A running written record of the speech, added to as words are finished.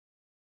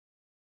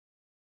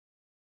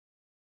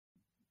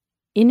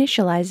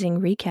Initializing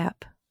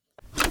recap.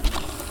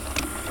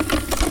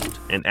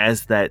 And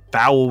as that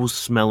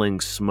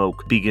foul-smelling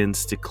smoke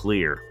begins to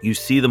clear, you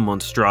see the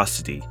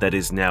monstrosity that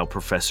is now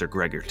Professor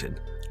Gregerton.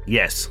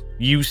 Yes,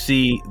 you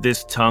see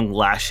this tongue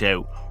lash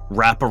out,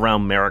 wrap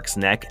around Merrick's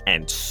neck,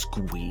 and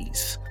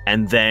squeeze.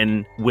 And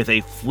then, with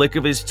a flick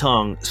of his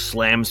tongue,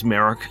 slams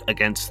Merrick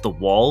against the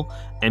wall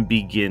and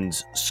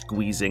begins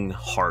squeezing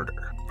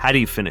harder. How do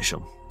you finish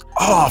him?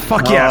 Oh,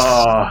 fuck yes!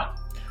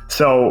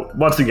 So,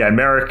 once again,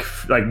 Merrick,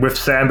 like, with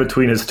sand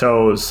between his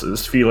toes,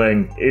 is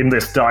feeling in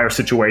this dire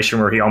situation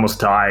where he almost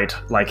died.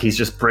 Like, he's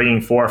just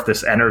bringing forth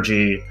this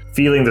energy,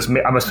 feeling this,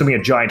 I'm assuming,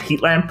 a giant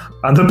heat lamp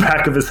on the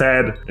back of his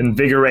head,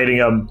 invigorating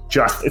him.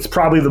 It's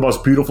probably the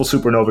most beautiful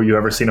supernova you've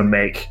ever seen him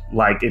make.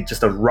 Like, it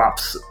just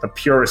erupts the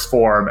purest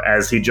form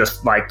as he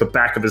just, like, the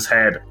back of his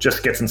head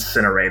just gets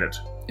incinerated.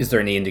 Is there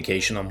any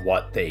indication on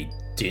what they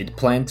did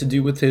plan to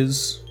do with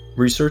his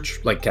research,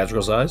 like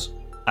Kazral's eyes?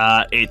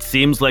 It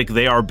seems like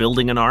they are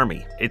building an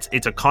army.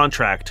 It's a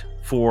contract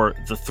for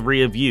the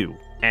three of you,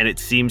 and it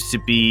seems to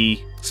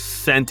be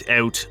sent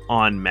out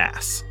en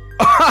masse.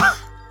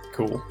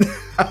 Cool.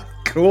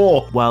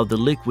 Cool. While the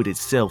liquid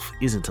itself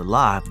isn't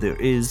alive, there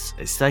is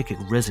a psychic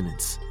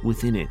resonance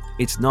within it.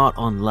 It's not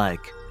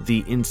unlike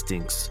the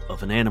instincts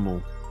of an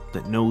animal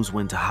that knows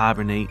when to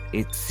hibernate.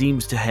 It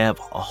seems to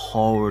have a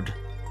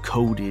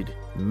hard-coded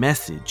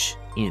message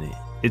in it.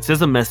 It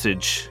says a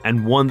message,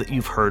 and one that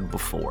you've heard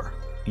before.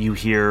 You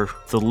hear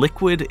the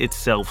liquid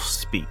itself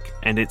speak,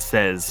 and it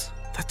says,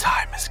 "The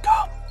time has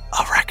come.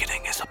 A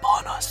reckoning is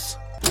upon us."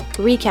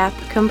 Recap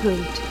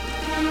complete.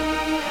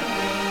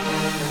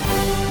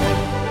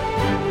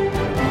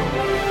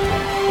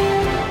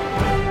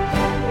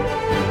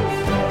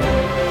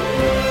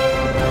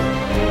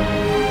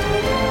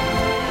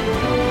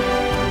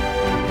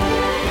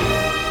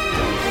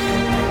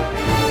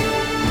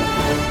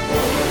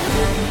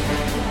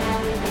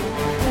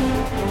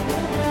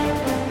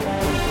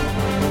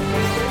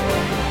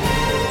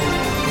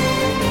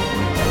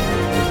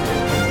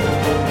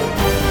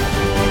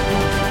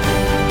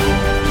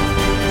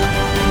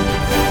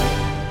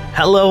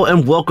 Hello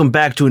and welcome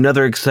back to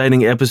another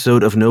exciting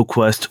episode of No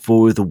Quest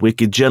for the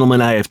Wicked.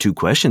 Gentlemen, I have two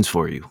questions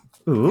for you.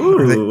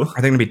 Ooh. Are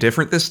they going to be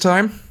different this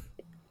time?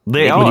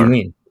 They are. What do you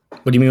mean?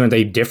 What do you mean are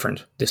they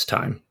different this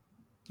time?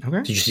 Okay.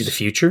 Did you see the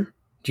future?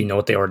 Do you know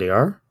what they already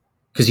are?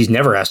 Because he's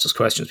never asked us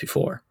questions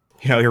before.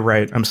 Yeah, you're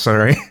right. I'm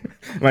sorry.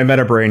 My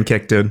meta brain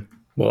kicked in.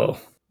 Whoa.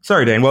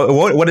 Sorry, Dane.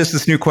 What is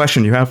this new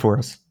question you have for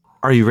us?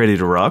 Are you ready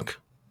to rock?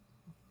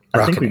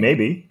 I think we may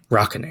be.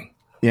 Rockening.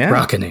 Yeah.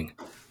 Rockening.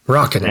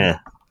 Yeah,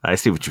 I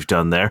see what you've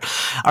done there.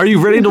 Are you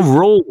ready to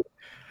roll?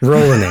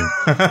 Rolling.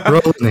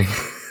 Rolling.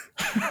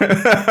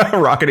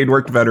 Rocketing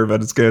worked better,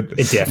 but it's good.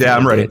 It definitely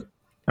I'm ready. did.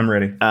 I'm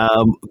ready.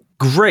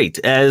 Great.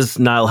 As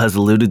Niall has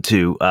alluded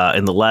to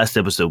in the last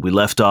episode, we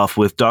left off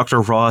with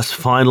Dr. Ross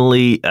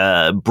finally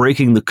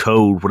breaking the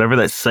code, whatever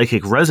that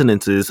psychic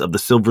resonance is of the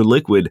silver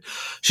liquid.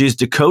 She's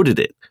decoded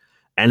it,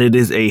 and it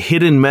is a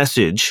hidden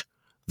message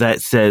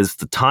that says,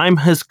 "The time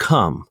has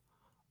come.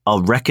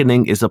 A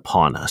reckoning is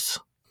upon us."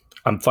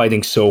 I'm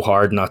fighting so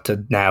hard not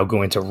to now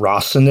go into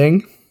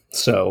Rossening.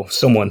 So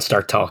someone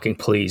start talking,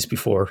 please,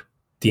 before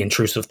the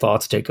intrusive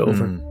thoughts take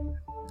over.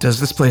 Does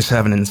this place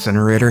have an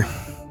incinerator?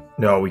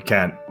 No, we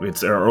can't.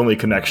 It's our only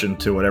connection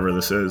to whatever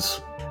this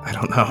is. I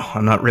don't know.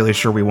 I'm not really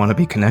sure we want to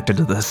be connected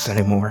to this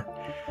anymore.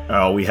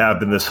 Oh, we have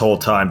been this whole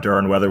time,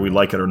 Durin, whether we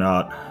like it or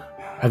not.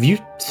 Have you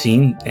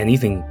seen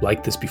anything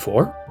like this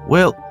before?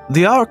 Well,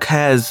 the Ark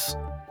has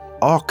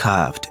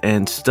archived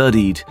and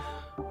studied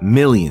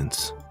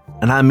millions,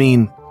 and I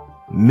mean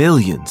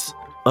millions,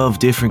 of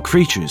different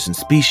creatures and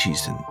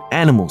species and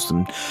animals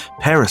and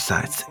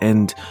parasites.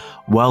 And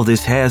while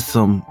this has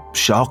some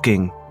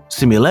shocking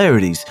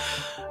similarities,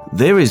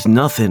 there is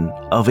nothing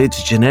of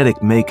its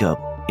genetic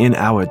makeup in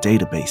our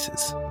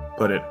databases.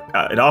 But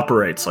it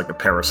operates like a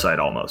parasite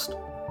almost.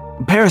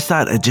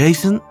 Parasite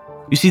adjacent?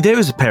 You see, there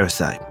is a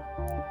parasite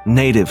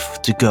native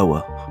to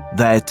Goa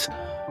that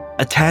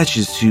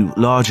attaches to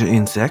larger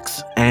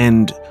insects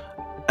and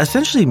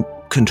essentially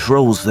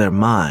controls their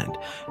mind.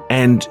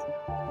 And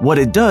what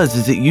it does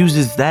is it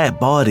uses that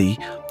body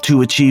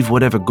to achieve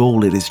whatever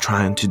goal it is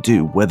trying to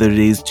do, whether it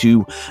is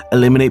to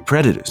eliminate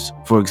predators.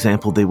 For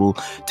example, they will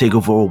take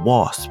over a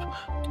wasp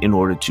in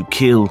order to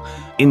kill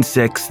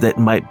insects that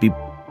might be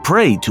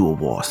prey to a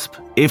wasp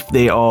if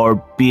they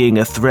are being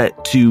a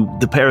threat to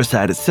the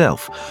parasite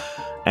itself.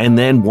 And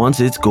then once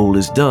its goal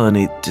is done,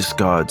 it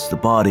discards the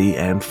body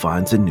and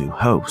finds a new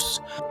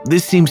host.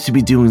 This seems to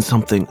be doing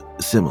something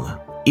similar.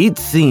 It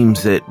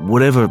seems that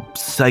whatever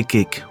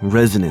psychic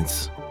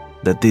resonance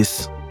that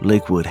this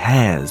liquid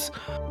has,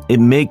 it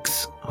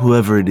makes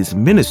whoever it is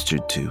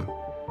ministered to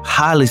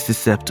highly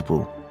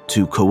susceptible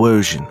to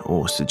coercion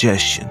or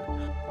suggestion.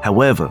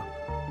 However,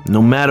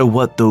 no matter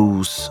what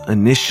those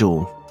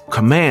initial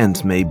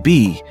commands may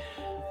be,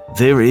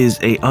 there is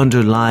a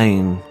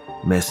underlying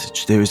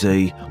message. There is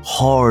a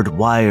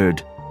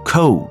hardwired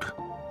code,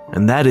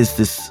 and that is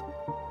this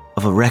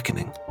of a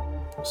reckoning.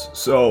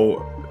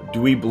 So, do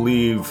we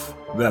believe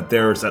that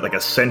there's like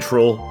a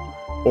central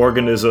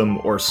organism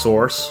or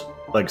source,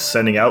 like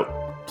sending out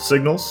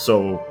signals?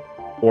 So,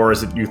 or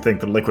is it you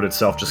think the liquid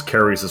itself just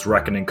carries this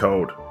reckoning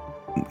code?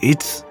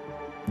 It's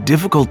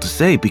difficult to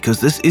say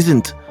because this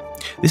isn't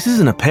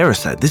a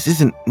parasite. This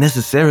isn't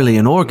necessarily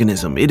an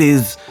organism. It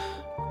is,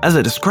 as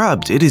I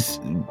described, it is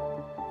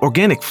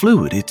organic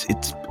fluid.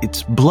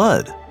 It's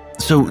blood.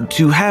 So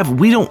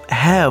we don't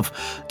have,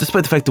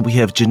 despite the fact that we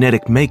have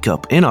genetic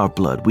makeup in our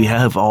blood, we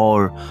have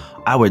our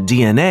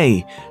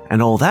DNA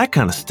and all that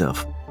kind of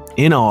stuff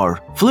in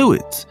our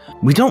fluids.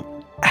 We don't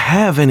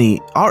have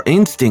our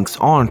instincts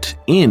aren't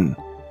in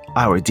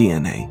our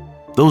DNA.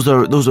 Those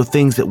are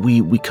things that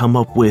we come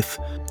up with,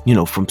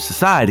 from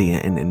society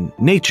and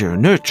nature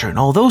and nurture and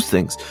all those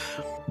things.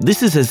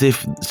 This is as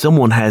if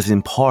someone has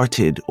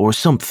imparted or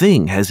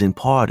something has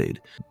imparted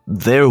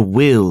their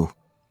will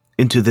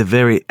into the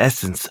very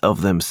essence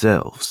of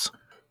themselves.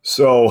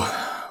 So,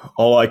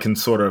 all I can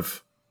sort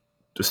of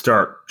to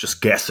start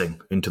just guessing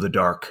into the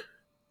dark.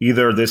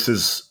 Either this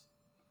is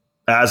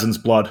Azin's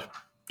blood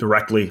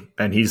directly,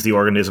 and he's the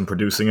organism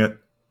producing it,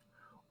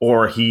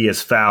 or he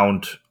has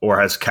found or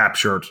has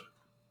captured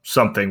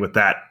something with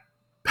that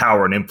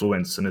power and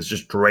influence and is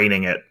just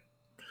draining it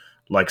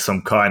like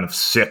some kind of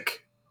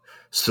sick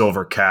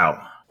silver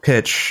cow.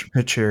 Pitch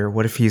here.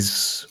 What if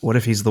he's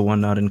the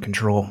one not in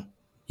control?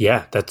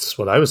 Yeah, that's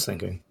what I was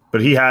thinking. But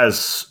he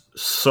has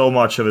so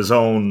much of his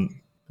own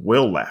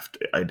will left,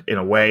 in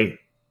a way,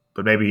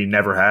 but maybe he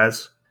never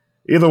has.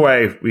 Either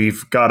way,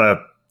 we've got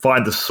to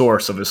find the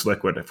source of this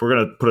liquid. If we're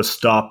going to put a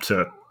stop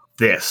to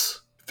this,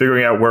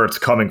 figuring out where it's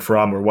coming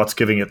from or what's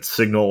giving it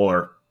signal,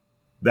 or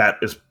that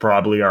is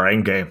probably our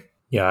end game.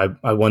 Yeah,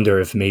 I wonder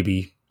if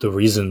maybe the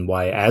reason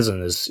why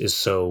Azin is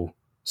so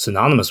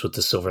synonymous with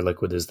the silver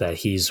liquid is that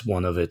he's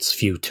one of its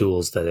few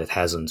tools that it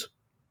hasn't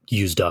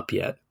used up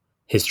yet.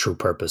 His true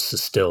purpose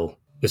is still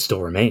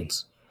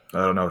remains.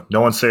 I don't know.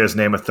 No one say his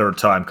name a third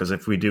time, because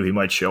if we do, he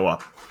might show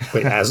up.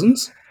 Wait,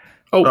 Azin's?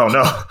 Oh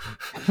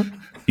no.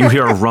 You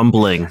hear a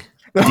rumbling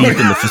deep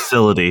in the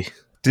facility.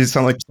 Does it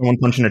sound like someone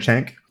punching a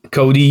tank?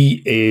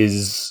 Cody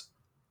is.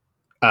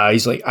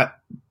 He's like,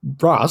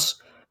 Ross.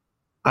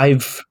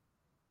 I've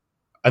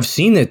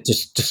seen it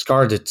just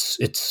discard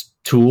its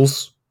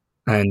tools,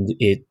 and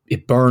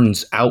it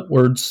burns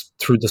outwards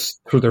through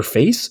their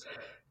face.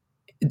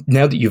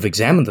 Now that you've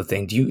examined the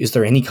thing, is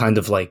there any kind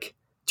of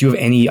do you have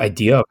any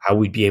idea of how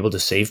we'd be able to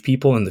save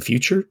people in the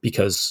future?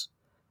 Because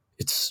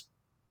it's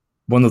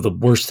one of the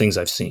worst things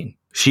I've seen.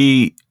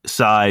 She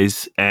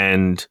sighs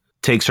and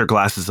takes her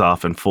glasses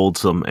off and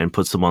folds them and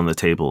puts them on the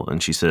table.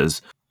 And she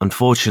says,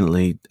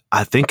 unfortunately,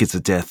 I think it's a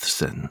death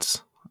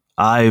sentence.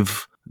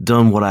 I've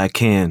done what I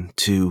can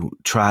to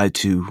try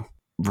to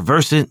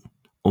reverse it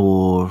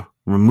or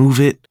remove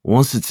it.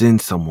 Once it's in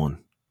someone,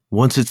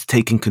 once it's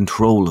taken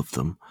control of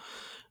them,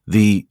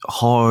 the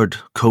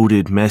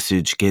hard-coded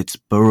message gets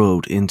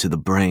burrowed into the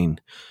brain,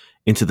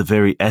 into the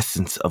very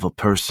essence of a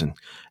person.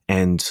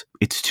 And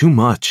it's too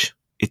much.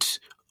 It's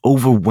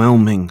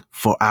overwhelming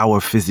for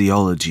our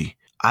physiology.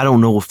 I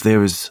don't know if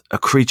there is a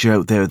creature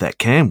out there that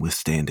can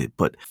withstand it,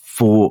 but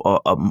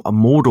for a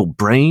mortal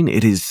brain,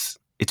 it's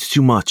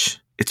too much.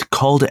 It's a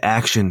call to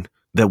action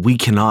that we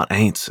cannot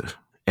answer,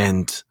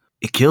 and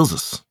it kills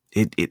us.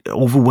 It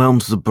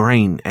overwhelms the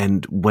brain,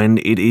 and when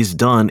it is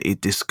done, it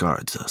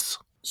discards us.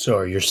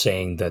 So you're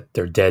saying that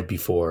they're dead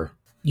before,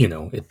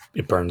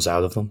 it burns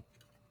out of them?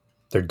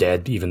 They're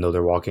dead even though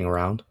they're walking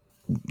around?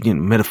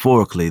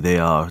 Metaphorically, they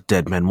are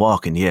dead men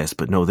walking, yes,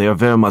 but no, they are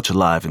very much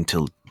alive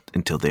until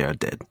they are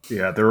dead.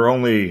 Yeah, there are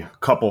only a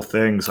couple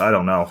things. I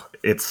don't know.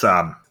 It's,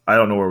 I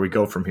don't know where we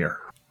go from here.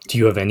 Do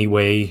you have any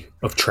way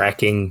of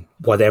tracking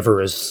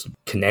whatever is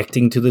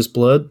connecting to this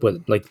blood?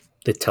 Like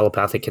the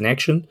telepathic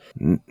connection?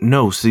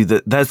 No, see,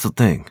 that's the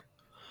thing.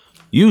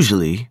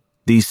 Usually,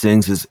 these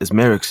things, as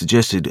Merrick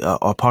suggested,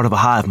 are part of a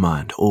hive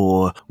mind,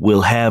 or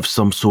will have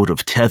some sort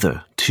of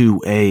tether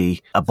to a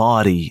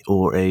body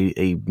or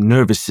a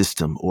nervous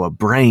system or a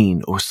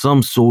brain or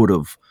some sort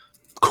of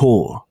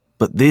core.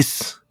 But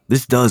this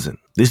doesn't.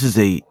 This is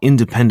a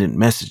independent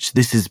message.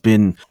 This has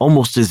been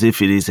almost as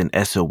if it is an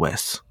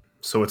SOS.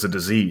 So it's a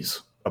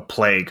disease, a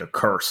plague, a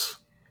curse.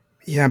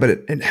 Yeah, but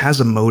it has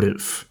a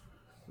motive.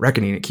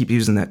 Reckoning, it keep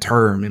using that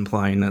term,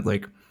 implying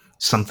that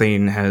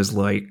something has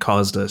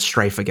caused a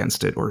strife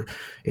against it, or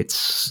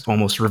it's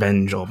almost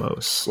revenge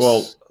almost.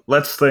 Well,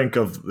 let's think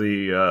of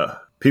the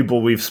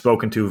people we've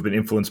spoken to who've been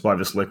influenced by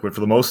this liquid.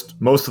 For the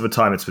most of the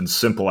time, it's been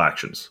simple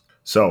actions.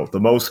 So the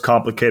most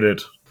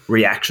complicated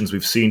reactions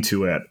we've seen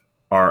to it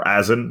are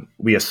Azin,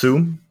 we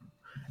assume,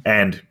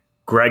 and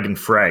Greg and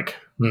Freg.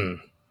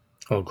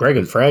 Well, Greg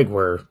and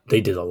Freg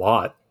they did a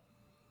lot.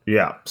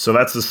 Yeah, so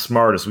that's as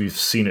smart as we've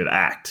seen it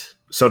act.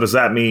 So does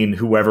that mean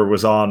whoever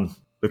was on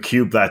the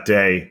cube that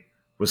day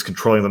was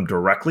controlling them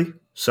directly?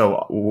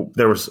 So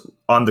there was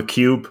on the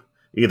cube,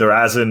 either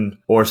Azin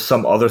or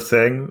some other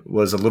thing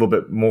was a little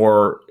bit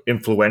more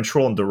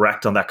influential and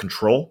direct on that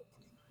control?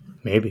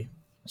 Maybe.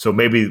 So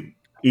maybe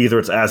either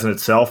it's Azin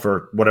itself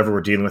or whatever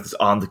we're dealing with is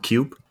on the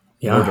cube?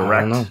 Yeah, more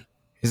direct. I don't know.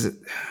 Is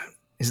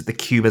it the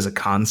cube as a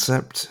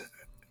concept?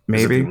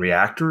 Is it Maybe. the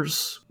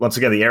reactors? Once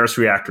again, the Eris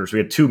reactors. We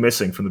had 2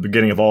 missing from the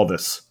beginning of all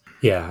this.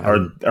 Yeah.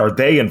 Are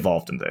they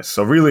involved in this?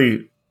 So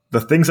really,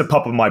 the things that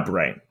pop in my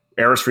brain: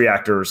 Eris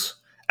reactors,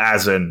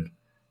 Azin,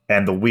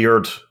 and the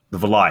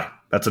VIII.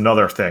 That's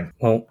another thing.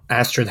 Well,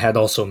 Astrid had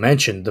also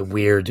mentioned the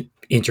weird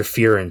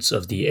interference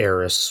of the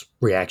Eris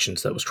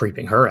reactions that was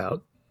creeping her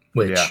out,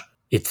 which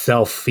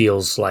itself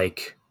feels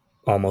like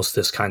almost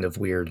this kind of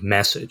weird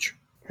message.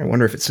 I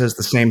wonder if it says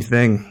the same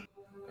thing.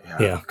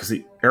 Yeah. Because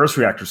the Eris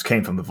reactors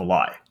came from the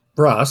VIII.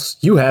 Ross,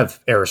 you have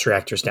Eris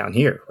reactors down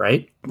here,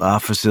 right? Our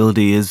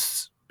facility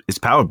is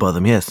powered by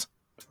them, yes.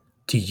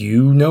 Do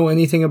you know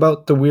anything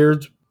about the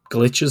weird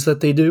glitches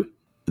that they do?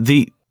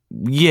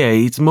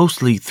 It's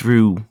mostly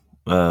through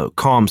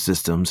comm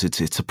systems.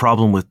 It's a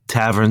problem with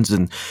taverns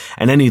and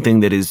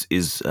anything that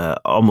is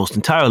almost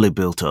entirely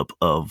built up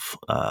of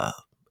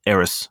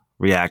Eris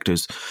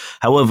reactors.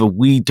 However,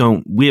 we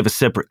have a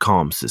separate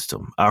comm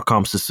system. Our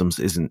comm systems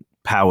isn't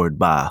powered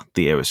by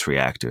the Eris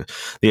reactor.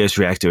 The Eris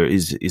reactor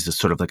is a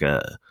sort of like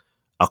a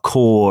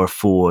core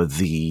for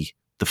the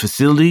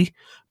facility,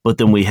 but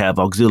then we have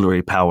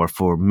auxiliary power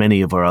for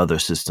many of our other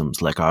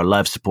systems, like our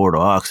life support or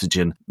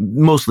oxygen,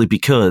 mostly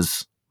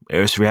because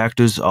Eris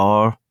reactors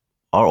are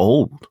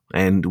old,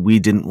 and we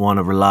didn't want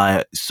to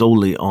rely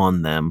solely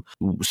on them.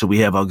 So we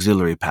have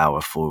auxiliary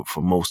power for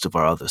most of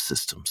our other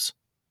systems.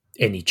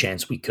 Any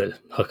chance we could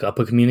hook up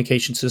a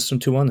communication system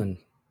to one and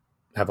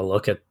have a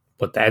look at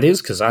what that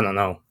is? Because I don't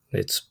know.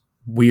 It's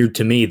weird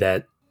to me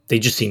that they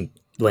just seem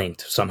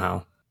linked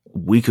somehow.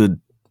 We could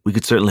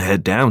certainly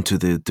head down to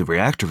the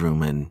reactor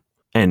room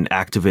and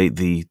activate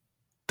the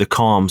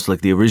comms, like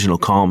the original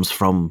comms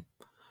from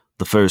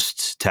the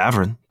first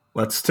tavern.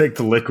 Let's take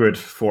the liquid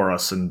for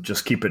us and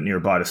just keep it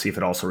nearby to see if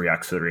it also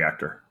reacts to the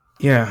reactor.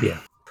 Yeah.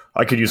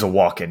 I could use a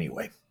walk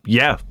anyway.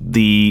 Yeah,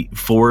 the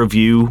 4 of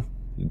you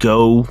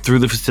go through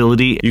the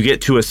facility. You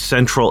get to a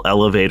central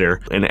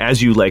elevator, and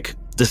as you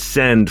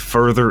descend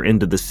further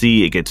into the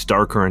sea, it gets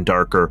darker and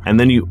darker, and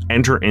then you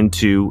enter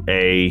into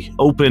a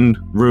open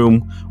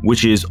room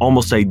which is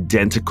almost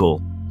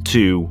identical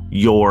to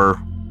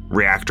your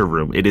reactor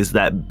room. It is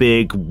that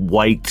big,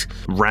 white,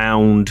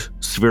 round,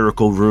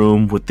 spherical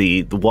room with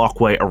the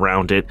walkway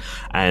around it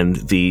and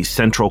the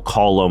central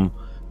column,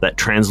 that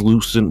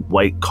translucent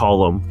white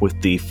column with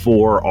the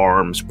 4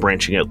 arms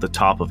branching out the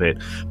top of it,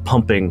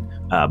 pumping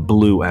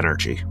blue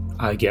energy.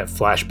 I get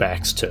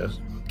flashbacks to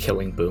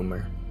killing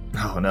Boomer.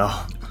 Oh no.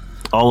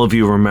 All of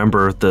you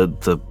remember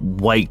the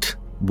white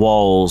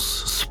walls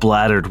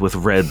splattered with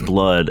red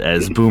blood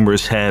as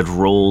Boomer's head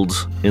rolled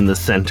in the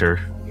center.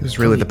 He was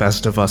really the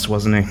best of us,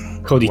 wasn't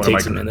he? Cody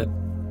takes a minute.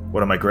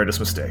 One of my greatest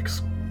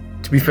mistakes.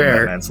 To be fair,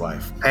 in that man's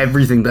life.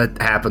 Everything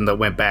that happened that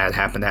went bad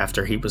happened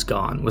after he was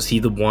gone. Was he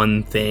the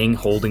one thing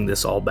holding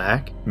this all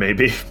back?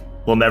 Maybe.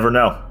 We'll never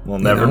know. We'll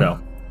never know.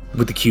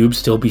 Would the cube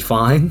still be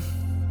fine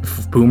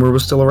if Boomer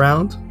was still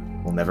around?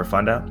 We'll never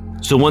find out.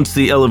 So once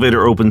the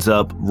elevator opens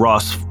up,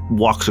 Ross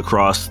walks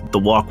across the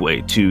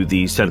walkway to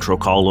the central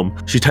column.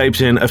 She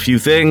types in a few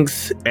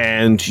things,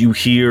 and you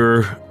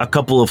hear a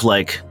couple of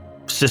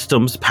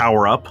systems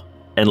power up,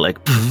 and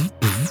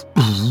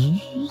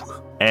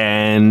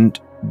and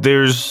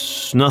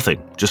there's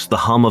nothing, just the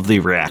hum of the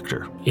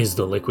reactor. Is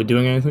the liquid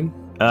doing anything?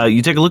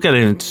 You take a look at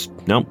it, and it's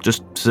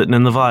just sitting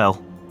in the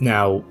vial.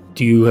 Now,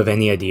 do you have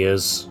any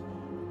ideas,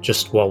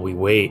 just while we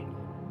wait,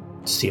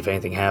 to see if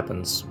anything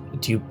happens?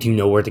 Do you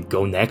know where to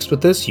go next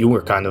with this? You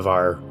were kind of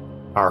our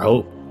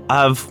hope.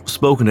 I've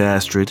spoken to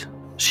Astrid.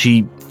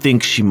 She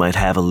thinks she might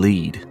have a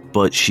lead,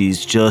 but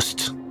she's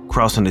just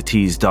crossing the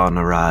T's, dotting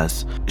her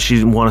I's. She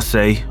didn't want to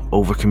say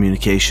over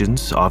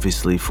communications,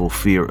 obviously for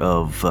fear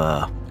of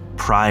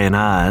prying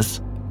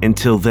eyes.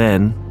 Until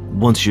then,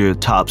 once you're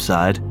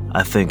topside,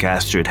 I think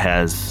Astrid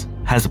has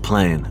a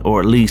plan, or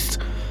at least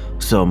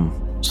some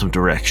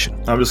direction.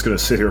 I'm just going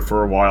to sit here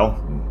for a while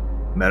and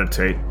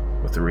meditate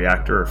with the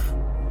reactor.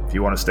 If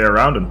you want to stay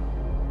around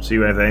and see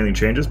if anything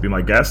changes, be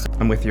my guest.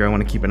 I'm with you. I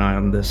want to keep an eye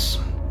on this.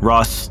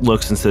 Ross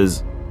looks and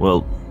says,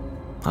 well,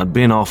 I'd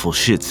be an awful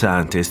shit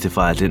scientist if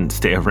I didn't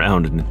stay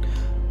around and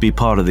be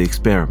part of the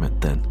experiment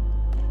then.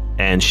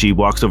 And she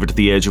walks over to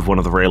the edge of one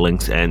of the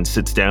railings and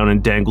sits down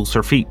and dangles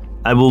her feet.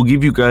 I will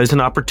give you guys an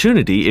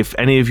opportunity if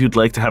any of you'd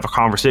like to have a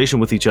conversation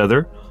with each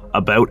other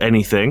about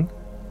anything.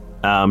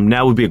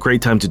 Now would be a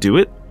great time to do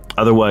it.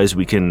 Otherwise,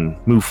 we can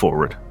move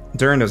forward.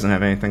 Durin doesn't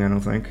have anything, I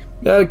don't think.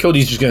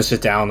 Cody's just gonna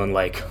sit down and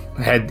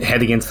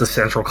head against the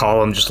central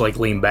column, just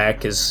lean back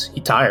because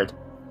he's tired.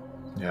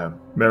 Yeah,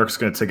 Merrick's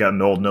gonna take out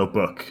an old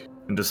notebook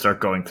and just start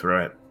going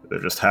through it. There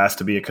just has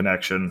to be a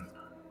connection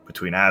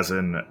between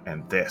Azin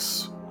and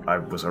this. I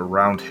was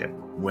around him.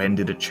 When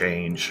did it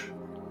change?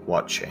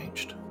 What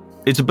changed?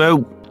 It's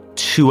about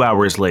 2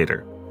 hours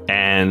later,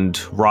 and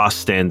Ross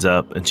stands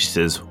up and she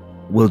says,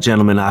 well,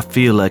 gentlemen, I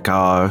feel like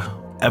our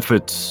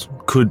efforts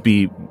could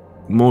be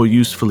more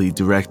usefully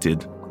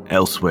directed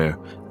elsewhere.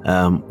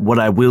 What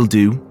I will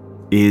do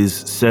is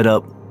set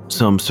up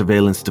some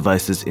surveillance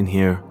devices in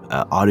here,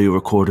 audio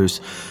recorders,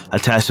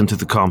 attach them to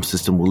the comm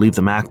system. We'll leave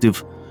them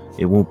active.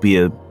 It won't be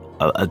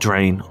a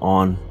drain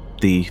on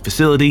the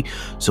facility,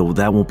 so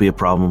that won't be a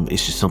problem.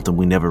 It's just something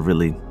we never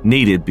really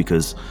needed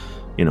because,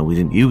 we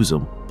didn't use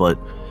them. But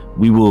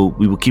we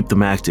will keep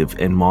them active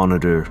and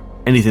monitor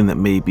anything that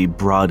may be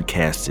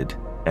broadcasted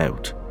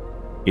out,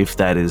 if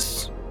that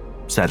is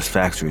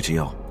satisfactory to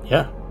y'all.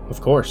 Yeah,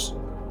 of course.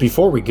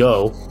 Before we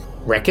go,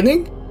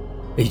 reckoning?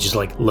 He just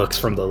looks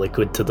from the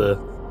liquid to the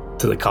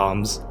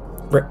comms.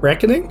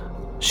 Reckoning?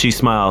 She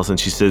smiles and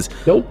she says,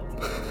 Nope.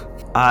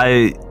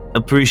 I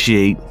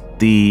appreciate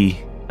the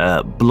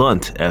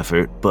blunt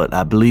effort, but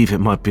I believe it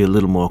might be a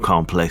little more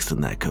complex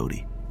than that,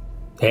 Cody.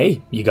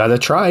 Hey, you gotta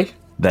try.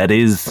 That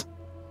is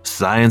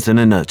science in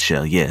a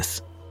nutshell,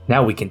 yes.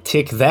 Now we can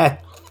tick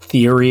that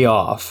theory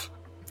off.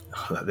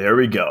 There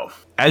we go.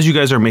 As you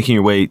guys are making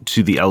your way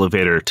to the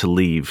elevator to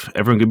leave,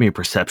 everyone give me a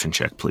perception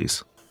check,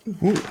 please.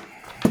 Ooh.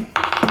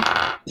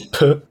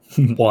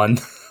 1.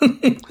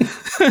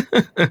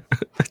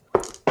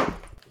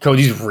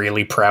 Cody's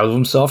really proud of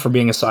himself for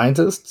being a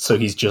scientist, so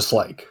he's just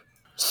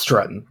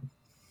strutting.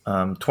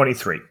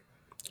 23.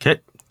 Okay,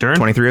 Dern?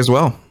 23 as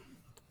well.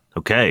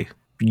 Okay.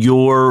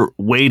 You're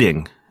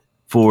waiting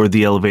for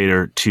the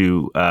elevator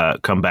to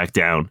come back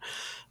down,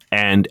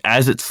 and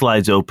as it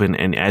slides open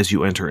and as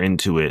you enter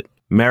into it,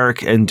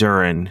 Merrick and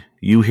Durin,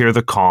 you hear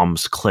the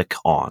comms click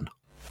on,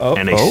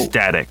 and a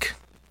static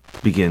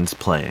begins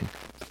playing.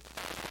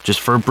 Just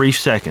for a brief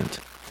second,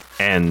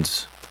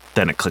 and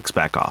then it clicks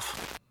back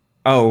off.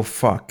 Oh,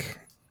 fuck.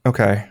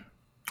 Okay.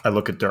 I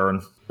look at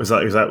Durin. Was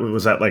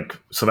that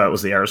so that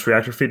was the Aris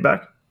reactor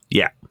feedback?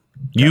 Yeah.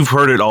 You've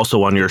heard it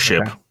also on your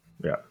ship. Okay.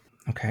 Yeah.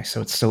 Okay,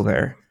 so it's still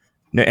there.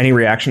 No, any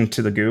reaction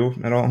to the goo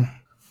at all?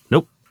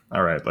 Nope.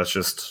 All right, let's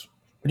just...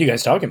 What are you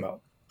guys talking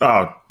about?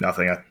 Oh,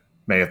 nothing. It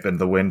may have been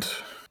the wind.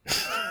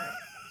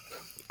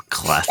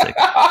 Classic.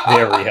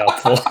 Very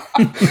helpful.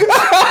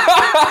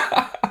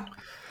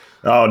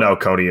 Oh, no,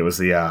 Cody, it was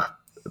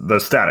the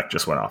static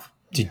just went off.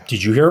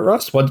 Did you hear it,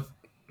 Russ? What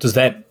does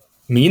that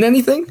mean?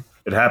 Anything?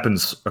 It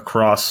happens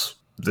across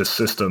this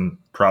system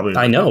probably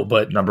I know,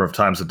 but a number of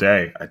times a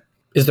day.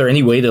 is there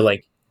any way to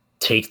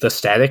take the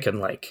static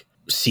and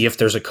see if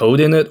there's a code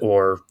in it,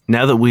 or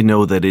Now that we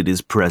know that it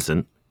is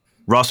present,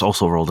 Ross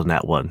also rolled a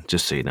nat 1,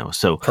 just so you know.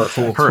 So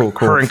Cool.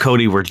 her and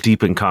Cody were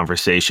deep in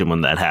conversation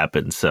when that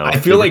happened. So I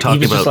feel they were like he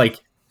was talking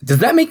just does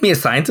that make me a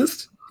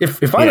scientist?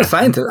 If I'm a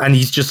scientist and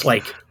he's just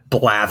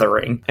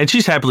blathering. And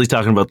she's happily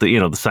talking about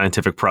the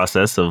scientific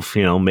process of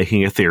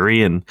making a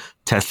theory and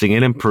testing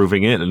it and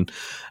proving it. And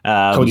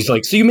Cody's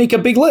so you make a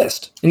big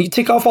list and you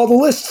tick off all the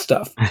list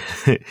stuff.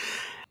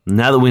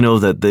 now that we know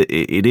that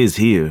it is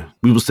here,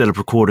 we will set up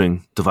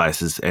recording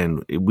devices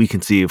and we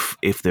can see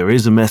if there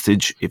is a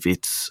message, if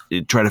it's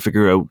try to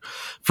figure out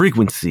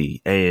frequency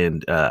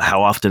and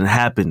how often it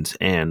happens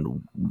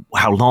and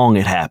how long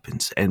it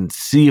happens, and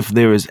see if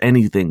there is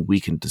anything we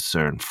can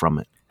discern from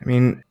it. I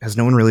mean, has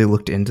no one really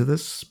looked into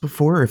this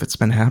before? If it's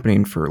been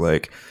happening for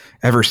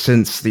ever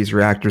since these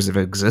reactors have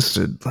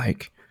existed,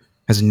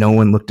 has no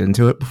one looked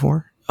into it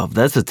before? Oh,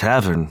 that's a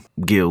tavern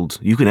guild.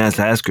 You can ask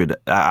Asgard.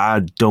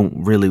 I don't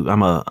really.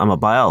 I'm a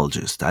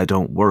biologist. I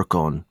don't work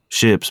on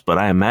ships, but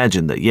I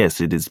imagine that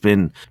yes, it has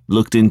been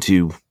looked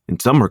into in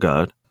some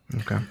regard.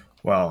 Okay.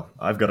 Well,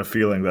 I've got a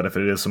feeling that if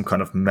it is some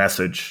kind of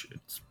message, it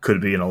could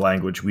be in a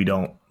language we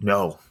don't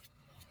know.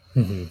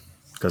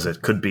 Because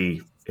it could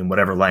be in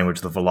whatever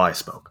language the VIII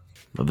spoke.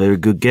 A very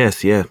good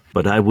guess, yeah.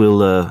 But I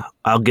will.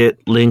 I'll get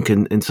Link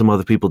and some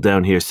other people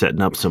down here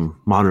setting up some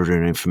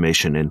monitoring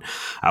information, and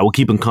I will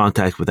keep in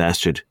contact with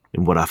Astrid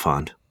in what I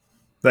find.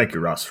 Thank you,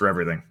 Ross, for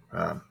everything.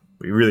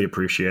 We really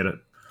appreciate it.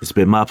 It's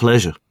been my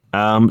pleasure.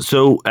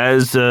 So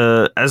as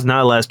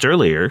Niall asked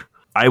earlier,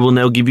 I will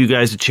now give you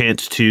guys a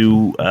chance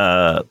to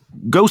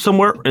go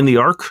somewhere in the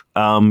Ark.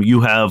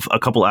 You have a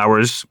couple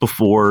hours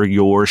before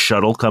your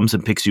shuttle comes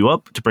and picks you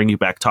up to bring you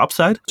back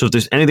topside. So if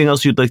there's anything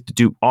else you'd like to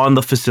do on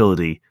the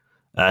facility,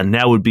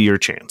 now would be your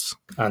chance.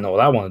 I know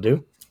what I want to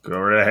do. Go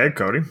right ahead,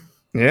 Cody.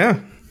 Yeah.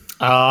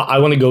 I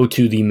want to go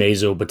to the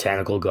Mazo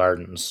Botanical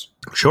Gardens.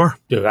 Sure.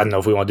 I don't know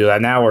if we want to do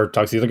that now or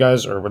talk to the other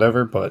guys or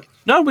whatever, but...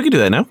 No, we can do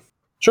that now.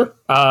 Sure.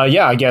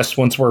 Yeah, I guess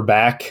once we're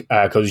back,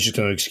 Cody's just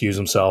going to excuse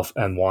himself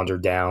and wander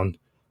down,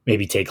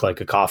 maybe take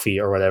a coffee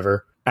or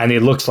whatever. And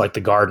it looks like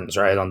the gardens,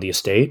 right, on the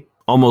estate?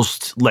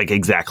 Almost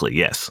exactly,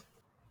 yes.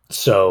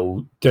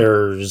 So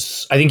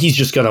I think he's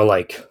just going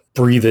to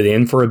breathe it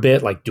in for a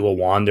bit, do a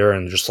wander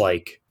and just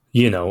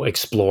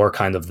explore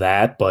kind of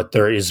that. But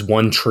there is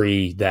one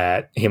tree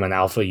that him and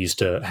Alpha used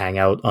to hang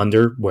out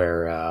under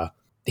where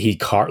they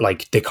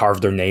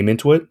carved their name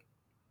into it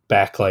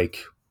back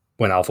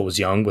when Alpha was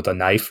young with a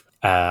knife.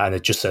 And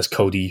it just says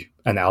Cody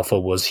and Alpha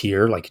was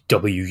here,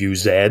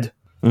 WUZ.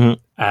 Mm-hmm.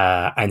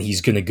 And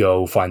he's going to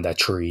go find that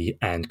tree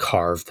and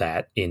carve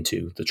that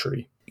into the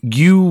tree.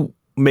 You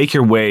make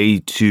your way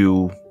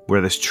to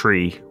where this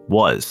tree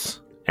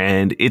was,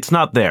 and it's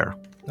not there.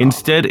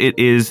 Instead, it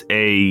is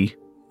a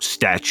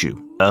statue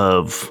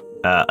of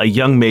a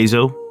young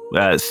Mazo,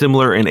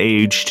 similar in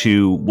age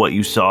to what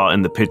you saw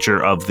in the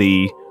picture of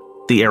the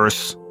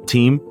Eris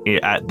team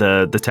at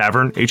the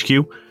tavern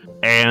HQ.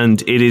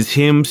 And it is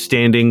him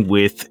standing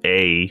with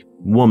a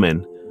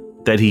woman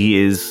that he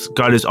is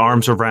got his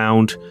arms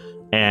around,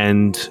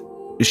 and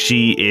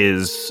she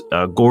is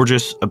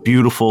gorgeous, a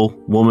beautiful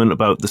woman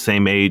about the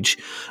same age,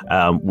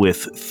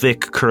 with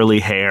thick curly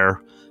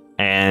hair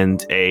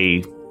and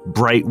a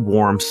bright,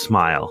 warm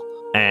smile.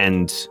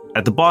 And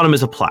at the bottom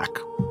is a plaque.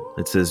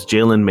 It says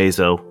Jalen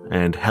Mazo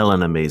and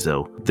Helena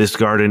Mazo. This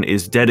garden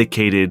is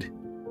dedicated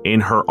in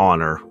her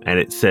honor, and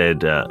it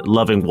said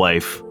loving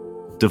wife,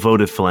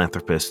 devoted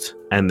philanthropist,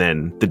 and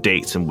then the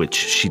dates in which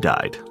she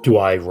died. Do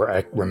I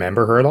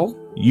remember her at all?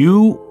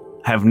 You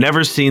have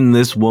never seen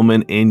this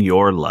woman in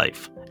your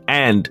life,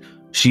 and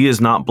she is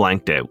not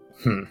blanked out.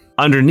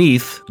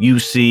 Underneath, you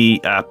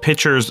see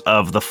pictures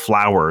of the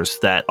flowers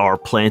that are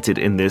planted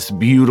in this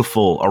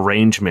beautiful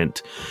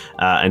arrangement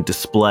and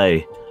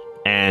display.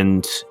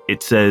 And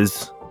it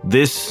says,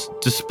 this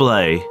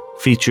display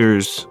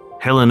features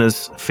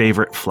Helena's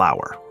favorite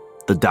flower,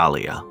 the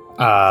dahlia.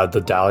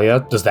 The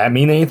dahlia? Does that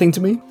mean anything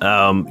to me?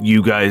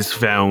 You guys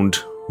found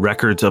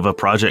records of a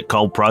project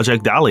called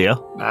Project Dahlia.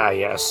 Ah,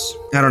 yes.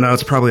 I don't know.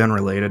 It's probably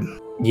unrelated.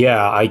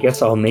 Yeah, I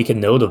guess I'll make a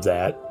note of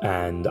that,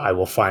 and I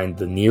will find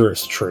the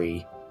nearest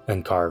tree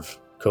and carve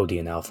Cody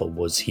and Alpha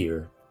was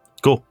here.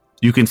 Cool.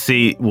 You can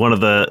see one of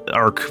the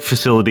ARC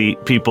facility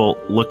people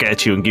look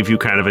at you and give you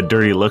kind of a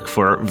dirty look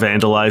for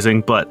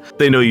vandalizing, but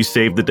they know you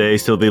saved the day,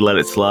 so they let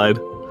it slide.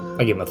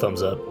 I give him a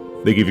thumbs up.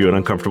 They give you an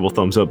uncomfortable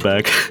thumbs up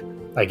back.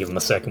 I give him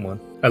a second one.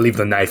 I leave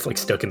the knife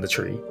stuck in the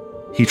tree.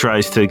 He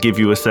tries to give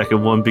you a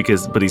second one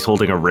but he's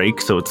holding a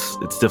rake, so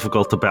it's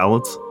difficult to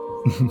balance.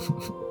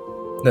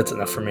 That's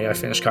enough for me. I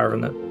finished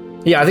carving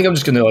it. Yeah, I think I'm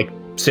just gonna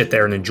sit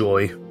there and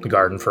enjoy the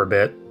garden for a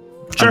bit.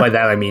 Sure. And by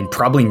that I mean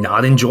probably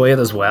not enjoy it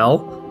as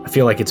well. I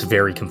feel like it's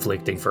very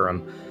conflicting for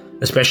him,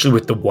 especially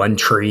with the one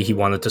tree he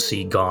wanted to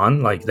see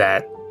gone.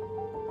 That,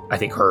 I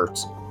think,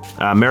 hurts.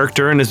 Merrick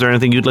Duran, is there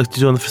anything you'd like to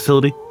do on the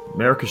facility?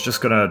 Merrick is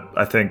just gonna,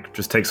 I think,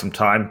 just take some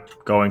time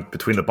going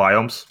between the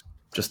biomes,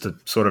 just to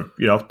sort of,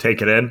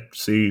 take it in,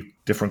 see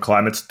different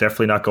climates.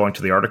 Definitely not going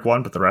to the Arctic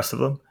one, but the rest of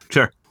them.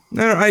 Sure.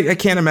 No, I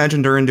can't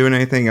imagine Duran doing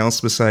anything else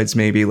besides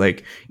maybe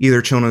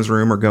either chill in his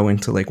room or going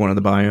to one of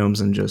the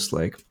biomes and just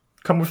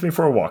come with me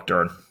for a walk,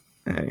 Duran.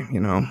 Hey,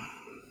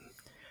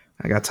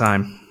 I got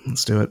time.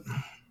 Let's do it.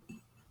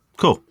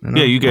 Cool. And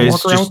yeah, you guys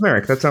walk around with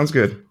Merrick. That sounds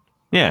good.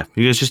 Yeah,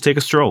 you guys just take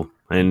a stroll,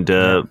 and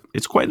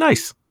it's quite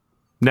nice.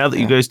 Now that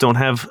you guys don't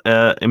have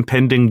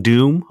impending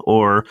doom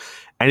or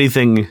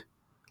anything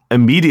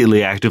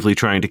immediately actively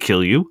trying to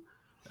kill you,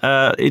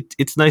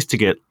 it's nice to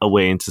get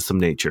away into some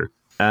nature.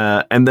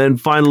 And then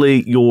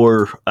finally,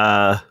 your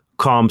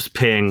comms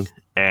ping,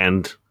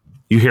 and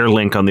you hear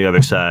Link on the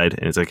other side,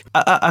 and it's like,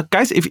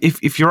 guys,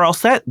 if you're all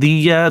set,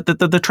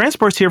 the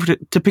transport's here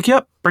to pick you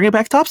up, bring it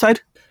back topside.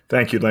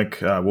 Thank you, Link.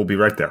 We'll be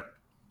right there.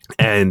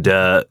 And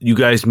you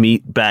guys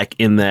meet back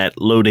in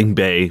that loading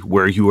bay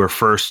where you were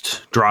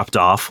first dropped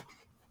off.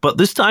 But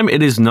this time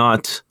it is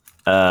not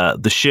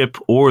the ship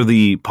or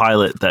the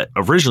pilot that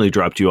originally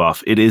dropped you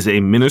off. It is a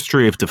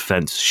Ministry of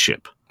Defense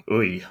ship.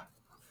 Oy.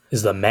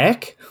 Is the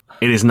mech?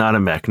 It is not a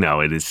mech,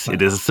 no. It is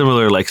a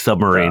similar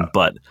submarine,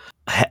 but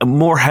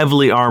more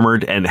heavily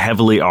armored and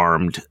heavily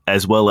armed,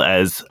 as well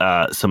as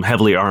some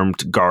heavily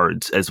armed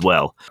guards as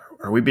well.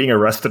 Are we being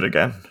arrested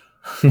again?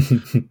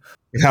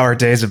 How our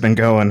days have been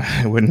going,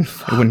 it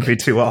wouldn't be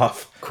too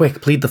off.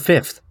 Quick, plead the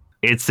fifth.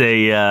 It's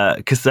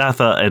a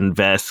Kasatha and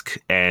Vesk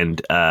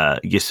and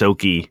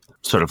Yosoki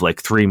sort of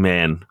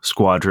 3-man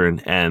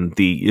squadron, and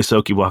the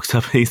Yosoki walks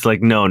up and he's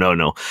like,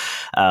 no.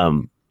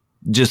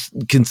 Just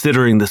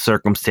considering the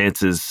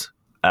circumstances,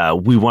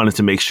 we wanted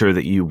to make sure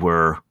that you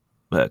were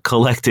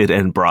collected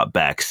and brought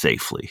back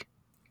safely.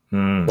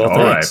 Well, all thanks.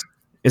 right.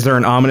 Is there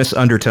an ominous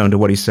undertone to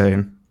what he's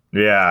saying?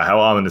 Yeah, how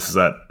ominous is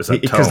that?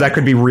 Because that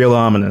could be real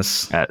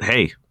ominous.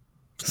 Hey,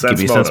 sense give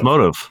me a sense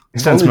motive.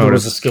 Sense Only there motive.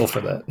 was a skill for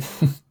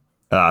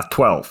that.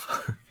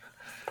 12.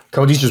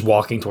 Cody's just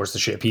walking towards the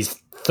ship. He's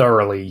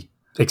thoroughly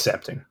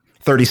accepting.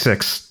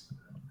 36.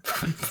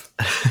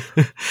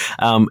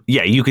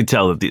 Yeah, you could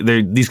tell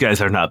that these guys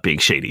are not being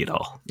shady at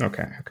all.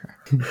 Okay.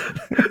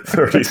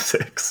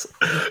 36.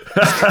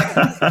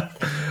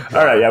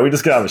 All right, yeah, we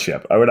just get on the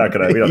ship. We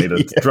don't need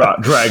to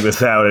drag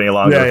this out any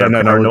longer. Yeah,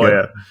 no,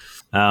 paranoia.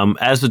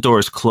 As the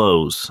doors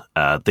close,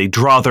 they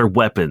draw their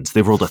weapons.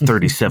 They rolled a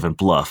 37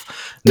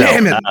 bluff.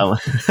 Damn it!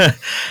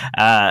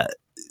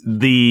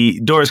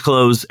 The doors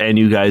close, and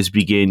you guys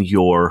begin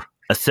your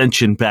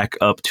ascension back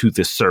up to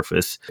the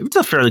surface. It's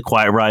a fairly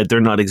quiet ride.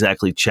 They're not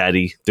exactly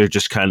chatty. They're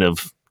just kind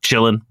of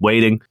chilling,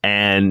 waiting.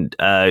 And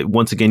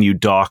once again, you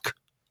dock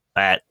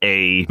at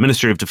a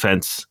Ministry of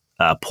Defense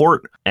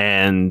port,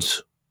 and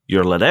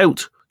you're let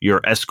out.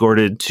 You're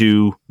escorted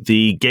to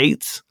the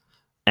gates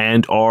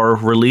and are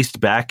released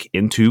back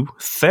into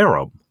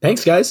Therum.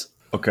 Thanks, guys.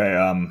 Okay,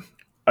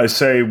 I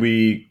say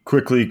we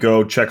quickly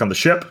go check on the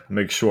ship,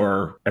 make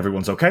sure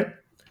everyone's okay,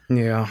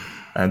 Yeah.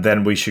 and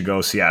then we should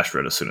go see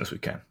Astrid as soon as we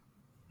can.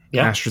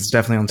 Yeah. Astrid's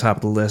definitely on top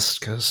of the list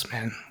because,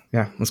 man,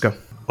 yeah, let's go.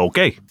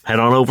 Okay, head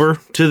on over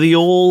to the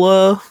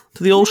old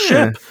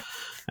ship.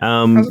 You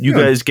going?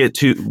 guys get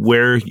to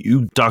where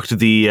you dock to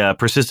the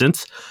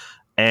Persistence,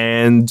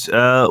 And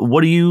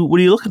what are you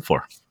looking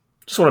for?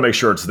 Just want to make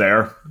sure it's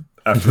there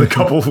after the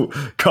couple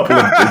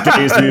of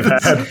days we've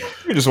had.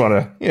 We just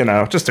want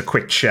to, just a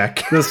quick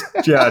check. Just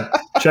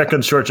check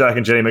on Short Jack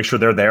and Jenny, make sure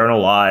they're there and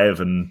alive,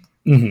 and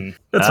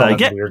That's all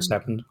get- weird's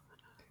happened.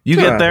 You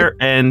get there,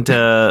 and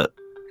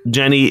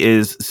Jenny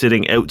is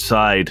sitting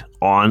outside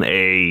on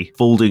a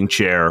folding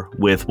chair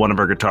with one of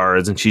her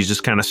guitars, and she's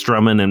just kind of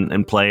strumming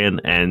and playing.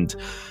 And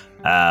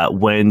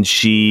when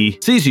she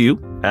sees you,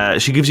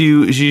 she gives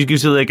you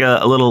like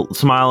a little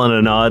smile and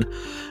a nod.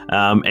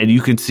 And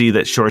you can see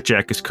that Short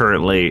Jack is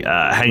currently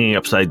hanging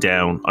upside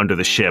down under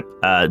the ship,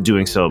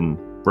 doing some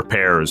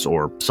repairs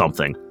or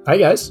something. Hi,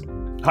 guys.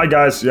 Hi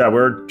guys, yeah,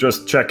 we're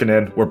just checking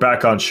in. We're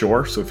back on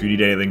shore, so if you need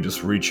anything,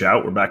 just reach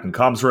out. We're back in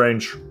comms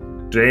range.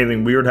 Did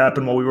anything weird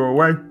happen while we were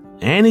away?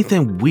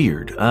 Anything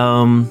weird?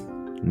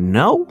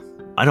 No,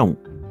 I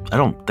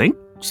don't think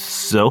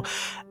so.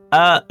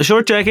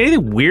 Short Jack,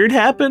 anything weird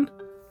happen?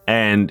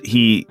 And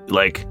he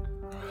like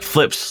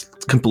flips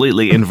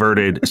completely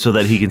inverted so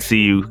that he can see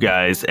you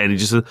guys, and he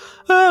just says,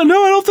 "No, I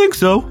don't think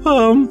so.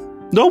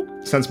 Nope."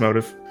 Sense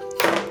motive.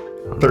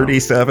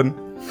 37.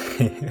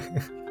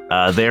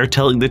 They're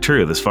telling the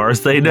truth as far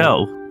as they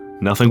know.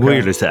 Nothing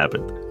weird has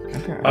happened.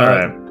 Okay. All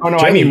right. Oh no,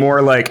 I Jenny. need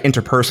more like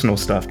interpersonal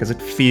stuff because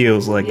it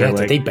feels like Yeah, they're did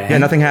like, they bang? yeah,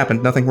 nothing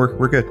happened. Nothing.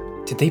 We're good.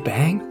 Did they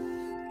bang?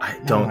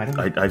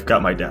 I've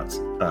got my doubts.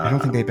 I don't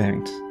think they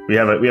banged. We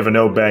have a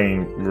no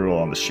banging rule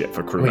on the ship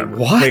for crew Wait, members.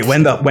 what? Wait,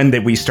 when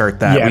did we start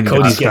that? Yeah, we need to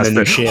Cody's discuss getting a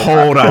new this. ship.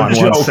 Hold on I'm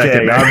one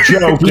second. joking.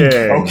 I'm joking.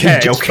 Okay,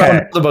 Just okay. found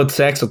out about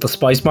sex at the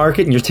spice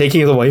market, and you're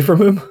taking it away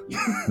from him?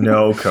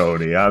 No,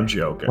 Cody, I'm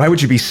joking. Why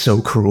would you be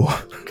so cruel?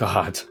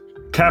 God.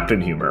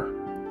 Captain humor.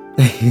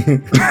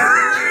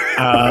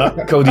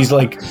 Cody's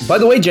like, by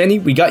the way, Jenny,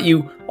 we got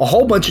you a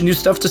whole bunch of new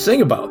stuff to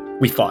sing about.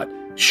 We fought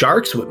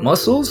sharks with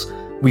muscles.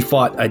 We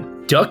fought a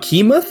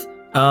duckhemoth.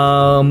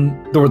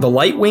 There were the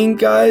light wing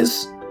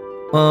guys.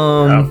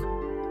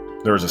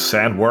 There was a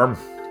sandworm.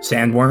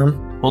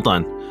 Sandworm. Hold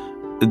on.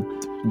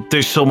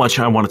 There's so much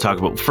I want to talk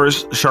about.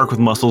 First, shark with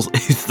muscles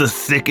is the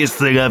sickest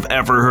thing I've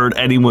ever heard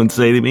anyone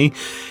say to me.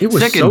 It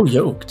was Second, so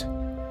yoked.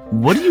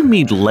 what do you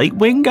mean, light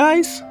wing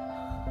guys?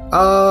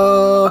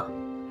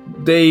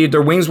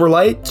 Their wings were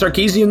light.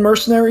 Sarkeesian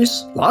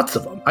mercenaries. Lots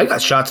of them. I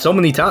got shot so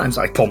many times.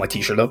 I pull my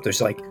t-shirt up.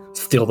 There's like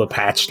still the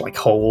patched like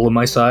hole in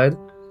my side.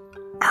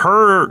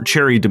 Her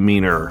cherry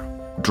demeanor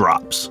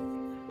drops,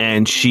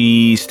 and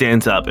she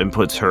stands up and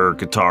puts her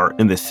guitar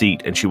in the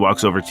seat, and she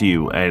walks over to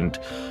you, and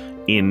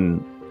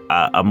in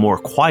a more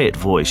quiet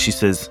voice, she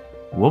says,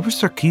 "What were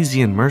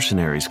Sarkeesian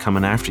mercenaries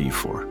coming after you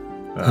for?"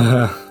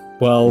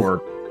 Well, Or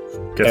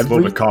gets a little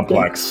bit everything?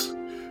 complex.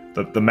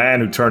 The man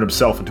who turned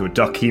himself into a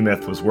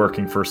duckhemoth was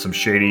working for some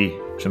shady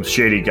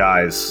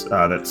guys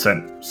that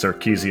sent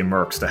Sarkeesian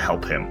mercs to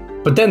help him.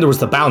 but then there was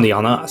the bounty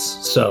on us.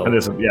 So And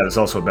there's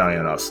also a bounty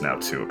on us now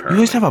too. You Apparently,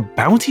 guys have a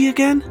bounty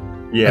again?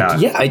 yeah.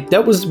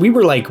 we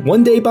were like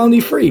 1 day bounty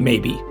free,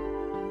 maybe.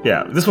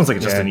 Yeah, this one's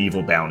like just Yeah. an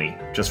evil bounty,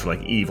 just for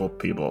like evil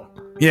people.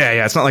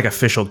 Yeah, it's not like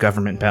official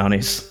government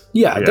bounties.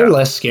 Yeah, Yeah. they're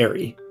less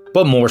scary,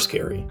 but more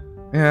scary.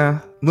 Yeah,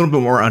 a little bit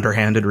more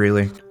underhanded,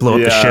 really. Blow up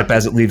the Yeah. ship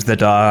as it leaves the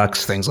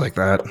docks, things like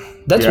that.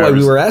 That's Yeah, why we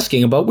just- were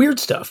asking about weird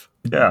stuff.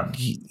 Yeah,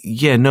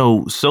 Yeah,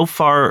 no, so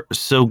far,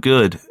 so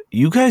good.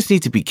 You guys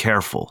need to be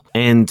careful.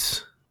 And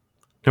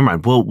never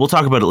mind, we'll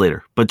talk about it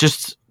later. But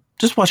just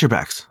watch your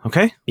backs,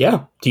 okay? Yeah.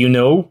 Do you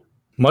know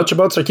much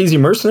about Sarkeesian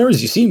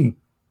mercenaries? You seem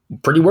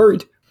pretty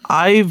worried.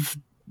 I've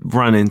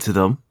run into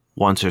them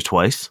once or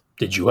twice.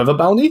 Did you have a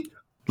bounty?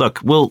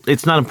 Look,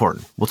 it's not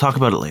important. We'll talk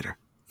about it later.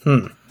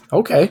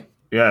 Okay.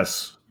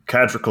 yes.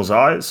 Cadricle's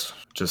eyes.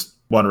 Just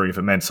wondering if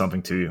it meant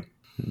something to you.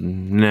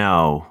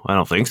 No, I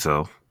don't think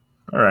so.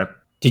 All right,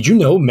 Did you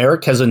know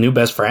Merrick has a new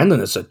best friend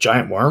and it's a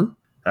giant worm?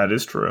 that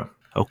is true.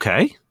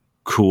 Okay,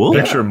 cool.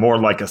 Picture more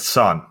like a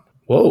sun.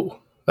 Whoa.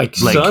 Like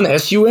Like- sun,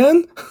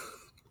 S-U-N?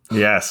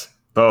 Yes,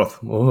 both.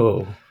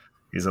 Whoa.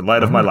 He's the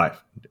light of my life.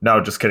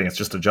 No, just kidding. It's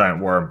just a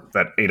giant worm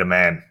that ate a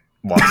man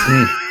once.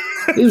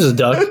 He was a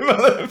duck.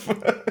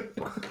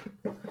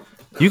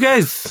 You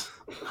guys,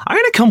 I'm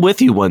going to come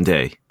with you one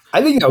day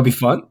I think that would be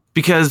fun.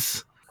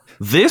 because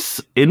this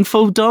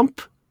info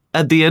dump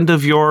at the end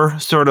of your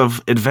sort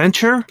of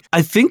adventure,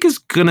 I think is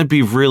going to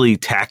be really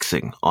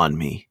taxing on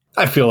me.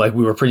 I feel like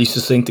we were pretty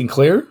succinct and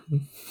clear.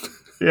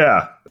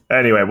 Yeah.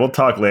 Anyway, we'll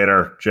talk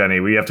later, Jenny.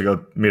 We have to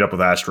go meet up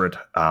with Astrid.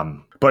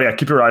 But yeah,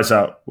 keep your eyes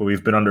out.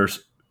 We've been under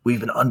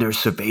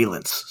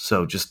surveillance,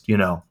 so just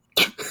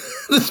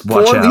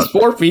Watch out. These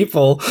poor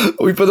people.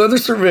 We've been under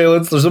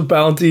surveillance. There's a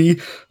bounty.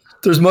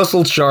 There's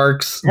muscled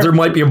sharks. There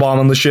might be a bomb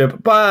on the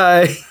ship.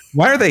 Bye.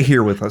 Why are they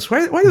here with us?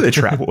 Why do they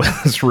travel with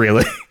us,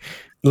 really?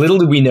 Little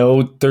do we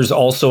know, there's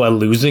also a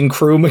losing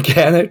crew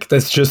mechanic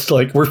that's just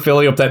like, we're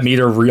filling up that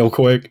meter real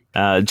quick.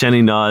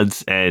 Jenny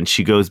nods and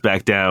she goes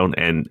back down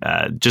and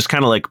just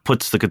kind of like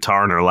puts the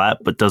guitar in her lap,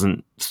 but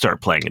doesn't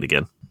start playing it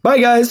again. Bye,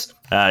 guys.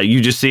 You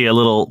just see a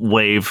little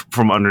wave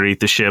from underneath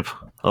the ship,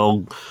 a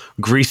little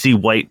greasy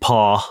white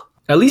paw.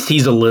 At least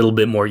he's a little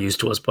bit more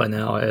used to us by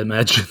now, I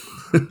imagine.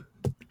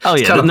 Oh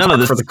It's yeah, kind of none of par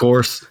this. for the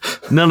course.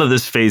 None of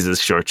this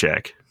phases Short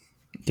Jack.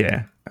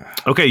 Yeah.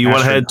 Okay, you want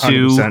to head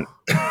to...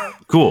 100%.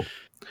 Cool.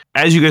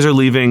 As you guys are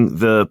leaving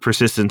the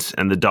Persistence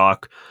and the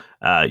dock,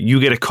 you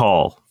get a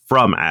call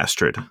from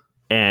Astrid.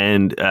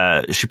 And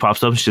she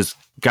pops up and she says,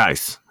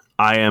 guys,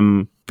 I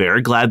am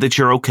very glad that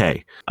you're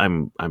okay.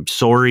 I'm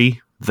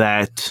sorry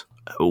that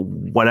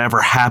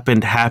whatever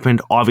happened.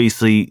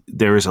 Obviously,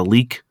 there is a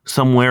leak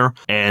somewhere,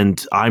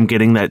 and I'm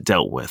getting that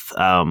dealt with.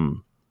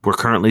 We're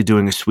currently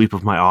doing a sweep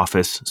of my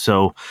office.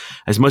 So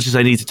as much as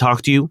I need to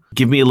talk to you,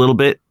 give me a little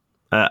bit,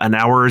 an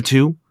hour or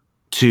two,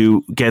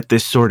 to get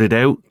this sorted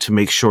out, to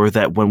make sure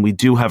that when we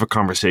do have a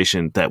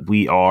conversation, that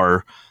we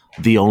are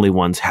the only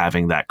ones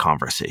having that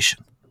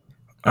conversation.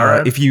 All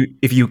right. If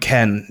you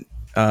can,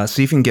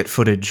 see if you can get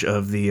footage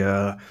of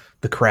the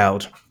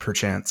crowd,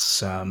 perchance.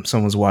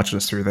 Someone's watching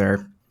us through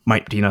there.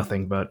 Might be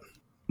nothing, but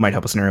might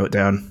help us narrow it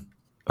down.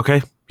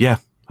 Okay. Yeah.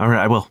 All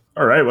right. I will.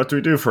 All right. What do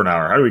we do for an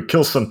hour? How do we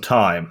kill some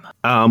time?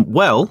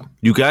 Well,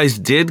 you guys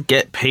did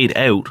get paid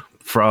out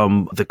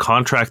from the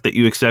contract that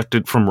you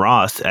accepted from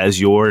Ross as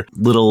your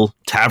little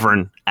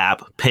tavern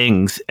app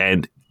pings,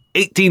 and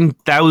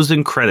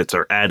 18,000 credits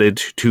are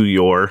added to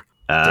your...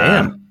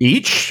 Damn.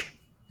 Each?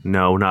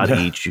 No, not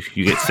each.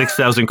 You get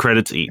 6,000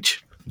 credits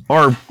each.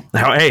 Or,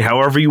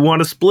 however you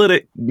want to split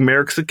it.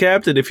 Merrick's the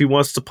captain. If he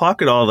wants to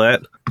pocket all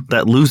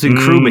that losing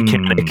crew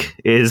mechanic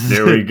is...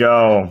 There we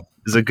go.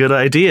 Is a good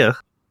idea.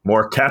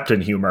 More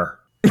captain humor.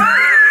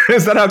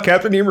 Is that how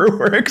captain humor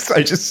works?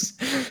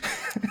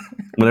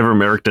 Whenever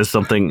Merrick does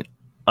something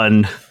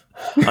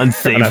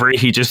unsavory,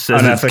 he just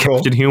says unethical.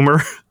 It's captain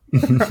humor.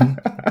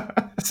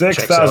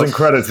 6,000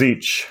 credits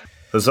each.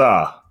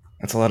 Huzzah.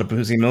 That's a lot of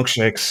boozy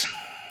milkshakes.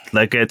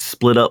 That gets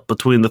split up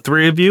between the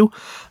three of you.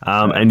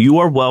 And you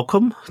are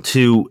welcome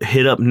to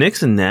hit up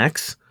Nix and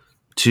Nax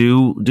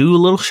to do a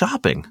little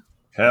shopping.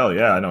 Hell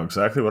yeah, I know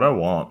exactly what I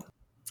want.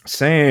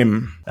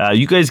 Same.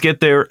 You guys get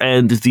there,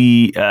 and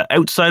the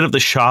outside of the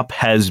shop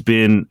has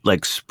been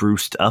like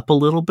spruced up a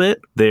little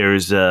bit.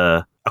 There's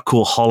a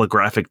cool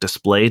holographic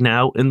display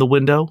now in the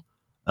window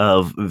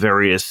of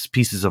various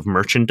pieces of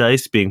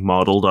merchandise being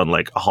modeled on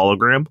like a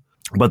hologram.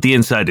 But the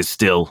inside is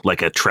still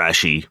like a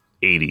trashy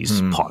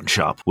 80s pawn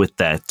shop with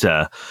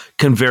that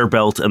conveyor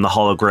belt and the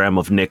hologram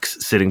of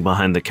Nix sitting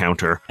behind the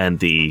counter and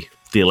the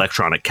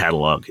electronic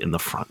catalog in the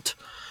front.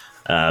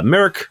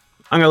 Merrick,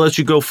 I'm going to let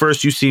you go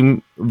first. You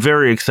seem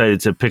very excited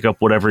to pick up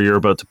whatever you're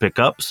about to pick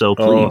up, so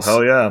please. Oh,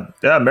 hell yeah.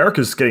 Yeah, Merrick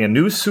is getting a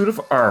new suit of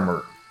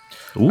armor.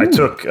 Ooh. I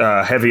took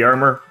heavy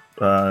armor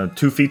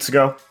 2 feet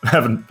ago,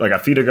 a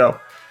feet ago,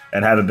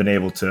 and haven't been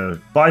able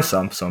to buy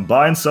some, so I'm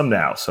buying some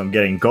now. So I'm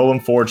getting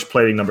Golem Forge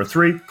plating number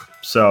 3.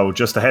 So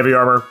just the heavy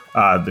armor,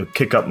 to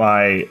kick up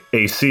my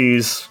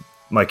ACs.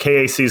 My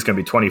KAC is going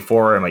to be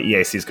 24, and my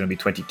EAC is going to be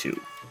 22.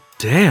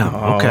 Damn,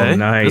 okay. Oh,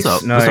 nice,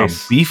 That's a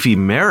beefy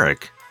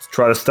Merrick.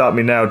 Try to stop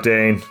me now,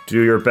 Dane.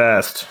 Do your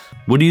best.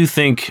 What do you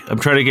think? I'm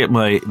trying to get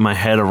my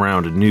head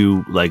around a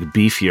new, like,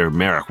 beefier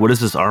Merrick. What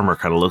does this armor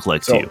kind of look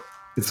like to you?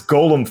 It's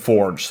Golem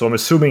Forge, so I'm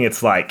assuming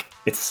it's like,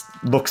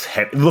 looks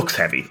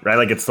heavy, right?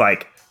 Like, it's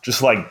like,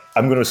 just like,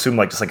 I'm going to assume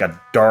like just like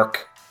a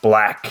dark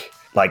black,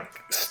 like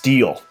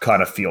steel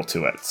kind of feel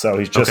to it. So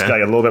he's just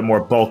got a little bit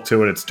more bulk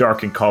to it. It's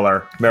dark in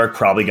color. Merrick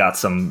probably got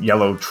some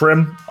yellow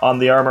trim on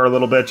the armor a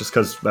little bit, just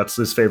because that's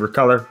his favorite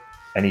color.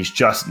 And he's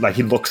just, like,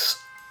 he looks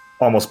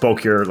almost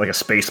bulkier, like a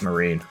space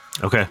marine.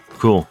 Okay,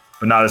 cool.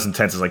 But not as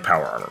intense as like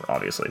power armor,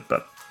 obviously.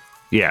 But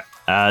yeah,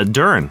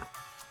 Durin.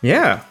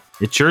 Yeah,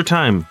 it's your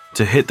time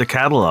to hit the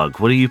catalog.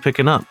 What are you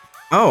picking up?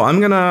 Oh,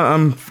 I'm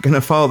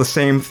gonna follow the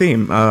same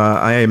theme.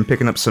 I am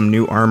picking up some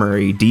new armor,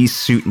 a D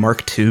suit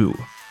Mark II.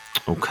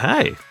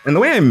 Okay. And the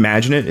way I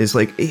imagine it is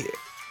like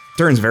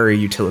Durin's very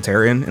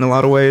utilitarian in a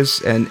lot of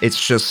ways, and it's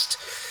just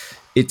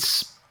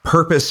it's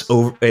purpose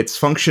over its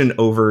function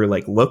over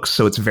like looks,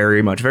 so it's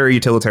very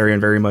utilitarian,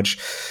 very much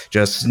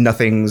just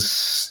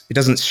it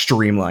doesn't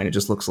streamline, it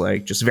just looks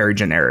like just very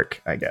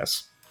generic, I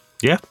guess.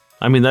 Yeah,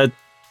 I mean that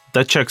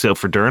checks out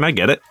for Durin. I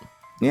get it.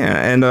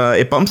 Yeah, and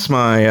it bumps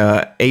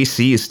my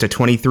ACs to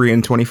 23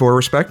 and 24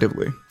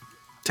 respectively.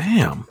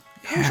 Damn.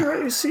 How's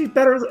your AC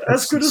better?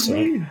 As good insane.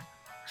 as me.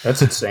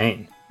 That's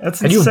insane.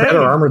 That's and insane. you have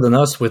better armor than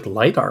us with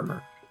light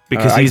armor.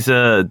 Because he's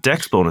a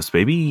dex bonus,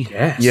 baby.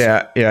 Yes.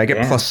 Yeah, I get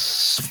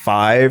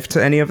 +5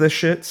 to any of this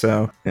shit,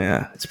 so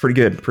yeah, it's pretty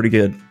good.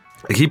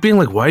 I keep being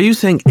like, why are you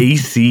saying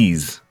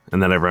ACs?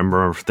 And then I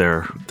remember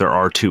there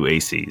are 2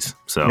 ACs.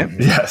 So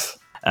Yes.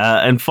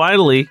 And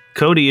finally,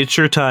 Cody, it's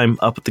your time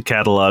up at the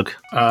catalog.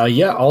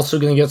 Yeah, also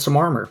gonna get some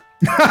armor.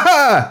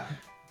 Nice.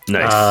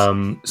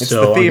 It's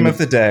the theme of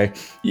the day.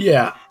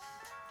 Yeah.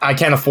 I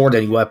can't afford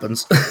any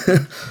weapons.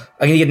 I'm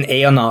gonna get an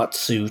Aeonaut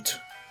suit,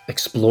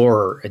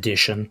 Explorer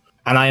edition.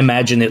 And I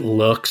imagine it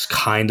looks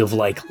kind of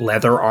like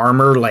leather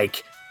armor,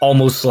 like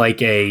almost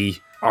like a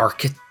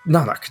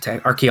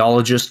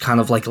archaeologist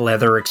kind of like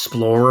leather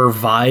explorer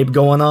vibe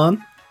going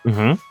on.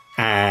 Mm-hmm.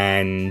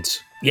 And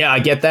yeah, I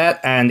get that.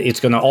 And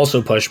it's going to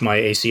also push my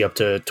AC up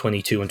to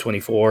 22 and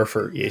 24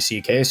 for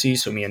EAC, KAC.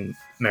 So me and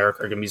Merrick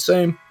are going to be the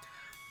same.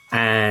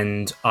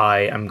 and I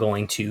am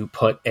going to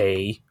put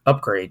a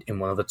upgrade in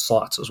one of its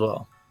slots as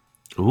well.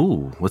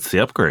 Ooh, what's the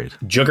upgrade?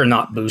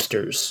 Juggernaut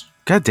boosters.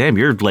 God damn,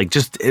 you're like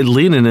just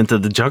leaning into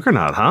the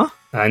Juggernaut, huh?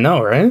 I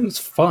know, right? It's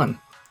fun.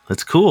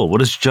 That's cool. What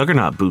does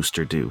Juggernaut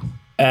Booster do?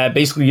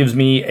 Basically gives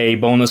me a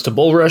bonus to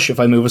Bull Rush if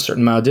I move a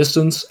certain amount of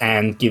distance,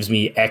 and gives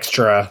me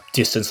extra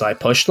distance I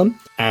push them.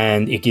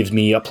 And it gives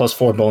me a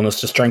 +4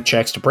 bonus to strength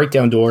checks to break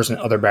down doors and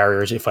other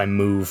barriers if I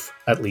move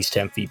at least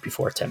 10 feet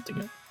before attempting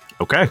it.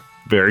 Okay,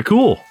 very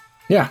cool.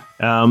 Yeah.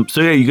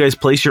 So yeah, you guys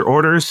place your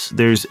orders.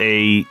 There's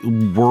a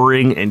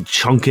whirring and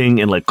chunking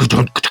and like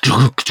behind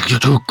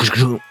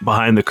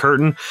the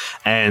curtain,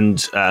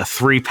 and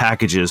 3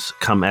 packages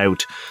come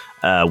out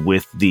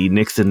with the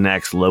Nixon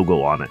Next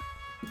logo on it.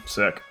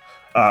 Sick.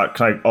 Can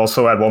I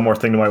also add one more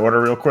thing to my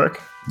order real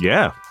quick?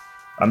 Yeah.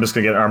 I'm just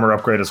going to get an armor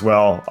upgrade as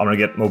well. I'm going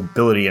to get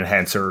mobility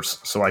enhancers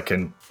so I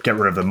can get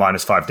rid of the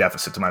 -5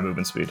 deficit to my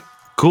movement speed.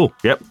 Cool.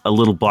 Yep. A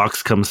little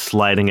box comes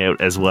sliding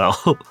out as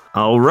well.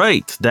 All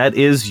right. That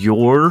is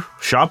your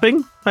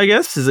shopping, I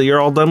guess. Is that you're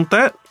all done with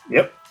that?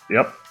 Yep.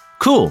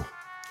 Cool.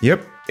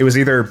 Yep. It was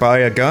either buy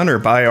a gun or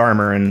buy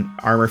armor, and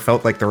armor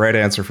felt like the right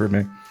answer for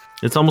me.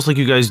 It's almost like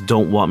you guys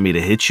don't want me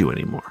to hit you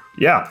anymore.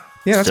 Yeah.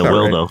 Yeah, that's Still about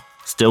will, right. though.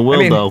 Still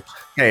will, though.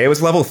 Hey, it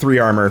was level 3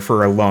 armor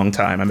for a long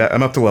time.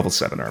 I'm up to level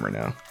 7 armor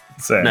now.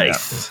 Same,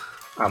 Nice.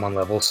 Yeah. I'm on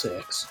level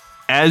 6.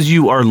 As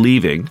you are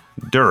leaving,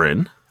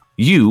 Durin,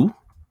 you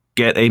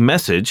get a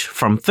message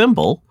from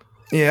Thimble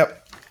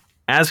Yep.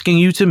 asking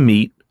you to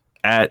meet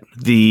at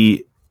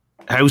the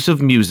House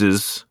of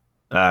Muses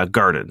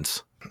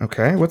gardens.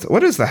 Okay.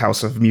 What is the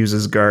House of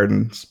Muses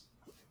Gardens?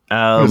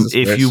 is this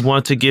If place? you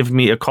want to give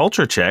me a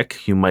culture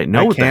check, you might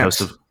know I what the can't.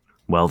 House of...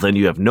 Well, then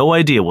you have no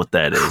idea what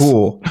that is.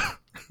 Cool.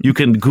 You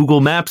can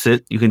Google Maps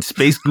it. You can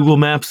space Google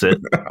Maps it.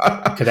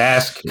 Could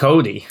ask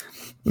Cody.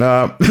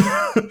 No.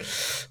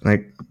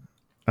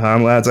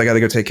 Lads, I got to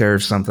go take care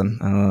of something.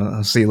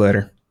 I'll see you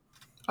later.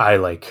 I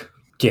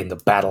get in the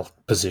battle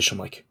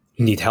position.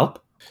 You need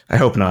help? I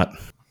hope not.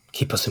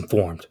 Keep us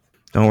informed.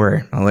 Don't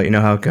worry. I'll let you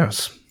know how it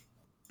goes.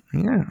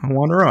 Yeah, I'll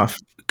wander off.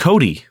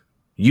 Cody,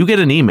 you get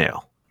an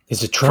email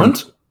Is it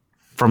Trunt?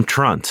 from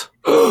Trunt.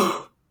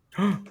 I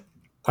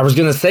was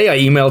going to say I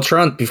emailed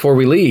Trunt before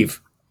we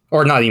leave.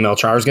 Or not email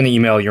Trunt. I was going to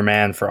email your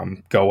man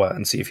from Goa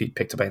and see if he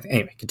picked up anything.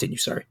 Anyway, continue.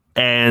 Sorry.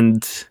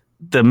 And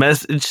the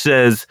message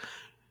says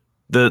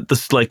the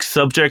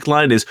subject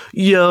line is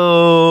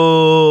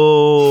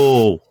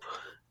yo,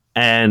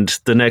 and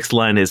the next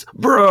line is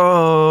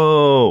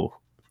bro,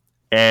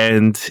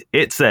 and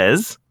it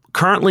says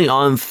currently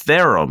on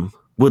Therum,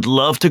 would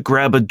love to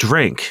grab a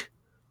drink.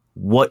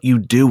 What you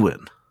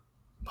doing?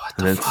 What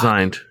And the it's fuck?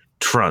 signed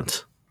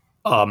Trunt.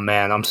 Oh,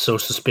 man. I'm so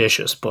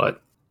suspicious.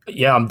 But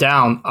yeah, I'm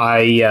down.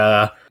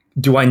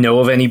 Do I know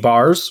of any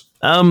bars?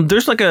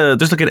 There's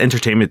an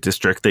entertainment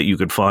district that you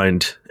could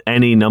find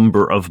any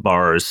number of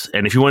bars,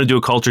 and if you want to do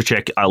a culture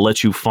check, I'll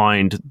let you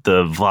find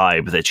the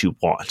vibe that you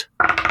want.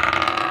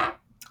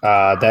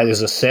 That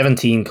is a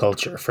 17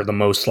 culture for the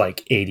most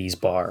 80s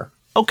bar.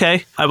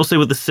 Okay, I will say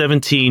with the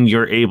 17,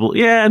 you're able.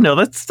 Yeah, no,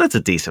 that's a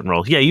decent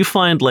roll. Yeah, you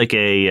find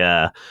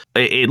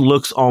it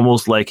looks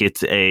almost like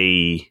it's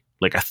a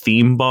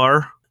theme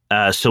bar.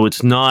 So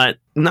it's not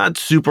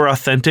super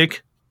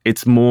authentic.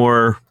 It's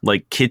more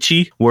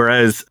kitschy,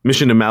 whereas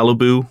Mission to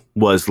Malibu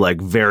was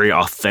very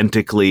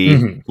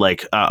authentically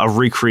a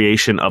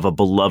recreation of a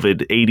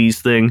beloved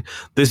 80s thing.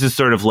 This is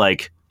sort of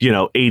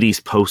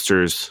 80s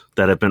posters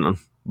that have been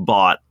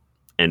bought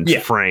and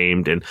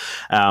framed, and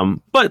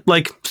but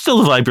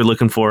still the vibe you're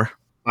looking for.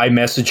 I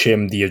message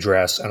him the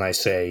address and I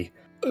say,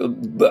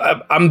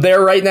 I'm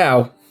there right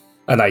now.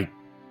 And I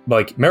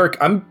Merrick,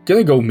 I'm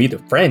gonna go meet a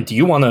friend. Do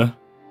you want to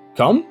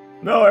come?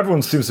 No,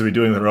 everyone seems to be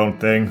doing their own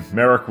thing.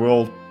 Merrick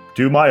will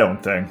do my own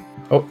thing.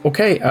 Oh,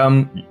 okay.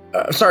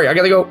 Sorry, I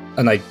gotta go.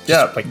 And I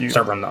just you-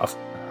 start running off.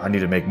 I need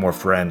to make more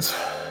friends.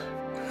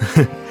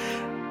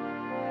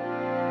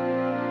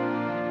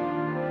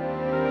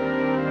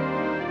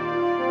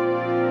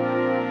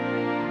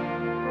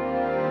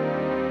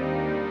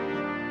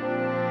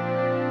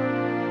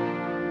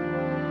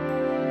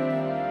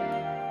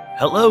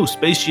 Hello,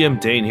 Space GM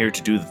Dane here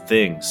to do the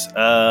things.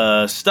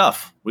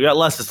 Stuff. We got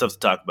lots of stuff to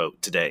talk about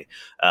today.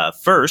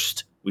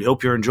 First, we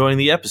hope you're enjoying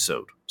the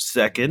episode.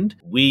 Second,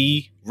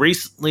 we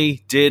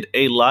recently did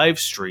a live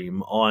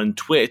stream on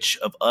Twitch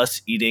of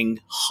us eating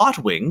hot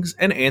wings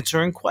and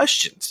answering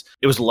questions.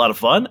 It was a lot of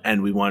fun,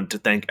 and we wanted to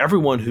thank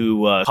everyone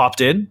who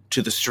popped in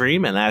to the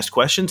stream and asked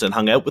questions and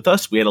hung out with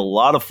us. We had a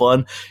lot of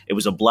fun. It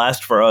was a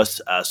blast for us,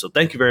 so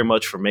thank you very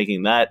much for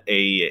making that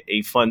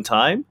a fun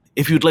time.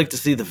 If you'd like to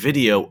see the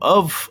video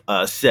of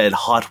said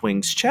Hot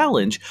Wings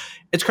Challenge,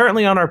 it's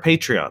currently on our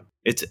Patreon.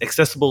 It's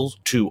accessible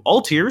to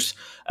all tiers,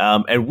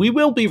 and we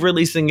will be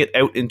releasing it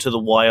out into the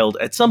wild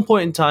at some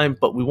point in time,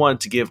 but we wanted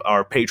to give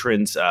our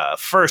patrons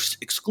first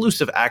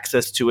exclusive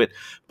access to it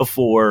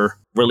before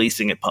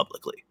releasing it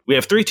publicly. We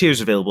have 3 tiers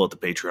available at the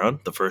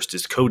Patreon. The first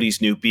is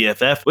Cody's new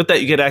BFF. With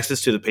that, you get access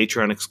to the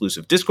Patreon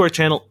exclusive Discord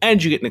channel,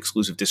 and you get an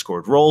exclusive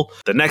Discord role.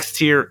 The next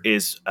tier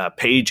is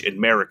Paige and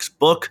Merrick's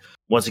book,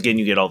 Once again,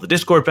 you get all the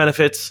Discord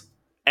benefits,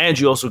 and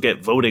you also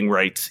get voting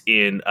rights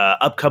in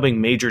upcoming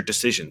major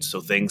decisions.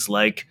 So things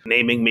like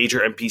naming major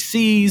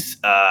NPCs,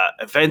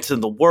 events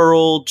in the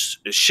world,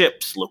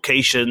 ships,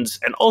 locations,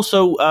 and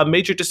also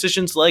major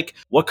decisions like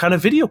what kind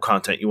of video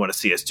content you want to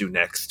see us do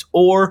next,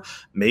 or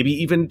maybe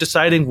even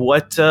deciding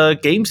what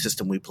game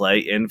system we play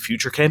in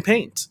future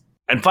campaigns.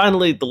 And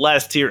finally, the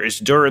last tier is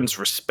Durin's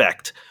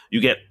Respect.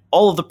 You get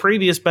all of the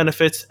previous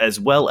benefits as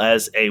well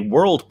as a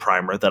world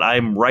primer that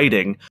I'm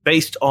writing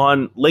based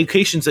on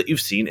locations that you've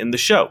seen in the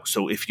show.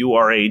 So if you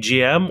are a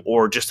GM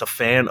or just a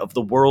fan of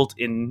the world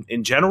in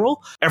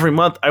general, every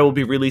month I will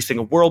be releasing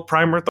a world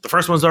primer. The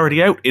first one's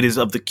already out. It is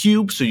of the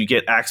cube, so you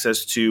get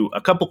access to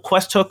a couple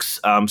quest hooks,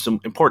 some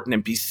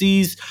important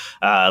NPCs,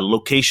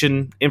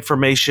 location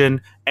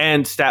information,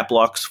 and stat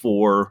blocks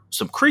for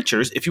some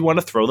creatures if you want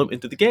to throw them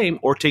into the game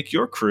or take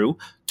your crew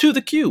to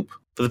the cube.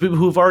 For the people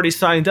who have already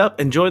signed up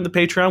and joined the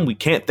Patreon, we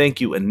can't thank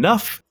you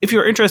enough. If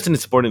you're interested in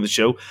supporting the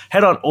show,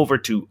 head on over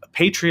to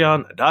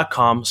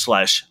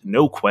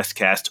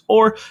patreon.com/noquestcast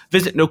or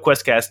visit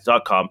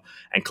noquestcast.com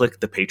and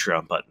click the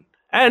Patreon button.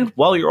 And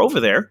while you're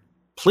over there,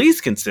 please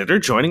consider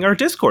joining our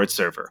Discord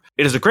server.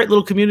 It is a great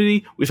little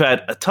community. We've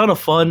had a ton of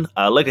fun.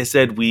 Like I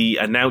said, we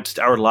announced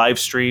our live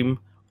stream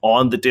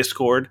on the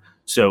Discord.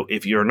 So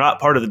if you're not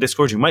part of the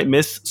Discord, you might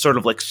miss sort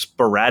of like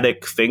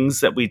sporadic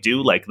things that we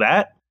do like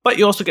that. But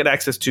you also get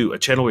access to a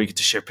channel where you get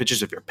to share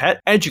pictures of your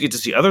pet, and you get to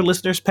see other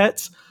listeners'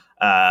 pets.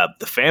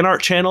 The fan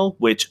art channel,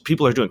 which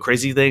people are doing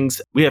crazy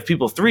things. We have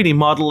people 3D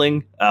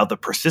modeling the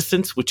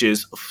persistence, which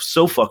is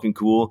so fucking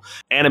cool.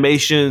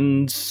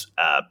 Animations,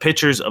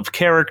 pictures of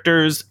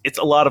characters. It's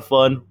a lot of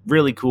fun,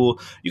 really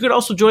cool. You can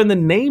also join the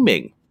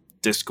naming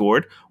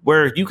Discord,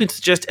 where you can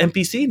suggest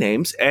NPC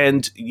names,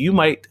 and you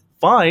might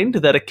find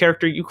that a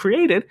character you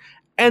created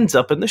ends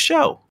up in the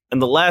show.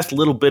 And the last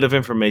little bit of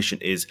information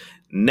is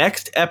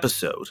next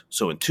episode,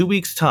 so in 2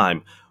 weeks'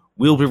 time,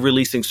 we'll be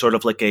releasing sort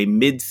of like a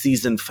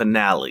mid-season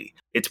finale.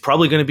 It's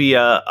probably going to be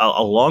a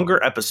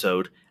longer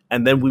episode,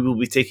 and then we will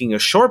be taking a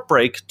short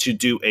break to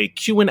do a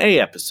Q&A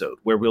episode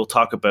where we'll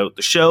talk about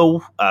the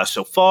show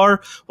so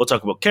far. We'll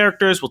talk about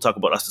characters. We'll talk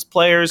about us as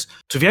players.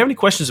 So if you have any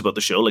questions about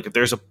the show, like if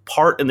there's a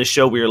part in the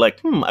show where you're like,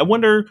 I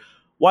wonder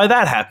why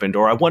that happened,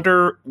 or I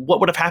wonder what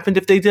would have happened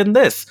if they did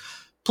this,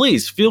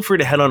 please feel free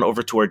to head on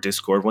over to our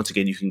Discord. Once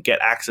again, you can get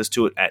access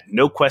to it at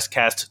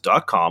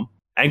noquestcast.com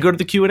and go to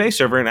the Q&A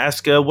server and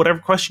ask whatever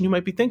question you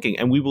might be thinking,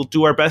 and we will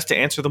do our best to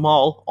answer them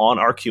all on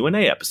our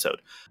Q&A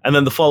episode. And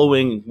then the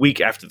following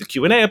week after the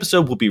Q&A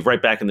episode, we'll be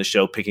right back in the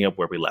show picking up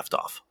where we left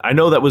off. I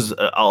know that was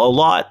a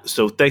lot,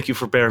 so thank you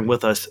for bearing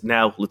with us.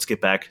 Now, let's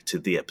get back to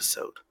the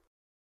episode.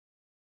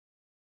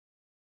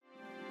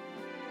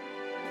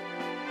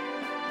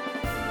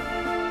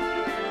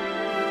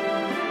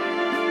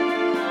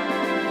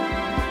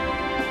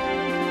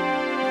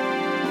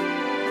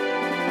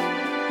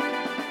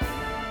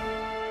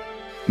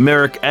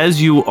 Merrick,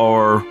 as you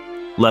are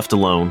left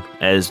alone,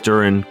 as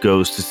Durin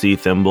goes to see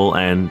Thimble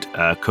and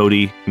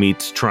Cody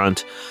meets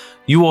Trunt,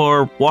 you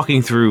are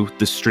walking through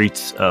the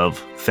streets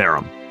of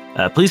Therum.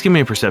 Please give me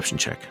a perception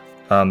check.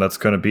 That's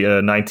going to be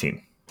a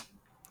 19.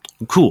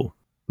 Cool.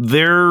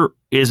 There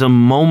is a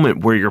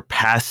moment where you're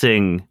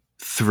passing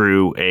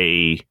through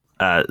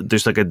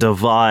there's like a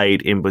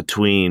divide in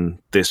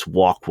between this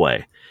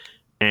walkway.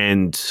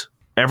 And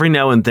every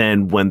now and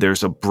then when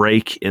there's a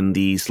break in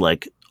these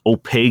like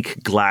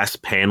opaque glass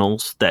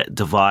panels that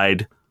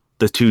divide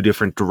the two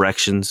different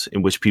directions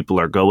in which people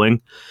are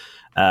going,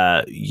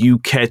 you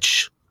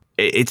catch,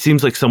 it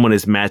seems like someone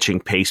is matching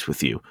pace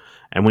with you.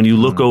 And when you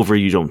look over,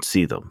 you don't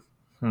see them.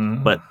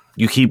 But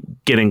you keep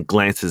getting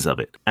glances of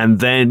it. And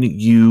then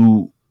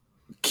you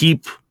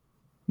keep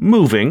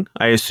moving,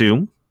 I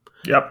assume.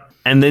 Yep.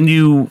 And then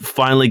you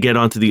finally get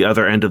onto the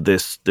other end of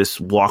this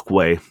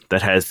walkway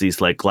that has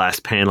these like glass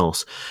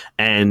panels.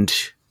 And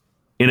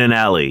in an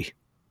alley,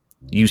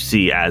 you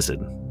see Azin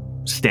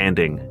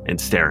standing and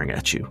staring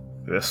at you.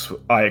 This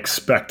I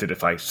expected.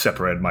 If I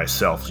separated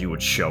myself, you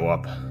would show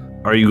up.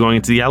 Are you going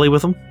into the alley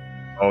with him?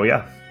 Oh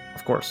yeah,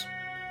 of course.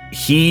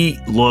 He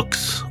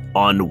looks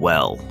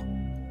unwell,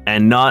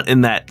 and not in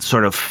that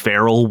sort of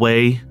feral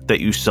way that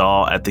you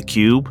saw at the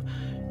cube.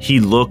 He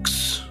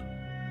looks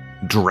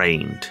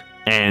drained,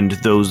 and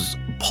those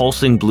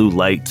pulsing blue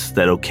lights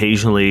that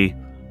occasionally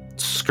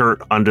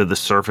skirt under the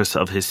surface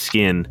of his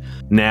skin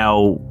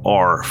now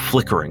are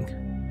flickering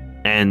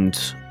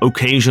and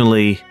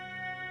occasionally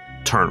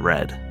turn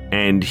red.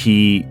 And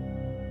he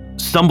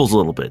stumbles a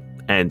little bit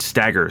and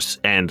staggers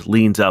and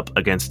leans up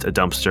against a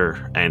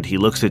dumpster, and he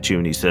looks at you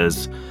and he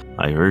says,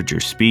 "I heard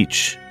your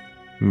speech,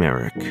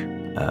 Merrick.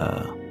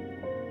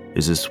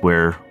 Is this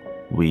where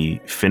we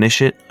finish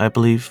it? I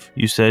believe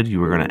you said you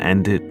were going to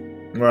end it."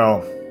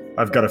 Well,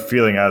 I've got a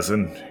feeling,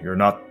 Azin, you're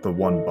not the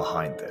one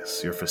behind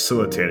this. You're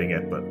facilitating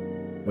it, but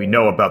we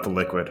know about the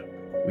liquid.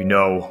 We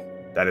know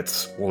that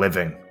it's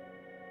living.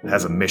 It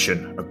has a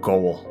mission, a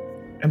goal.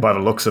 And by the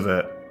looks of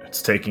it,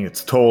 it's taking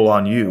its toll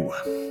on you.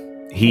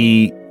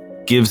 He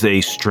gives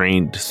a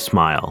strained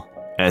smile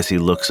as he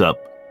looks up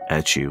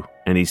at you,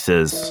 and he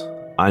says,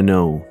 "I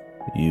know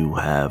you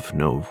have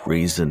no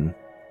reason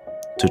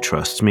to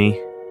trust me.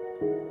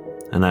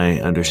 And I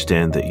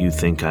understand that you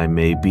think I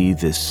may be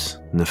this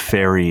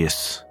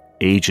nefarious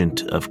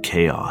agent of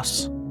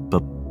chaos.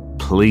 But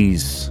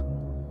please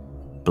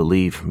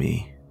believe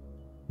me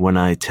when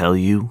I tell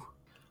you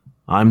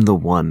I'm the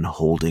one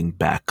holding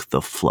back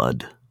the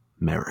flood,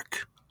 Merrick.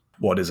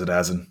 What is it,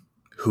 Asin?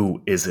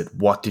 Who is it?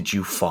 What did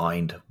you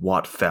find?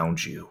 What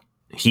found you?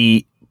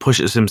 He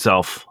pushes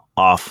himself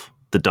off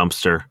the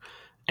dumpster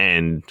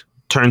and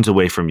turns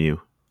away from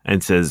you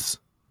and says,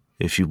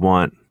 if you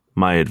want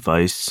my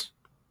advice,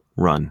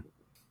 run.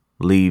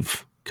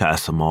 Leave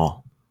Casa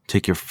Mall.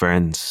 Take your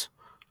friends,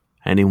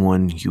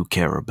 anyone you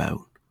care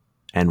about,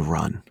 and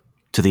run.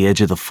 To the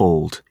edge of the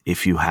fold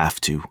if you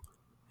have to,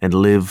 and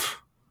live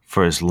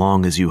for as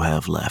long as you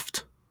have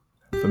left.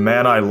 The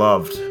man I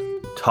loved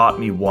taught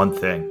me one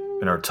thing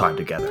in our time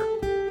together,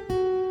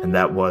 and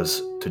that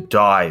was to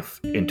dive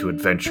into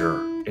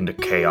adventure, into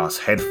chaos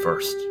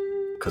headfirst.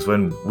 Because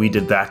when we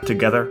did that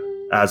together,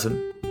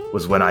 Asin,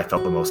 was when I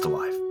felt the most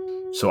alive.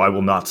 So I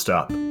will not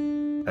stop.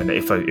 And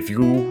if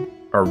you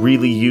are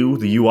really you,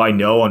 the you I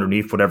know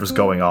underneath whatever's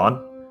going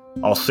on,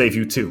 I'll save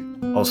you too.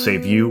 I'll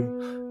save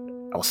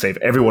you. I'll save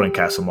everyone in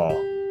Casa Mall,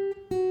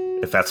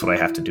 if that's what I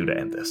have to do to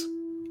end this.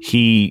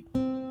 He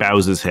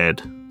bows his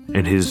head,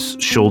 and his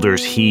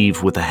shoulders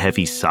heave with a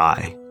heavy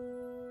sigh.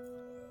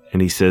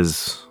 And he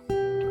says,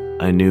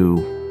 I knew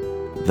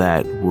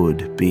that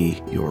would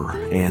be your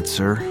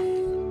answer.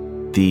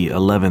 The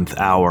 11th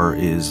hour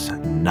is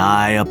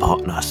nigh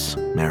upon us,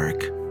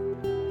 Merrick.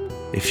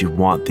 If you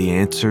want the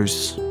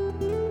answers,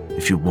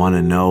 if you want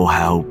to know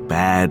how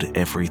bad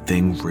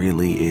everything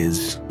really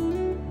is,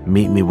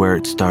 meet me where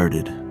it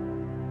started.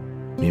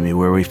 Meet me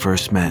where we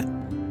first met.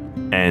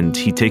 And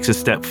he takes a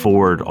step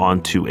forward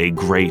onto a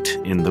grate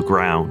in the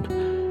ground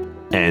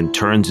and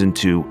turns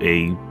into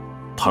a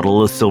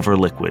puddle of silver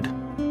liquid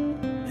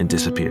and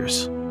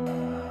disappears.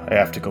 I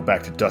have to go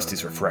back to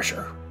Dusty's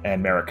refresher,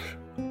 and Merrick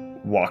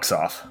walks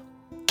off.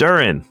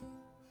 Durin.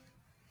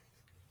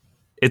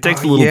 It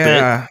takes a little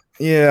bit.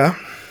 Yeah.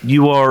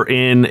 You are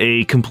in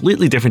a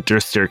completely different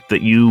district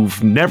that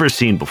you've never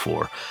seen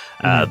before.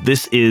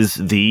 This is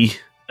the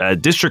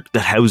district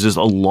that houses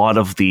a lot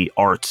of the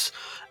arts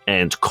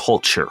and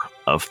culture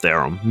of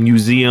Therum.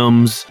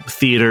 Museums,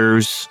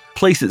 theaters,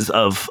 places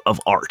of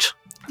art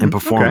and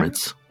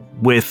performance.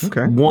 With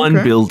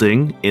one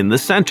building in the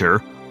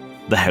center,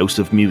 the House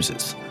of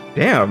Muses.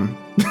 Damn.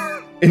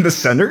 In the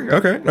center?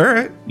 Okay, all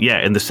right.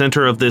 Yeah, in the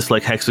center of this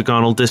like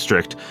hexagonal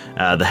district,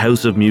 the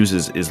House of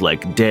Muses is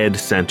like dead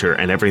center,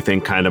 and everything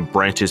kind of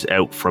branches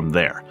out from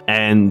there.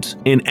 And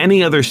in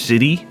any other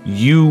city,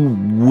 you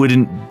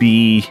wouldn't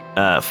be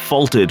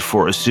faulted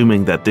for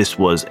assuming that this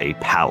was a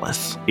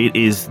palace. It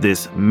is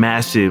this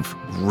massive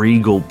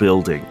regal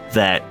building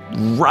that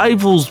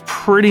rivals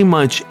pretty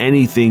much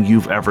anything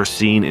you've ever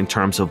seen in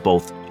terms of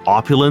both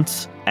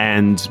opulence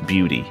and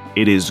beauty.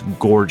 It is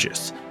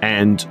gorgeous.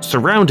 And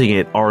surrounding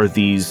it are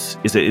these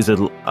is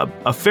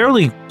a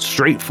fairly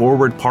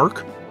straightforward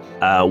park,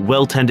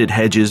 well-tended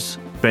hedges,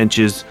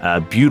 benches,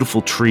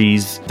 beautiful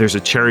trees. There's a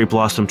cherry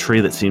blossom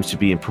tree that seems to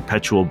be in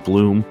perpetual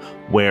bloom,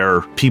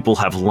 where people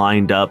have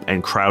lined up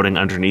and crowding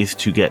underneath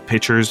to get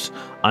pictures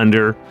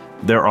under.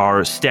 There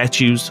are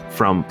statues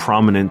from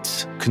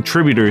prominent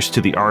contributors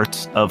to the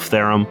arts of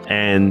Therum,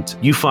 and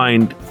you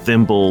find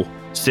Thimble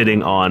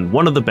sitting on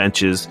one of the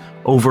benches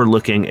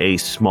overlooking a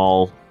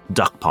small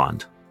duck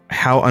pond.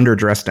 How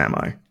underdressed am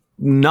I?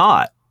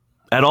 Not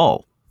at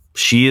all.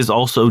 She is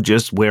also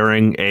just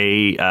wearing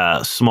a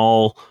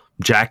small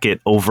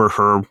jacket over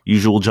her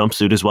usual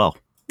jumpsuit as well.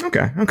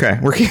 Okay.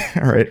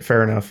 All right,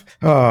 fair enough.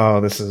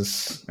 Oh, this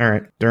is... All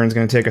right, Durin's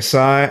going to take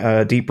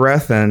a deep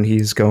breath, and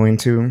he's going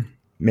to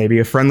maybe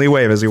a friendly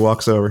wave as he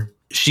walks over.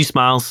 She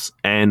smiles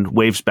and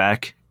waves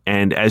back,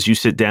 and as you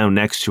sit down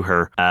next to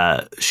her,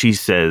 she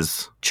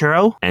says,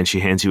 "Churro?" And she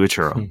hands you a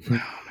churro. Oh my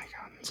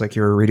God. It's like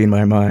you were reading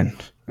my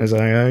mind. As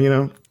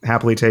I,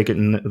 happily take it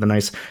and the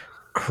nice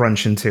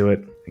crunch into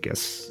it, I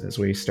guess, as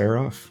we stare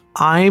off.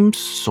 I'm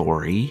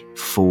sorry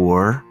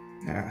for...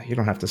 You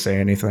don't have to say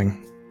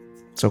anything.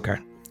 It's okay.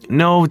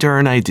 No,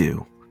 Durin, I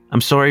do.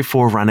 I'm sorry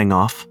for running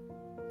off.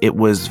 It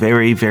was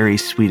very, very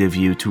sweet of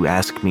you to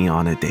ask me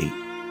on a date.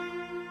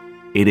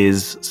 It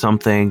is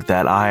something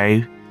that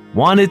I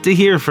wanted to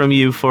hear from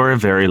you for a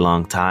very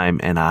long time,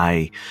 and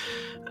I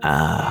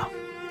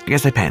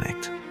guess I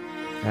panicked.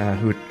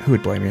 Who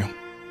would blame you?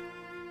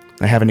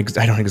 I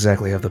don't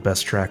exactly have the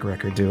best track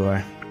record, do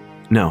I?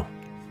 No.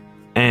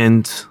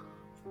 And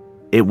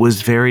it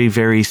was very,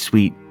 very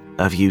sweet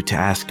of you to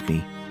ask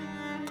me.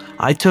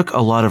 I took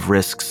a lot of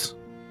risks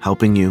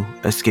helping you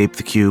escape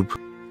the cube.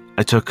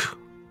 I took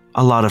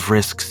a lot of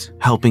risks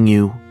helping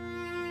you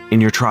in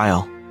your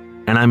trial.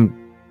 And I'm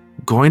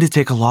going to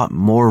take a lot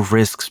more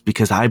risks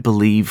because I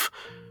believe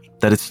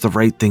that it's the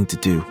right thing to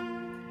do.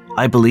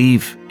 I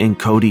believe in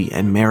Cody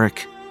and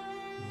Merrick.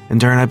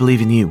 And Durin, I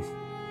believe in you.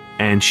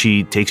 And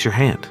she takes your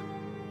hand.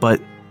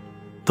 But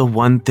the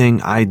one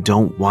thing I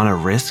don't want to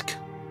risk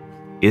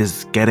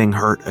is getting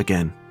hurt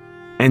again.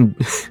 And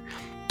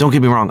don't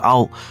get me wrong.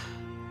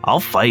 I'll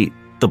fight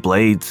the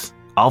Blades.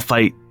 I'll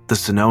fight the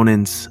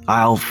Sononans.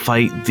 I'll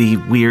fight the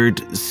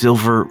weird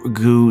silver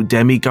goo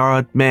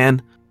demigod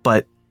man.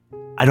 But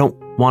I don't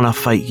want to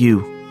fight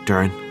you,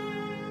 Durin.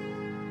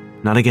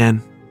 Not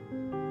again.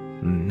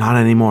 Not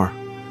anymore.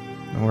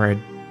 Don't worry,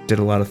 I did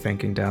a lot of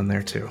thinking down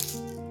there too.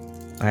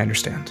 I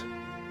understand.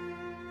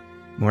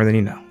 More than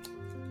you know.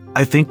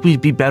 I think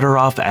we'd be better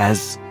off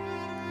as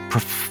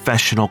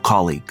professional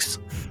colleagues.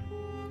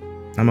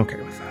 I'm okay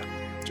with that.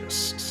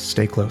 Just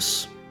stay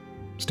close.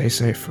 Stay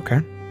safe,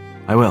 okay?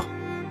 I will.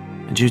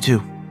 And you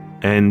too.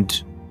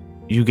 And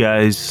you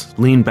guys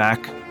lean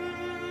back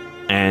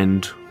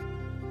and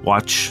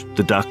watch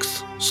the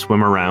ducks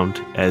swim around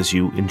as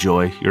you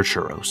enjoy your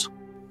churros.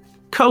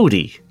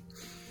 Cody.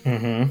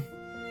 Mm-hmm.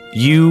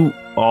 You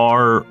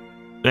are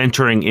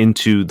entering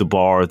into the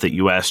bar that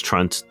you asked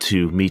Trunt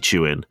to meet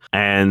you in.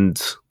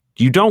 And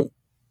you don't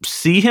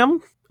see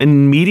him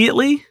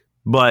immediately,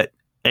 but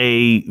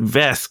a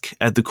Vesk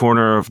at the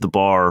corner of the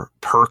bar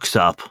perks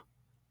up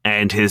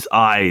and his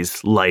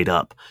eyes light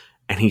up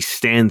and he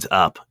stands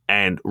up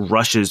and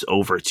rushes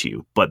over to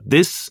you. But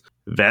this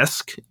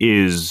Vesk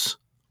is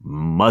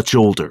much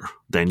older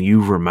than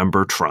you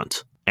remember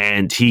Trunt.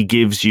 And he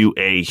gives you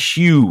a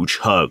huge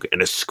hug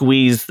and a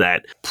squeeze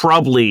that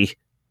probably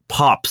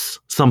pops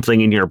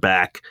something in your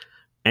back.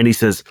 And he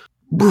says,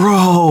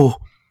 "Bro,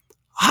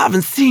 I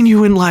haven't seen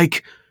you in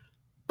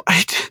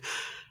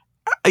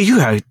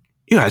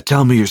you gotta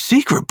tell me your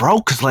secret, bro,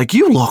 because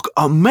you look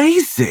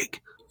amazing."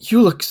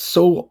 You look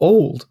so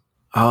old.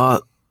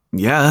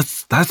 Yeah,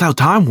 that's how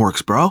time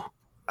works, bro.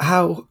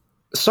 How?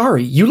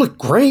 Sorry, you look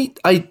great.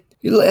 Let's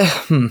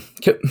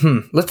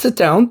sit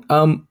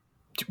down.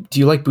 Do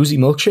you like boozy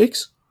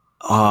milkshakes?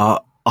 I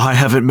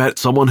haven't met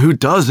someone who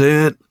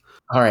doesn't.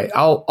 All right,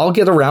 I'll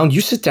get around.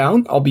 You sit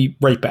down. I'll be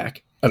right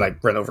back. And I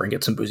run over and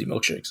get some boozy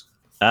milkshakes.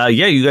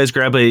 Yeah, you guys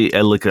grab a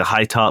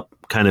high top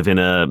kind of in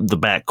the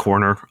back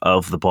corner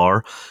of the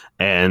bar,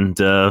 and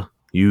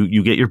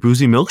you get your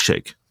boozy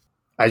milkshake.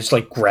 I just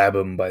grab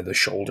him by the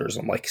shoulders.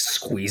 I'm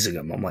squeezing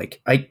him. I'm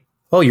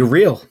oh, you're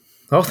real.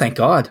 Oh, thank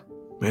God.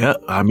 Yeah,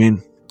 I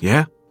mean,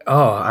 yeah.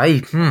 Oh,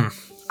 I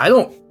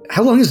don't.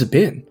 How long has it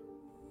been?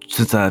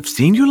 Since I've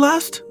seen you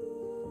last?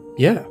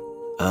 Yeah.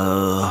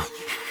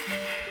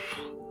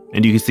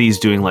 And you can see he's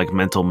doing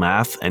mental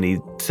math, and he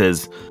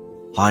says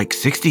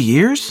 60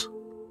 years?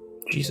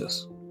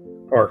 Jesus.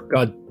 Or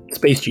God,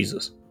 space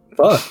Jesus.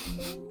 Fuck.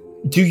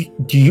 Do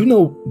you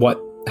know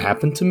what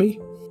happened to me?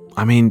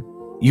 I mean,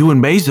 you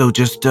and Mazo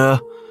just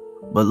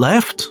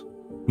left.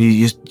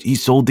 He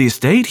sold the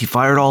estate. He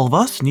fired all of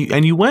us,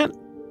 and you went.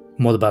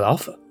 What about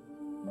Alpha?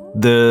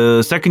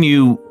 The second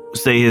you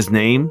say his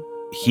name,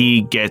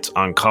 he gets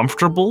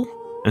uncomfortable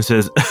and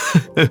says,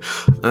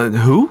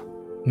 "Who?"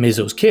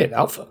 Mazo's kid,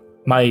 Alpha.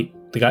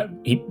 The guy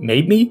he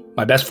made me,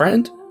 my best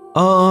friend.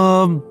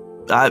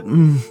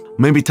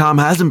 Maybe Tom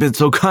hasn't been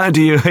so kind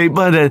to you, hey,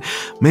 but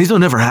Mazo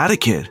never had a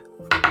kid.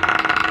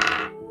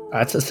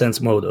 That's a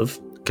sense motive.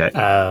 Okay.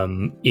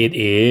 It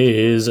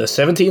is a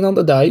 17 on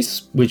the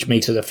dice, which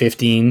makes it a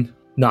 15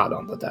 not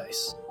on the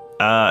dice.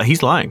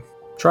 He's lying.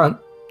 Trunt,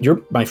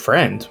 you're my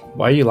friend.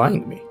 Why are you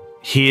lying to me?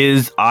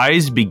 His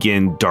eyes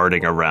begin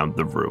darting around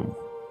the room,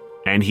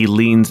 and he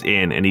leans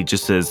in and he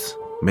just says,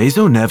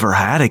 "Mazo never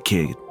had a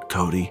kid,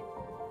 Cody."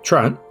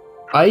 Trunt,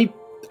 I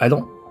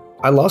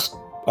lost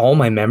all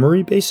my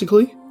memory,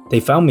 basically. They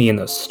found me in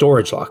a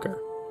storage locker,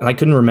 and I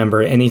couldn't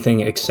remember anything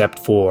except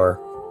for,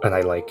 and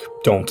I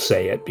don't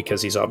say it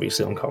because he's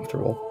obviously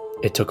uncomfortable.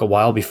 It took a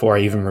while before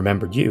I even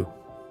remembered you.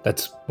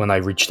 That's when I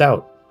reached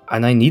out,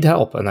 and I need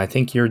help, and I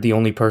think you're the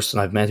only person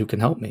I've met who can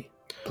help me.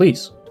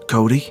 Please.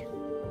 Cody,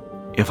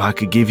 if I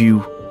could give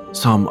you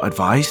some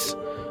advice,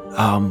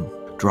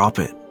 drop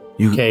it.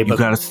 You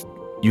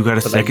got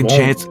a second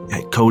chance.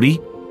 Hey, Cody,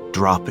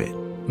 drop it.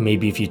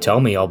 Maybe if you tell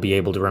me, I'll be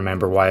able to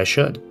remember why I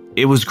should.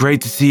 It was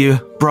great to see you,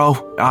 bro.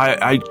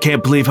 I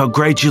can't believe how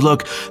great you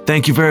look.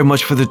 Thank you very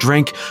much for the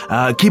drink.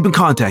 Keep in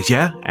contact,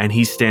 yeah? And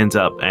he stands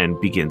up and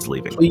begins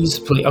leaving.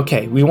 Please.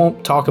 Okay, we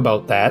won't talk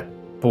about that,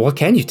 but what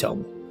can you tell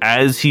me?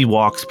 As he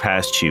walks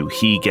past you,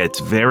 he gets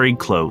very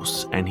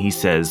close and he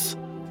says,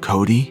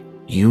 "Cody,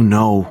 you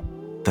know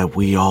that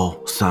we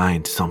all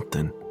signed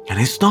something, and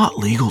it's not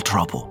legal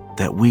trouble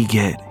that we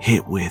get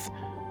hit with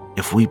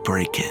if we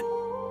break it.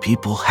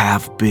 People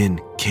have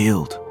been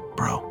killed,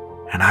 bro,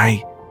 and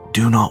I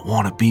do not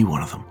want to be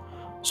one of them.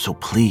 So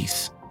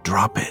please,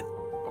 drop it."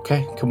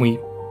 Okay, can we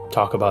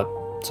talk about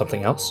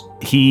something else?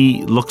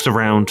 He looks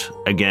around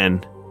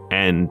again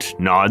and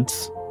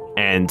nods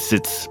and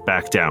sits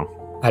back down.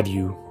 Have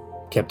you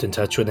kept in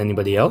touch with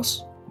anybody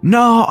else?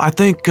 No, I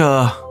think,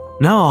 no,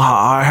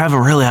 I haven't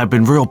really. I've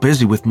been real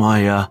busy with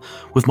my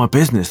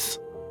business.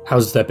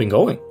 How's that been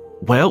going?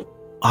 Well,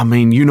 I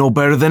mean, you know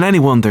better than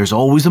anyone, there's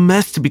always a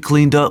mess to be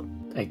cleaned up.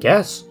 I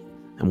guess.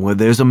 And where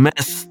there's a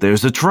mess,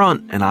 there's a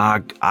Trunt, and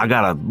I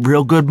got a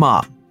real good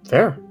mop.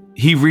 Fair.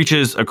 He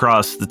reaches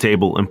across the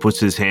table and puts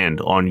his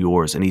hand on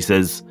yours, and he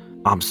says,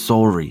 "I'm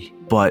sorry,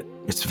 but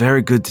it's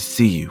very good to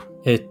see you."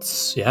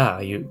 It's,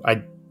 yeah,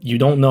 I you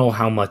don't know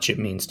how much it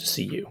means to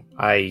see you.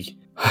 I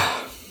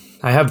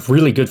have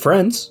really good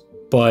friends,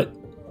 but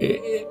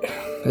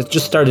it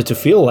just started to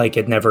feel like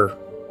it never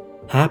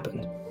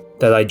happened.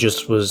 That I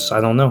just was,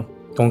 I don't know,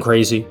 going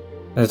crazy.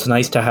 And it's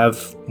nice to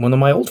have one of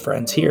my old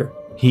friends here.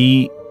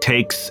 He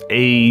takes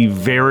a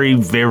very,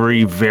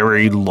 very,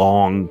 very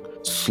long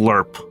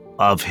slurp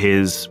of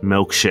his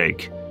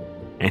milkshake,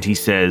 and he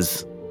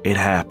says, "It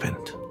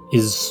happened."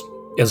 Is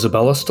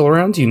Isabella still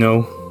around? Do you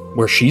know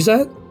where she's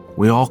at?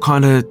 We all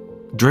kind of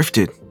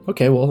drifted.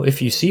 Okay, well,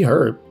 if you see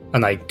her,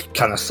 and I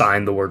kind of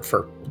sign the word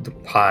for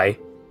hi,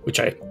 which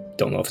I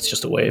don't know if it's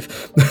just a wave.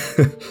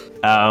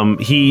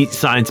 He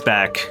signs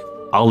back,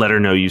 "I'll let her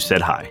know you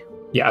said hi."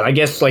 Yeah, and I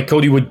guess like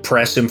Cody would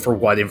press him for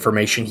what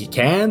information he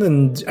can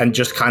and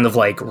just kind of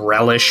like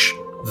relish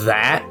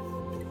that.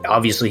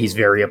 Obviously, he's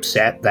very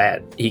upset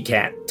that he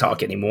can't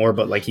talk anymore,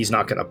 but like he's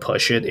not going to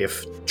push it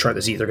if Trent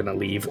is either going to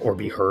leave or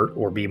be hurt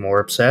or be more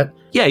upset.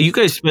 Yeah, you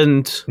guys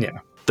spend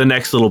the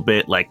next little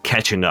bit like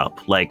catching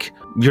up. Like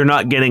you're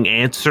not getting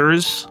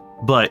answers,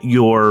 but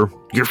you're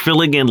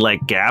filling in like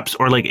gaps,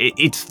 or like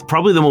it's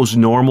probably the most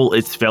normal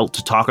it's felt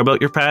to talk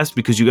about your past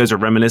because you guys are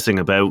reminiscing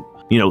about,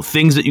 you know,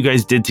 things that you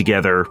guys did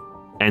together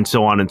and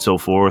so on and so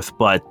forth.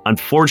 But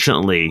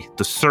unfortunately,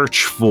 the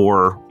search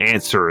for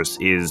answers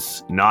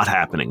is not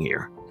happening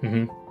here.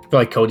 Mm-hmm.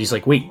 Like Cody's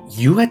like, wait,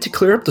 you had to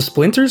clear up the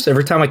splinters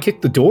every time I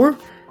kicked the door?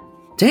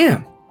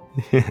 Damn.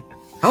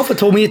 Alpha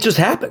told me it just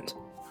happened.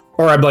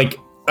 Or I'm like,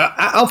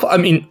 Alpha, I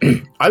mean,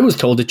 I was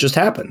told it just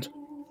happened.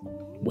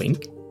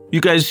 Wink.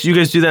 You guys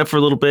do that for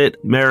a little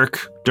bit. Merrick,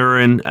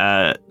 Durin,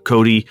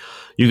 Cody,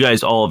 you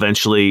guys all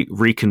eventually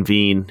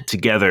reconvene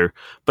together.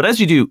 But as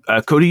you do,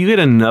 Cody, you get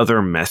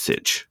another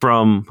message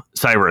from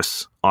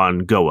Cyrus on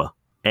Goa.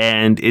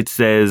 And it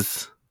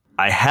says,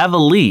 "I have a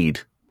lead.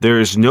 There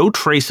is no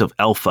trace of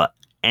Alpha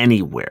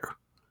anywhere.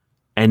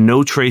 And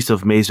no trace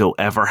of Mazo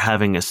ever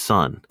having a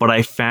son. But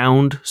I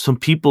found some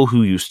people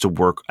who used to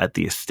work at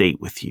the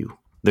estate with you.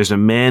 There's a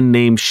man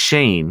named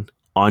Shane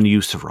on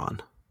Usaron."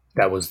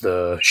 That was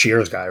the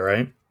Shears guy,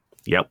 right?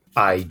 Yep.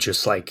 I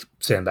just like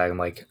stand back. I'm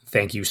like,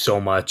 thank you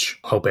so much.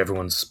 Hope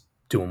everyone's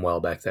doing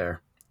well back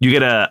there. You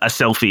get a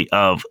selfie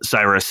of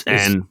Cyrus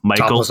and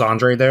Michael. Topless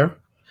Andre there?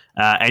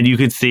 And you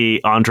can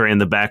see Andre in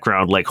the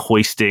background, like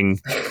hoisting.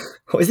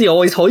 Is he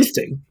always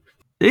hoisting?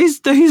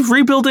 He's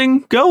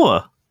rebuilding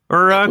Goa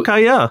or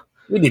Kaya.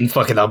 We didn't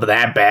fuck it up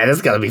that bad.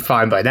 It's got to be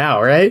fine by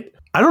now, right?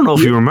 I don't know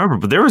if you remember,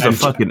 but there was a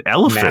fucking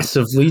elephant.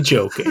 Massively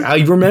joking.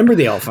 I remember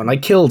the elephant. I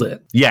killed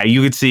it. Yeah,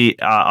 you could see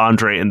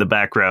Andre in the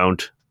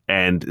background,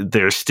 and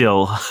there's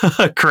still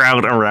a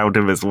crowd around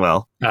him as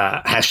well.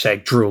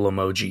 Hashtag drool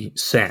emoji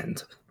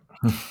send.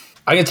 I'm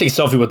going to take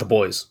a selfie with the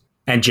boys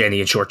and Jenny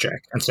and Short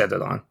Jack and send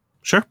it on.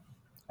 Sure.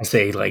 I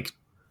say, like,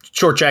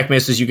 Short Jack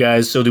misses you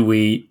guys, so do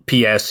we.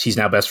 P.S. He's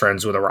now best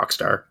friends with a rock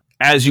star.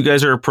 As you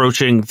guys are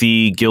approaching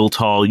the guild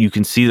hall, you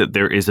can see that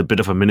there is a bit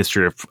of a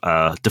Ministry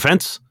of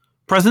Defense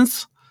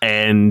presence,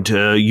 and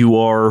you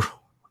are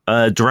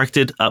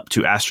directed up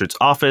to Astrid's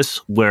office,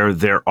 where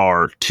there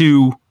are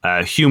two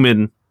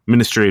human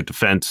Ministry of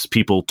Defense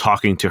people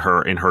talking to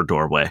her in her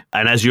doorway.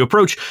 And as you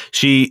approach,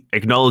 she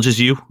acknowledges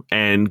you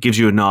and gives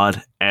you a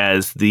nod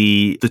as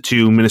the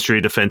two Ministry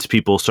of Defense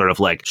people sort of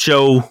like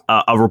show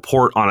a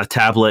report on a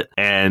tablet,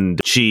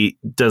 and she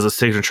does a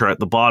signature at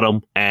the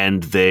bottom,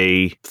 and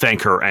they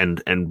thank her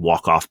and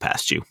walk off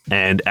past you.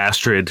 And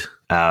Astrid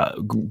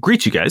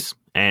greets you guys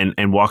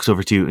and walks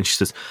over to you, and she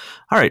says,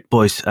 "All right,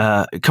 boys,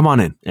 come on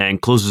in,"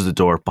 and closes the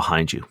door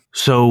behind you.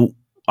 So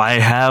I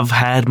have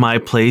had my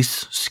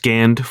place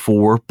scanned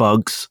for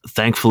bugs.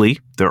 Thankfully,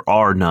 there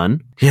are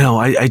none. You know,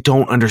 I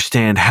don't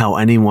understand how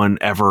anyone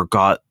ever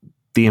got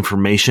the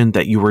information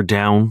that you were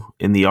down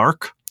in the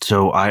Ark.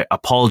 So I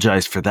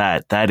apologize for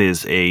that. That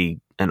is an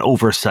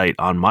oversight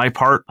on my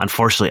part.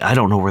 Unfortunately, I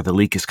don't know where the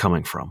leak is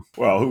coming from.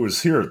 Well, who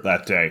was here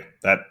that day?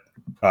 That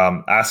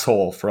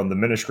asshole from the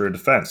Ministry of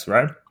Defense,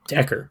 right?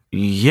 Decker.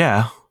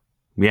 Yeah.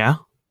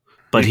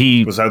 But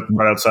he was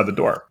right outside the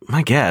door.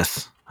 I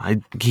guess.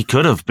 He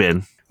could have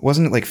been.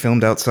 Wasn't it like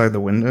filmed outside the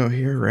window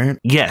here, right?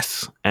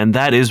 Yes, and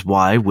that is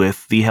why,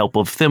 with the help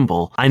of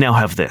Thimble, I now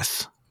have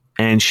this.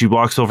 And she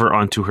walks over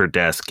onto her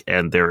desk,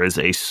 and there is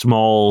a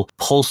small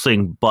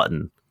pulsing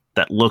button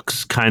that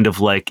looks kind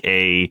of like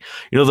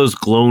those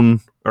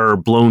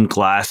blown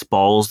glass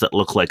balls that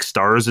look like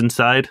stars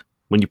inside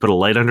when you put a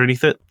light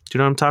underneath it. Do you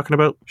know what I'm talking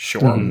about?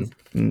 Sure.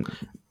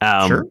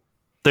 Sure.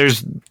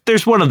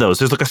 There's one of those.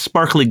 There's like a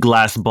sparkly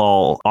glass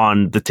ball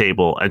on the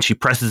table, and she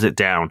presses it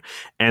down,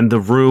 and the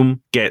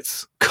room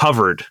gets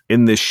covered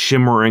in this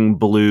shimmering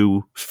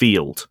blue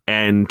field,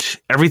 and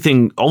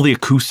everything, all the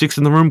acoustics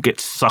in the room get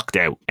sucked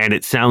out, and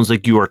it sounds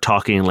like you are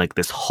talking in like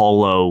this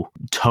hollow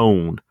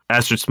tone.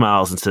 Astrid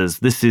smiles and says,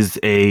 "This is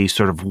a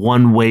sort of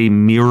one-way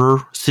mirror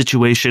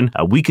situation.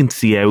 We can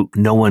see out,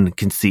 no one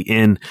can see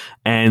in,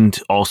 and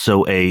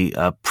also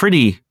a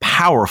pretty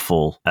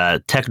powerful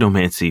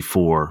technomancy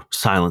for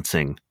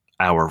silencing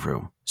our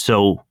room.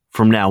 So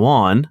from now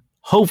on,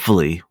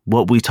 hopefully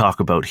what we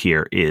talk about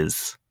here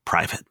is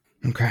private."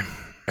 Okay.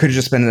 Could have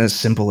just been as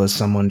simple as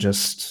someone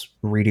just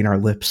reading our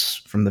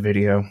lips from the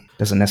video.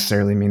 Doesn't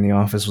necessarily mean the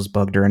office was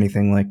bugged or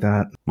anything like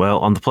that. Well,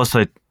 on the plus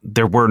side,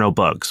 there were no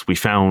bugs. We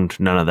found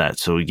none of that.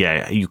 So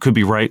yeah, you could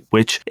be right,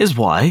 which is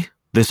why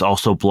this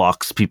also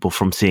blocks people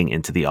from seeing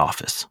into the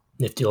office.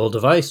 Nifty old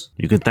device.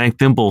 You can thank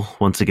Thimble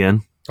once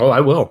again. Oh,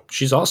 I will.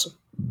 She's awesome.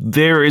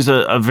 There is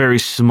a very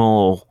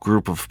small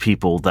group of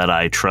people that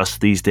I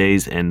trust these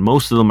days, and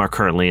most of them are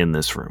currently in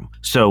this room.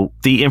 So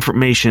the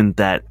information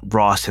that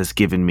Ross has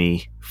given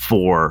me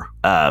for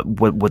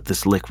what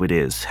this liquid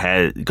is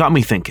has got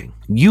me thinking.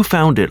 You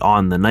found it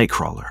on the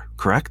Nightcrawler,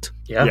 correct?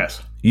 Yeah.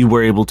 Yes. You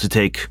were able to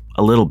take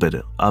a little bit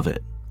of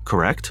it,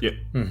 correct? Yeah.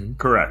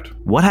 Correct.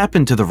 What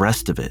happened to the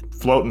rest of it?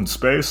 Float in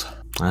space.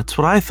 That's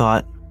what I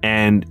thought.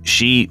 And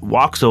she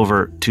walks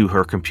over to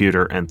her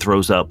computer and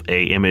throws up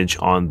a image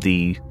on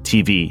the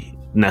TV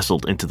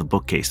nestled into the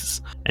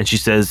bookcases. And she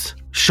says,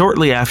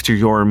 shortly after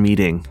your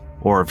meeting,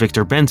 or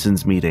Victor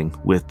Benson's meeting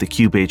with the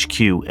Cube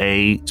HQ,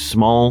 a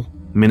small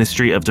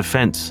Ministry of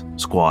Defense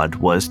squad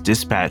was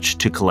dispatched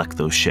to collect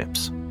those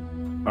ships.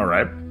 All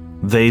right.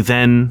 They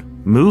then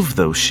moved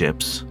those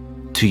ships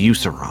to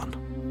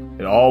Euceron.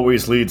 It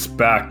always leads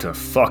back to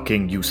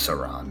fucking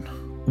Euceron.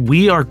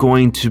 We are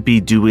going to be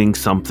doing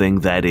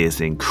something that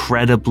is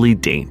incredibly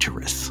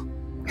dangerous.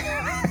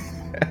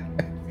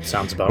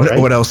 Sounds about right.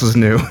 What else is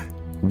new?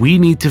 We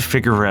need to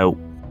figure out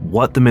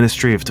what the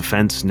Ministry of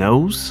Defense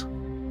knows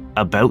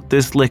about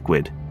this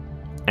liquid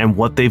and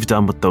what they've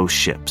done with those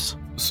ships.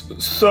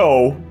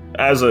 So,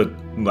 as a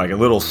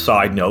little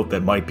side note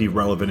that might be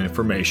relevant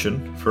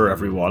information for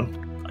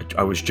everyone,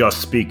 I was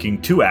just speaking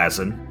to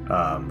Azen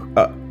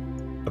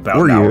about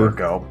an hour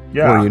ago.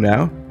 Yeah, Were you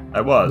now? I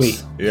was.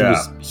 Wait, yeah. he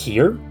was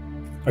here?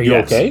 Are you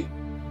Yes. okay?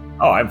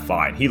 Oh, I'm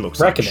fine. He looks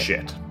Reckoning. like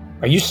shit.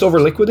 Are you silver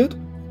liquided?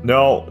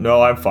 No,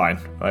 I'm fine.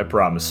 I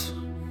promise.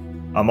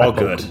 I'm all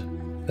good.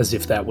 As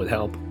if that would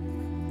help.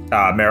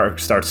 Merrick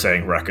starts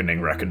saying reckoning.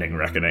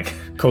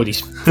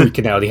 Cody's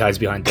freaking out. He hides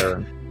behind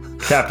Darren.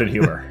 Captain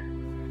Humor.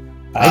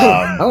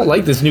 I don't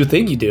like this new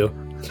thing you do.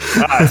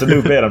 It's a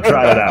new bit. I'm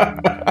trying it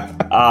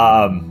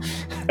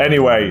out.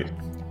 Anyway,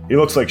 he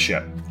looks like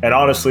shit. And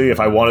honestly,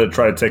 if I wanted to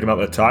try to take him out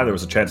at the time, there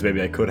was a chance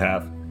maybe I could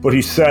have. But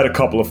he said a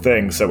couple of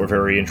things that were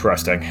very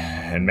interesting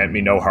and meant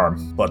me no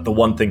harm. But the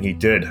one thing he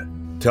did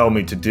tell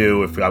me to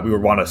do, if we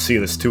want to see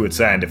this to its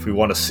end, if we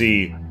want to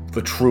see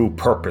the true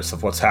purpose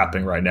of what's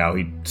happening right now,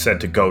 he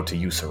said to go to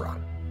Euceron.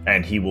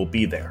 And he will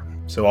be there.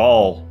 So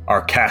all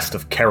our cast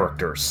of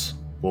characters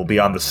will be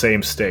on the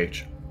same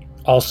stage.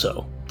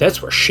 Also,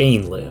 that's where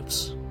Shane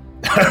lives.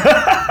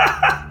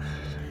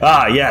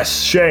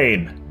 Yes,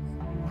 Shane.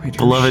 Wait,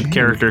 Beloved Shane?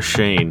 character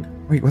Shane.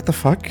 Wait, what the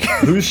fuck?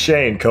 Who's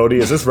Shane, Cody?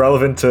 Is this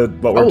relevant to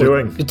what we're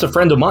doing? It's a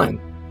friend of mine.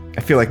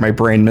 I feel like my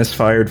brain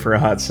misfired for a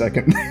hot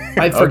second.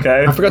 I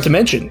forgot to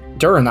mention,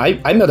 Durin,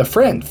 I met a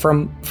friend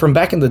from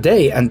back in the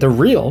day, and they're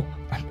real.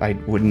 I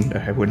wouldn't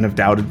have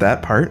doubted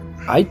that part.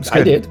 I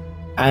did.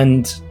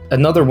 And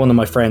another one of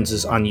my friends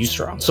is on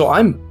Euceron. So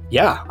I'm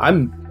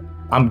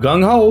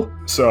gung-ho.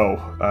 So,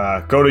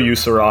 go to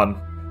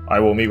Euceron. I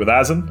will meet with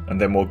Azen,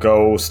 and then we'll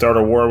go start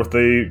a war with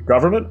the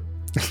government.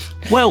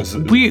 Well,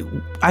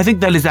 I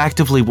think that is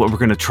actively what we're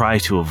going to try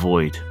to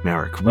avoid,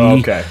 Merrick.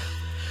 Okay.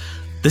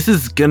 This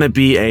is going to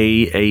be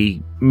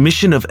a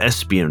mission of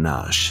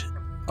espionage.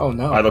 Oh,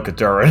 no. I look at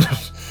Durin.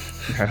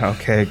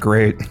 Okay,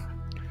 great.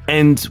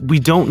 And we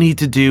don't need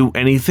to do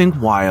anything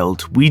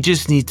wild. We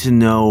just need to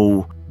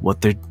know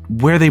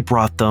where they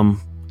brought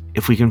them,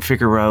 if we can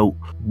figure out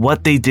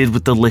what they did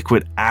with the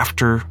liquid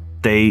after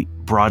they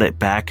brought it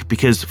back.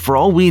 Because for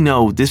all we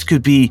know, this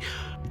could be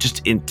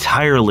just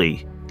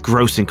entirely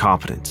gross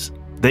incompetence.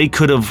 They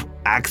could have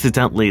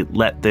accidentally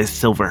let this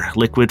silver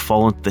liquid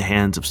fall into the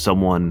hands of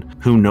someone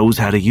who knows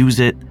how to use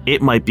it.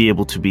 It might be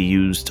able to be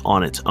used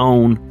on its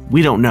own.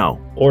 We don't know.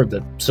 Or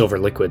the silver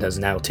liquid has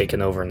now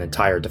taken over an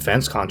entire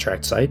defense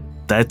contract site.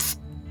 That's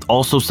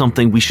also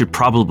something we should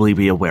probably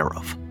be aware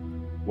of.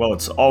 Well,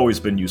 it's always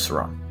been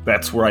Euceron.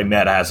 That's where I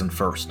met Azen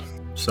first.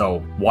 So,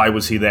 why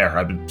was he there?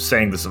 I've been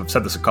saying this, I've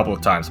said this a couple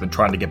of times, I've been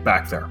trying to get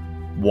back there.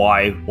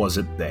 Why was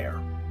it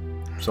there?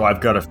 So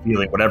I've got a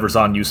feeling whatever's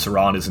on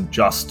Euceron isn't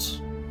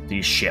just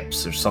these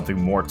ships. There's something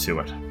more to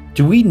it.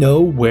 Do we know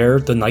where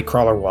the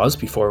Nightcrawler was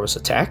before it was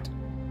attacked?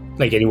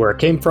 Like anywhere it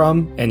came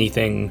from?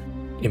 Anything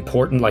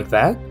important like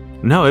that?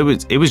 No,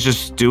 it was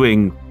just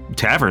doing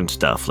tavern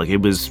stuff. Like,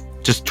 it was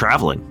just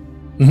traveling.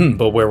 Mm-hmm,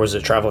 but where was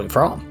it traveling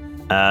from?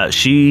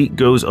 She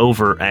goes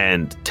over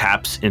and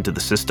taps into the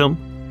system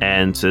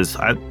and says,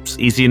 it's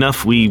easy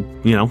enough.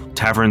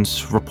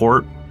 Taverns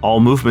report all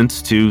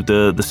movements to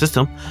the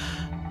system.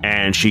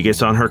 And she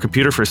gets on her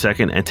computer for a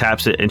second and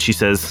taps it, and she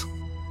says,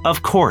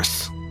 "Of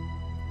course."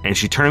 And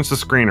she turns the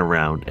screen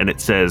around, and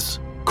it says,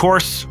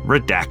 "Course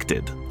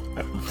redacted."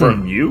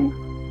 From you?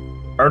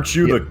 Aren't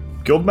you the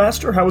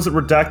guildmaster? How is it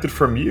redacted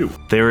from you?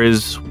 There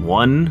is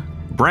one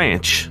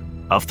branch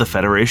of the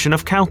Federation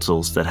of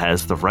Councils that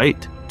has the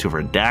right to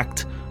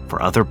redact for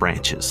other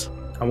branches.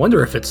 I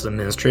wonder if it's the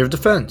Ministry of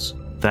Defense.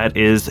 That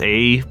is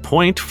a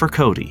point for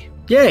Cody.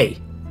 Yay!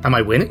 Am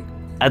I winning?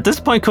 At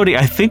this point, Cody,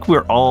 I think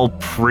we're all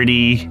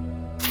pretty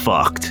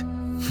fucked.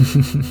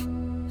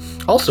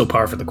 Also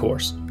par for the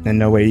course. And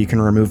no way you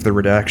can remove the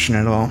redaction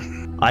at all.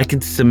 I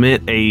can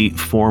submit a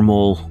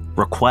formal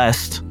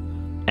request,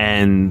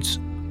 and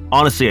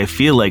honestly, I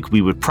feel like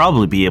we would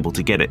probably be able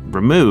to get it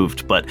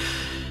removed, but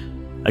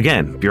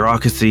again,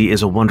 bureaucracy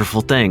is a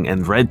wonderful thing,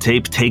 and red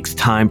tape takes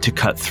time to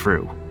cut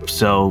through.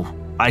 So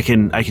I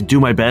can do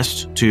my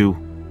best to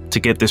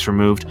get this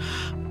removed.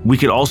 We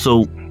could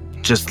also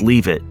just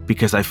leave it,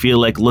 because I feel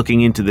like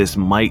looking into this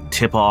might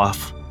tip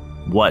off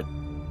what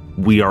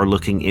we are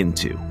looking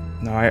into.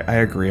 No, I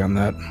agree on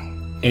that.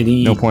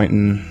 Any No point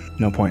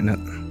in it.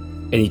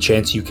 Any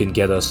chance you can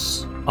get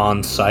us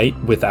on site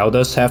without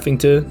us having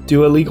to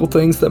do illegal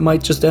things that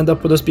might just end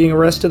up with us being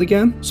arrested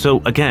again?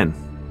 So again,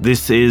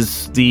 this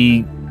is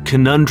the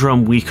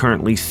conundrum we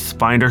currently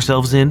find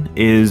ourselves in,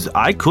 is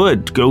I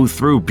could go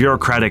through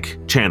bureaucratic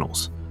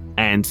channels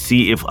and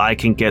see if I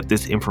can get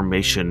this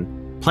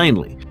information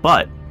plainly.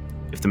 But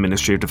if the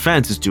Ministry of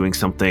Defense is doing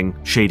something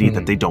shady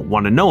that they don't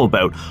want to know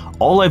about,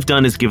 all I've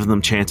done is given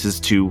them chances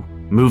to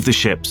move the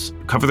ships,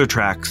 cover their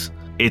tracks.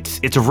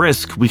 It's a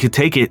risk. We could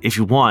take it if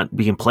you want.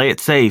 We can play it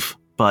safe,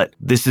 but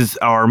this is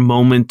our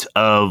moment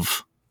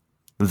of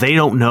they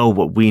don't know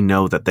what we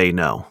know that they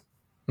know.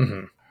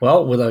 Mm-hmm.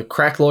 Well, with a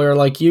crack lawyer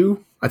like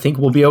you, I think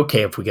we'll be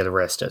okay if we get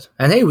arrested.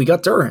 And hey, we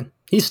got Durin.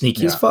 He's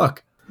sneaky as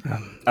fuck.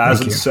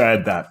 As it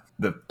said, that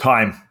the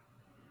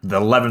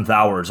 11th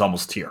hour is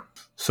almost here.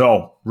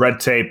 So, red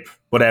tape,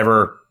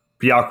 whatever,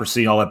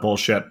 bureaucracy, all that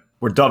bullshit,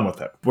 we're done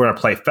with it. We're going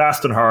to play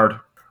fast and hard.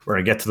 We're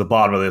going to get to the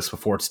bottom of this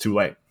before it's too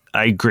late.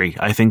 I agree.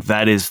 I think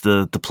that is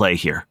the play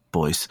here,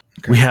 boys.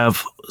 Okay. We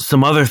have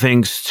some other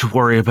things to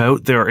worry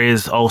about. There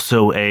is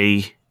also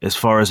as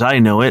far as I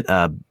know it,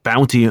 a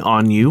bounty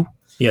on you.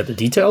 Yeah, the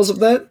details of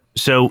that?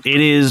 So it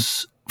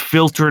is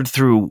filtered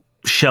through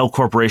shell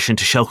corporation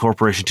to shell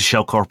corporation to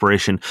shell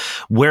corporation.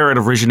 Where it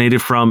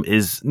originated from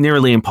is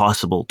nearly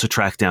impossible to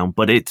track down,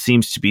 but it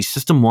seems to be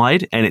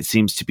system-wide and it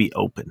seems to be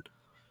open.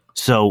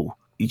 So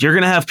you're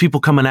going to have people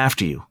coming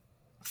after you.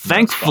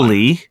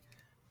 Thankfully,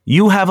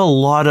 you have a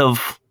lot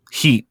of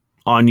heat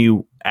on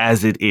you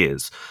as it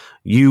is.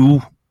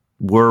 You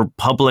were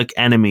public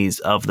enemies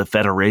of the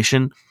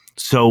Federation,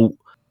 so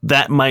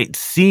that might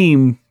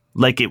seem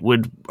like it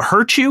would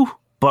hurt you,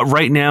 but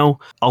right now,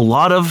 a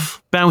lot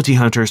of bounty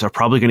hunters are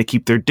probably going to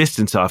keep their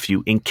distance off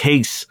you in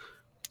case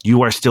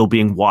you are still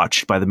being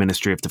watched by the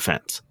Ministry of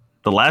Defense.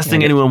 The last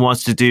thing anyone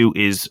wants to do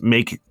is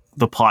make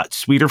the pot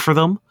sweeter for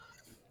them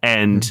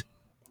and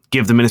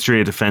give the Ministry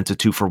of Defense a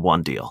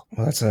 2-for-1 deal.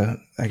 Well,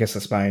 I guess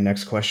that's my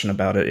next question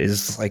about it.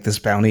 Is like this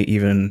bounty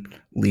even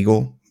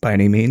legal by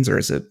any means, or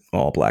is it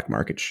all black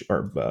market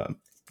or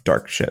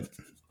dark shit?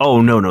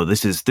 Oh no,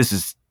 this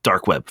is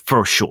dark web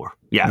for sure.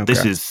 Yeah, okay.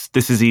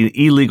 This is an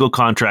illegal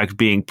contract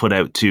being put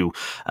out to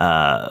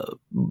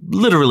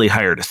literally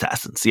hired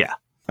assassins. Yeah.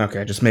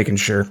 Okay, just making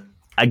sure.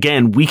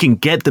 Again, we can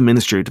get the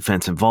Ministry of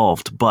Defense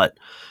involved, but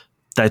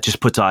that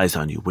just puts eyes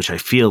on you, which I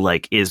feel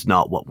like is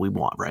not what we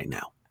want right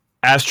now.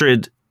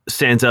 Astrid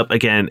stands up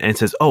again and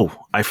says, "Oh,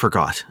 I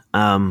forgot."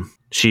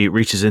 She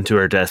reaches into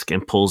her desk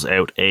and pulls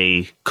out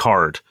a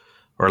card,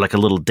 or like a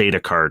little data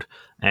card,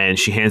 and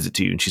she hands it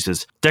to you. And she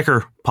says,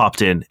 "Decker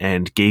popped in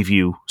and gave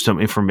you some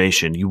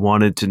information. You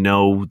wanted to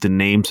know the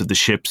names of the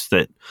ships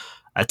that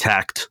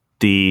attacked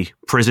the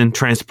prison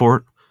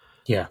transport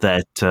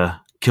that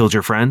killed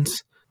your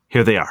friends.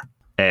 Here they are."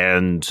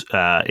 And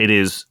it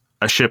is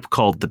a ship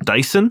called the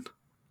Dyson,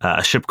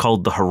 a ship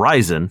called the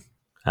Horizon,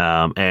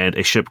 and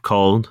a ship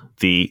called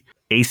the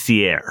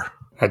Acier.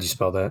 How'd you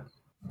spell that?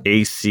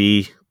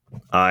 Aceier.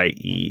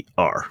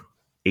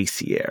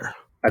 Acier.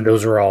 And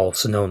those are all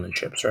Sonoran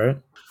ships, right?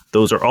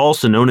 Those are all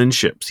Sonoran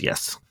ships,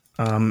 yes.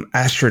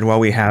 Astrid, while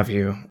we have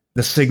you,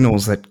 the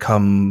signals that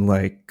come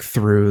like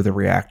through the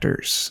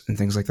reactors and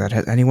things like that,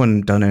 has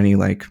anyone done any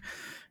like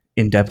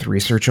in-depth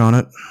research on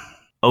it?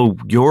 Oh,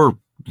 you're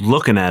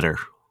looking at her.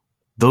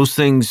 Those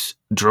things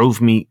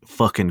drove me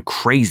fucking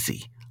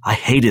crazy. I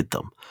hated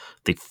them.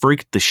 They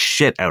freaked the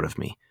shit out of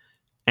me.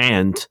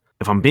 And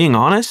if I'm being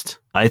honest,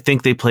 I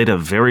think they played a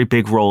very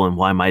big role in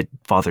why my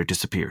father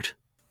disappeared.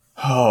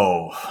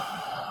 Oh.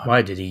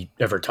 Why? Did he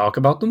ever talk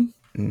about them?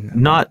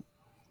 Not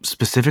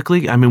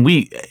specifically. I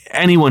mean,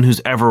 anyone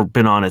who's ever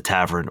been on a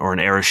tavern or an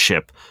Eris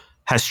ship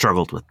has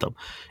struggled with them.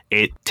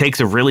 It takes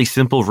a really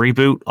simple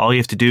reboot. All you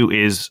have to do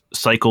is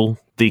cycle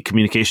the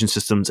communication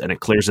systems and it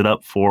clears it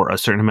up for a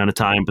certain amount of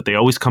time, but they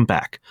always come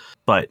back.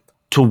 But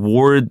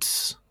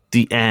towards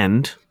the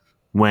end,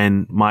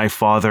 when my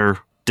father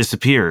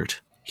disappeared,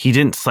 he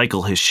didn't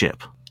cycle his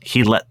ship.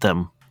 He let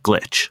them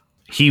glitch.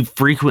 He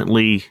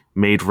frequently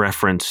made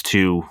reference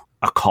to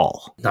a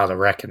call. Not a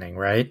reckoning,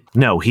 right?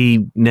 No,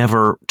 he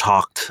never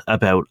talked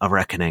about a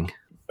reckoning.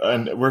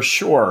 And we're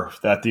sure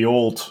that the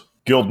old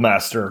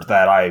guildmaster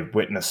that I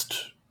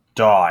witnessed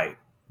die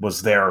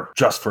was there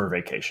just for a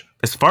vacation.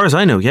 As far as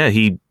I know, yeah,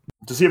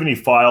 Does he have any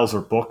files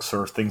or books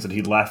or things that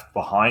he left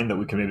behind that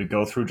we can maybe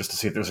go through just to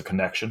see if there's a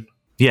connection?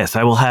 Yes,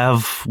 I will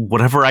have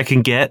whatever I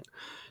can get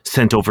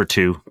sent over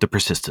to the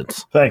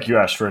Persistence. Thank you,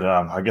 Astrid.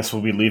 I guess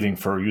we'll be leaving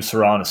for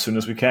Usaran as soon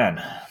as we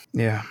can.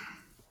 Yeah.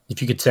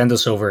 if you could send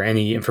us over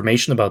any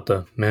information about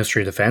the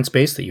Ministry of Defense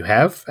base that you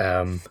have,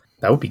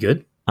 that would be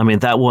good. I mean,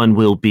 that one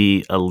will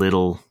be a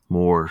little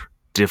more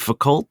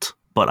difficult,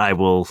 but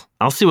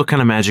I'll see what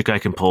kind of magic I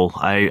can pull.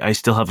 I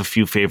still have a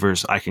few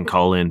favors I can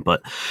call in,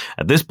 but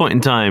at this point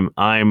in time,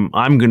 I'm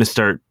going to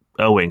start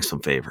owing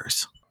some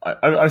favors.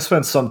 I've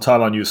spent some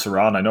time on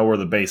Usaran. I know where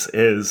the base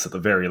is, at the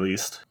very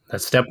least.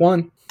 That's step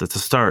one. That's a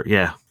start,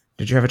 yeah.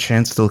 Did you have a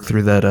chance to look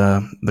through that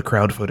the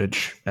crowd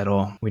footage at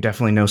all? We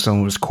definitely know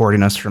someone was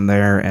courting us from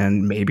there,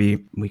 and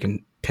maybe we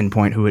can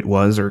pinpoint who it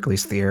was, or at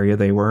least the area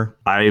they were.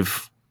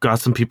 I've got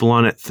some people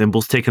on it.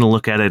 Thimble's taken a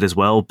look at it as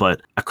well,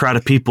 but a crowd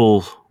of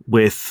people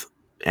with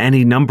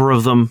any number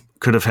of them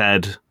could have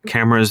had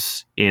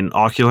cameras in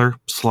ocular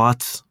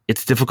slots.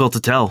 It's difficult to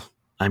tell.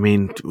 I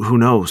mean, who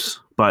knows?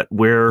 But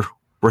we're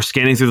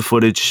scanning through the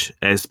footage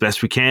as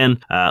best we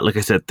can. Like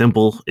I said,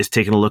 Thimble is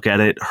taking a look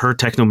at it. Her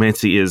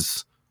technomancy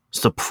is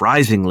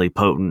surprisingly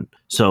potent.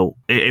 So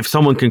if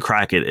someone can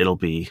crack it, it'll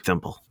be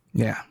Thimble.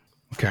 Yeah.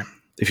 Okay.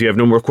 If you have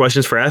no more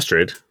questions for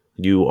Astrid,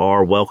 you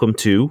are welcome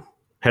to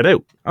head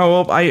out.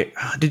 Oh, well,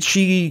 did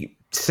she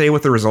say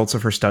what the results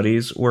of her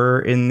studies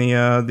were in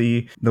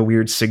the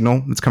weird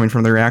signal that's coming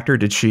from the reactor?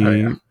 Did she?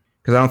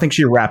 Because I don't think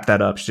she wrapped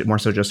that up. More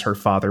so just her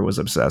father was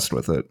obsessed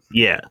with it.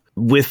 Yeah.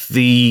 With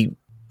the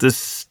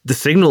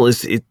signal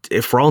is,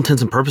 for all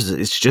intents and purposes,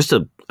 it's just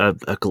a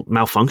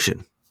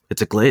malfunction.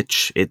 It's a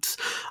glitch.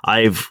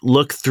 I've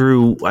looked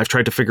through, I've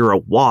tried to figure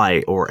out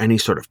why, or any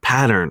sort of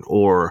pattern,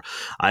 or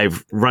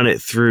I've run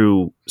it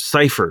through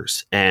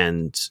ciphers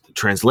and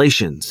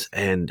translations,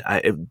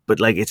 but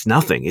it's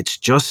nothing. It's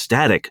just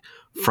static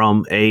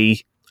from a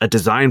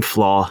design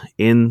flaw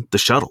in the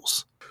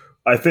shuttles.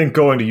 I think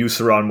going to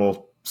Usaran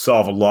will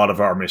solve a lot of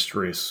our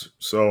mysteries.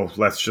 So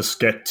let's just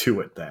get to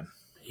it then.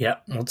 Yeah,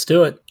 let's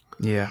do it.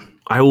 Yeah.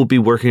 I will be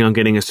working on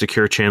getting a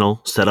secure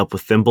channel set up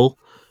with Thimble.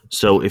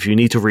 So if you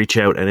need to reach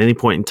out at any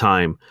point in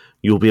time,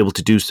 you'll be able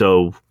to do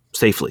so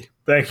safely.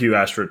 Thank you,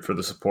 Astrid, for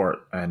the support,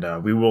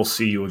 and we will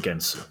see you again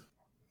soon.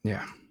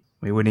 Yeah.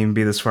 We wouldn't even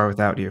be this far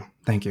without you.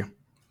 Thank you.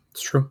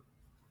 It's true.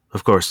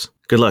 Of course.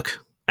 Good luck.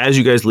 As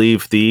you guys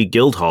leave the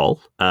guild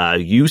hall,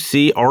 you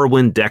see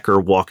Arwen Decker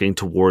walking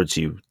towards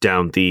you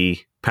down the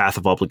path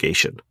of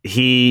obligation.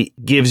 He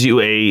gives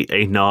you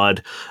a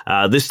nod.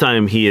 This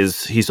time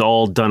he's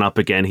all done up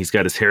again. He's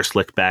got his hair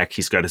slicked back.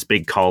 He's got his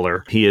big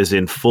collar. He is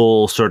in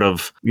full sort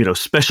of,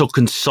 special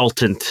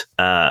consultant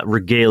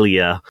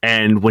regalia.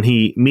 And when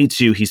he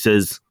meets you, he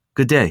says,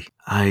 "Good day.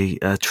 I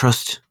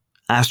trust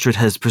Astrid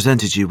has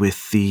presented you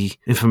with the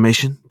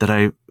information that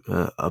I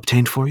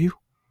obtained for you."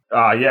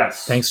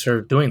 Yes. Thanks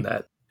for doing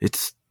that.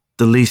 It's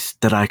the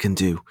least that I can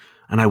do,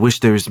 and I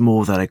wish there is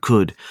more that I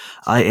could.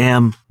 I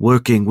am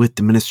working with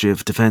the Ministry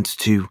of Defense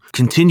to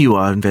continue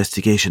our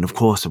investigation, of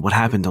course, of what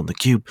happened on the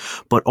cube,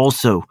 but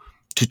also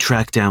to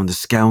track down the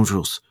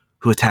scoundrels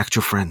who attacked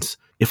your friends.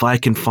 If I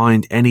can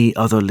find any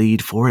other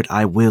lead for it,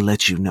 I will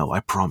let you know, I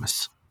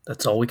promise.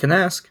 That's all we can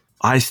ask.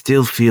 I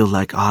still feel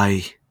like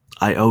I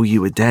owe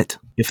you a debt.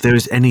 If there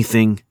is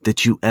anything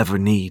that you ever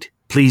need,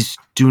 please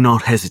do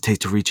not hesitate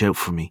to reach out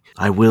for me.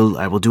 I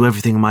will do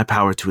everything in my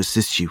power to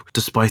assist you,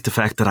 despite the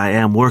fact that I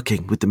am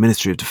working with the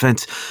Ministry of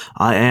Defense.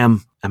 I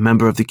am a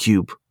member of the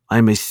Cube. I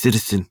am a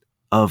citizen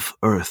of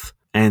Earth,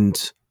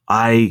 and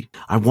I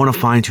want to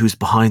find who's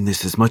behind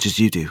this as much as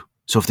you do.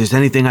 So if there's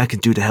anything I can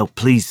do to help,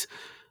 please,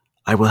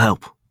 I will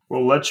help.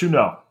 We'll let you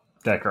know,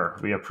 Decker.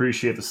 We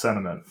appreciate the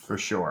sentiment, for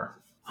sure.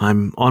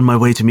 I'm on my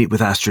way to meet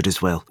with Astrid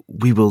as well.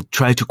 We will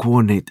try to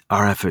coordinate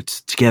our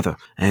efforts together,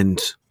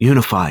 and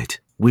unified,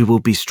 we will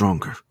be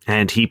stronger.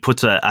 And he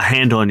puts a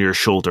hand on your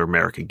shoulder,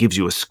 Merrick, and gives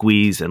you a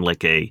squeeze and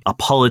like a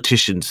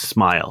politician's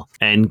smile,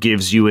 and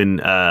gives you and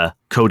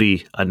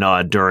Cody a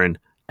nod, Durin,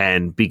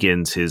 and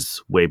begins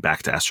his way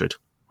back to Astrid,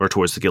 or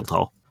towards the guild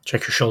hall.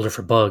 Check your shoulder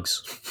for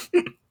bugs.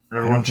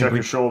 Everyone check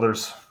your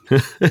shoulders. I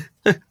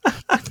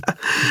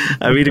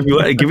mean, if you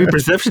want, give me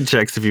perception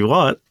checks if you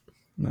want.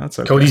 That's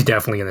okay. Cody's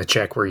definitely going to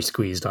check where he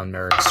squeezed on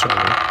Merrick's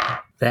shoulder.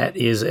 That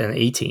is an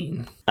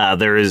 18.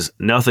 There is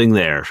nothing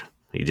there.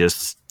 He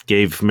just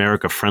gave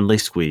Merrick a friendly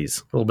squeeze.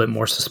 A little bit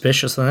more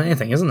suspicious than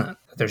anything, isn't it?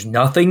 There's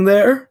nothing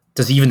there?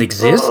 Does he even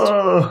exist?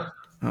 Oh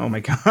my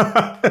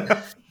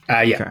god.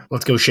 Yeah. Okay.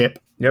 Let's go ship.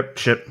 Yep,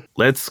 ship.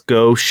 Let's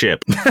go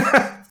ship.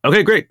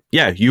 Okay, great.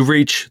 Yeah, you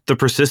reach the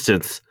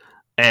Persistence,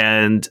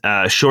 and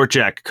Short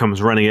Jack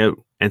comes running out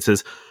and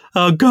says,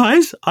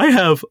 guys, I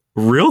have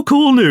real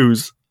cool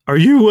news. Are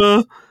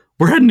you,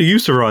 we're heading to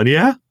Usaran,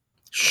 yeah?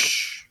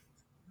 Shh.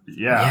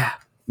 Yeah.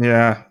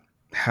 Yeah.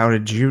 How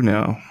did you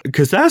know?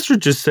 Because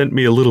Astrid just sent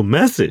me a little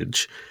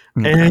message,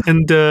 Okay.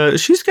 and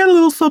she's got a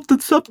little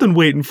something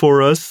waiting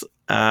for us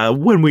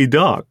when we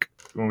dock.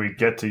 When we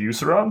get to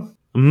Usaran?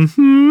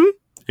 Mm-hmm.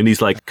 And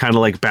he's like kind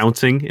of like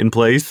bouncing in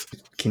place.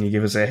 Can you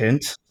give us a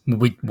hint?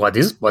 What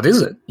is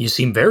it? You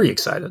seem very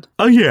excited.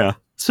 Oh, yeah.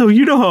 So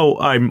you know how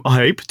I'm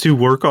hyped to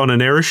work on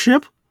an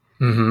airship?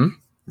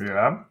 Mm-hmm.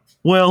 Yeah.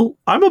 Well,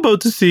 I'm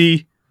about to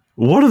see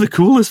one of the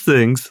coolest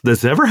things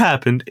that's ever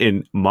happened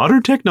in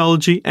modern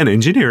technology and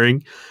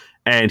engineering,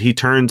 And he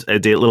turns a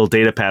little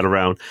data pad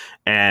around,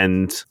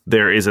 and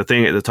there is a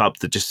thing at the top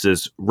that just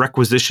says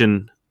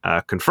requisition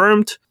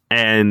confirmed.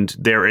 And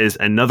there is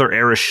another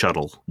Eris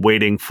shuttle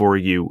waiting for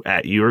you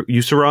at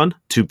Euceron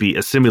to be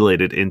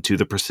assimilated into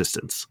the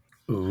Persistence.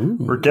 Ooh.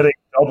 We're getting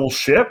double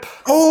ship.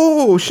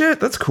 Oh shit,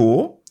 that's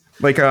cool.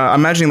 Like I'm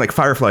imagining like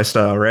Firefly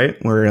style, right?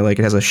 Where like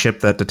it has a ship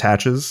that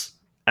detaches.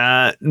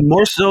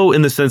 More so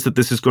in the sense that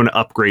this is going to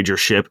upgrade your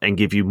ship and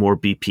give you more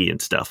BP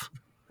and stuff.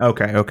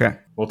 Okay.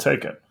 We'll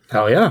take it.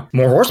 Hell yeah.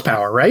 More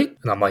horsepower, right?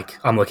 And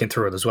I'm looking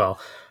through it as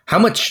well. How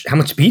much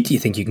beat do you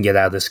think you can get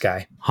out of this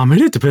guy? I mean,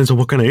 it depends on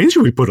what kind of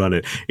engine we put on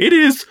it. It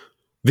is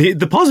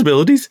the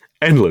possibilities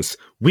endless.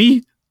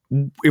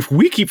 If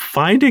we keep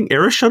finding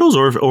Eris shuttles,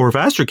 or if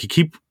Astra can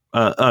keep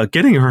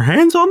getting her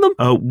hands on them,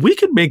 we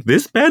could make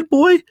this bad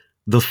boy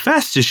the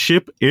fastest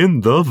ship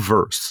in the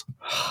verse.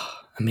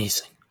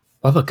 Amazing.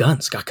 What about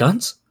guns? Got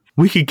guns?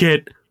 We could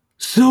get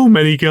so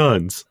many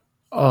guns.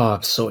 Oh,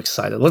 I'm so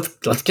excited.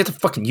 Let's get to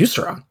fucking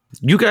Euceron.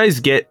 You guys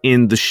get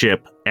in the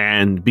ship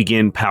and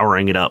begin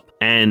powering it up.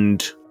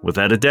 And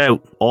without a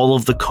doubt, all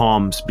of the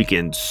comms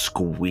begin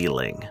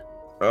squealing.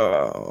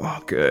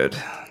 Oh, good.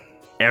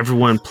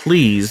 Everyone,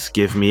 please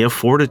give me a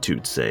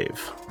fortitude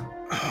save.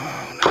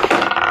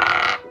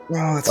 Oh,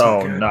 that's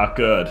not good. Not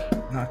good.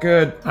 Not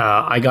good.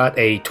 I got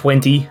a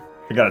 20.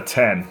 I got a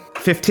 10.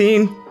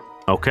 15.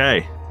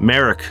 Okay.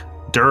 Merrick,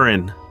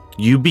 Durin,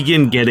 you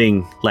begin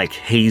getting like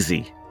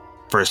hazy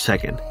for a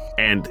second.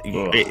 And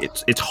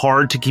it's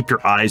hard to keep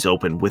your eyes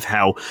open with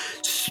how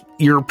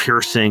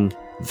ear-piercing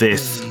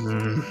this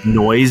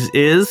noise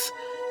is.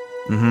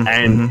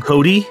 And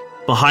Cody,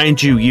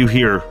 behind you, you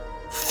hear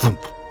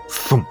thump,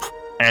 thump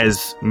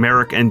as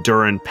Merrick and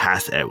Durin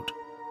pass out.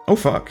 Oh,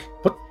 fuck.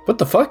 What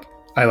the fuck?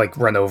 I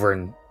run over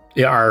and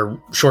are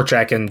Short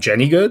Jack and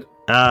Jenny good?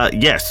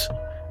 Yes.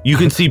 You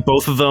can see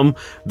both of them.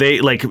 They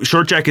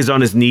Short Jack is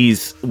on his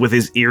knees with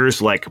his ears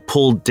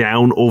pulled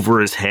down over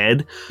his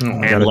head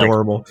and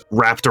adorable.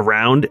 Wrapped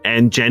around.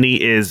 And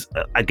Jenny is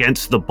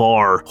against the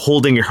bar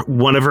holding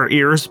one of her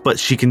ears,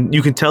 but you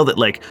can tell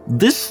that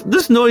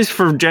this noise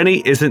for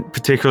Jenny isn't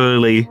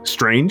particularly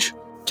strange.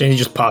 Jenny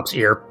just pops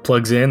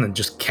earplugs in and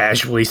just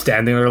casually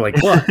standing there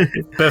what?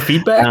 The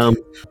feedback?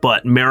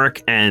 But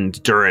Merrick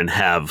and Durin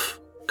have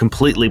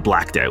completely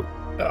blacked out.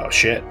 Oh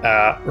shit.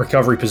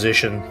 Recovery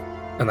position.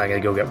 And I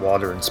gotta go get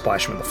water and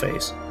splash him in the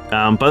face.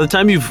 By the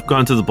time you've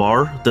gone to the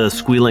bar, the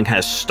squealing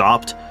has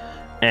stopped,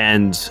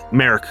 and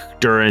Merrick,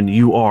 Durin,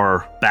 you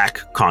are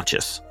back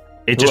conscious.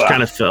 It just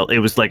kind of felt, it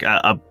was like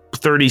a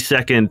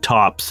 30-second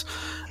tops,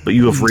 but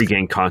you have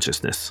regained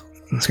consciousness.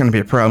 It's gonna be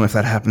a problem if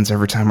that happens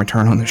every time we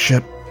turn on the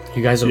ship.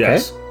 You guys okay?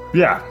 Yes.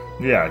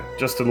 Yeah,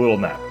 just a little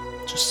nap.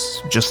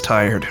 Just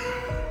tired.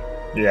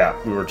 Yeah,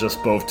 we were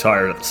just both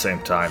tired at the same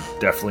time.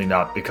 Definitely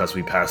not because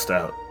we passed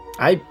out.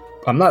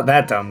 I'm not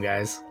that dumb,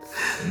 guys.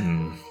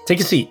 Take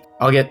a seat.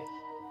 I'll get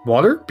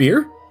water,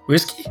 beer,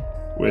 whiskey.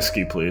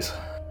 Whiskey, please.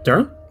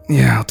 Durin?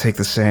 Yeah, I'll take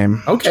the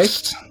same. Okay.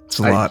 It's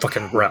a lot. I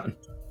fucking run.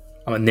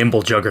 I'm a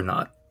nimble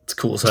juggernaut. It's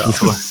cool as hell.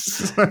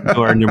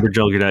 You are a nimble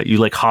juggernaut.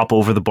 You hop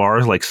over the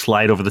bar,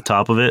 slide over the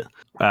top of it.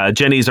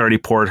 Jenny's already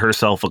poured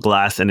herself a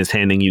glass and is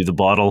handing you the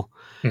bottle.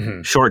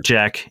 Short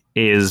Jack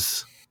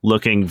is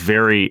looking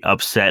very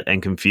upset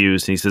and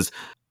confused. And he says,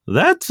 we've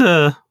had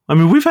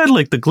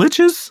the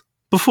glitches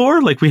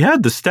before, we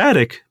had the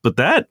static, but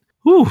that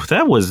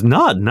was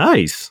not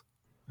nice.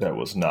 That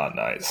was not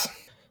nice.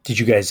 Did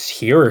you guys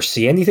hear or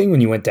see anything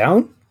when you went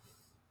down?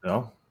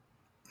 No,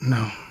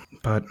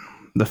 but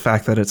the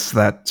fact that it's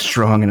that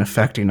strong and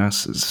affecting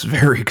us is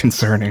very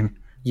concerning.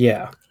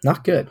 Yeah,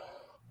 not good.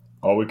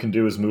 All we can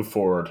do is move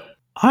forward.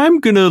 I'm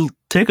gonna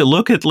take a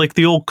look at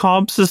the old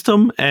comm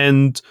system,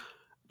 and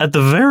at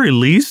the very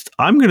least,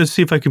 I'm gonna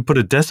see if I can put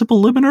a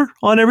decibel limiter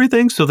on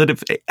everything so that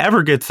if it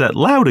ever gets that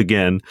loud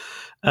again,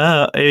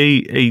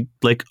 a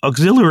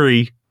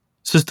auxiliary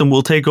system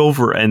will take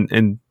over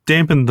and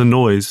dampen the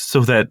noise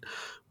so that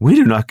we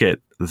do not get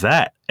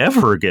that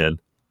ever again.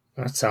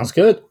 That sounds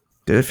good.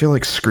 Did it feel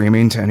like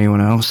screaming to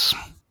anyone else?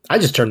 I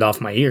just turned off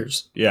my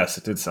ears. Yes,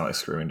 it did sound like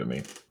screaming to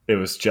me. It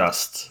was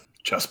just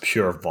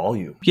pure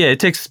volume. Yeah, it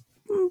takes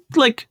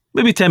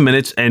maybe 10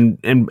 minutes, and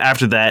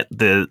after that,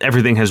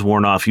 everything has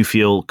worn off. You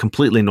feel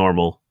completely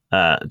normal,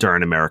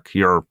 Durin and Merrick.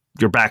 You're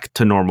back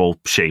to normal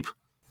shape.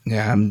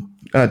 Yeah,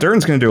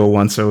 Durin's going to do a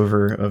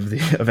once-over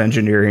of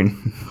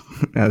engineering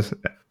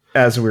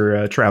as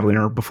we're traveling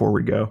or before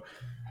we go.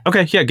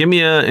 Okay, yeah, give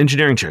me an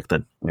engineering check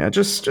then. Yeah,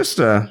 just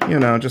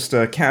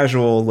a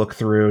casual look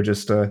through.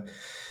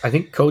 I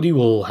think Cody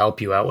will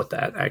help you out with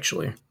that,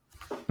 actually.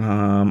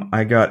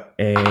 I got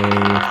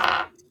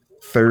a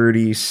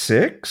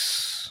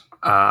 36.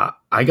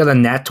 I got a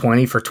nat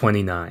 20 for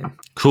 29.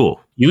 Cool.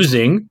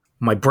 Using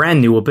my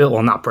brand new ability,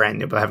 well, not brand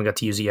new, but I haven't got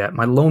to use it yet,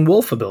 my Lone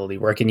Wolf ability,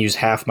 where I can use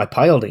half my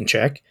piloting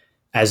check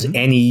as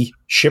any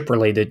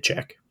ship-related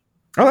check.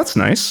 Oh, that's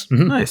nice.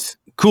 Nice.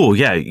 Cool.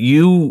 Yeah,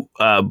 you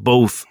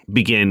both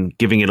begin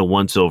giving it a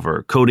once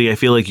over. Cody, I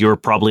feel like you're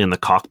probably in the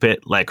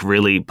cockpit, like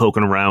really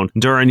poking around.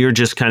 Durin, you're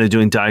just kind of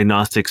doing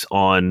diagnostics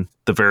on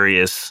the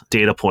various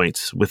data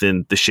points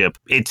within the ship.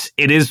 It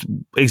is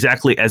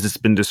exactly as it's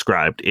been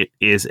described. It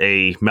is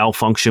a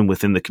malfunction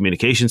within the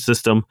communication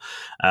system,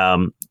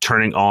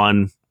 turning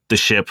on the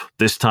ship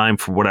this time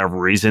for whatever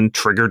reason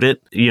triggered it.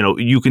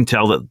 You can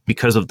tell that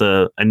because of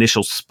the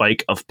initial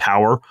spike of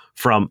power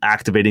from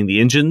activating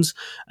the engines,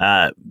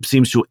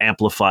 seems to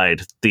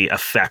amplified the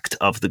effect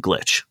of the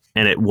glitch.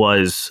 And it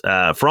was,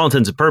 for all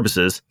intents and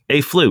purposes,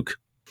 a fluke.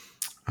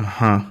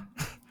 Uh-huh.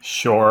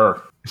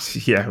 Sure.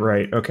 Yeah,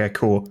 right. Okay,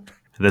 cool.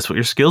 That's what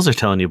your skills are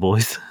telling you,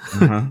 boys.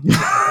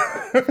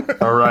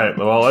 All right.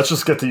 Well, let's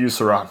just get to you,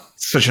 Saran.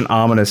 Such an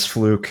ominous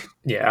fluke.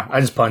 Yeah, I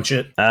just punch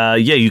it.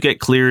 You get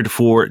cleared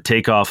for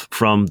takeoff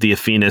from the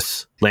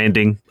Aphenis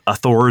Landing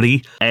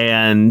Authority,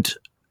 and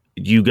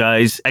you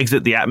guys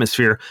exit the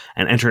atmosphere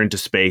and enter into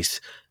space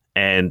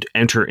and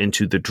enter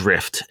into the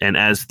drift. And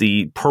as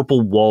the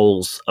purple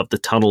walls of the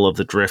tunnel of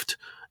the drift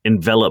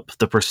envelop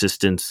the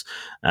Persistence,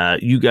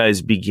 you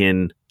guys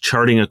begin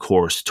charting a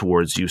course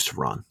towards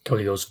Saran.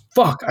 Cody goes,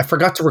 fuck, I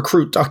forgot to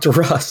recruit Dr.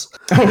 Russ.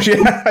 Oh,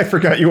 yeah, I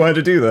forgot you wanted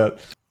to do that.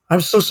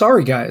 I'm so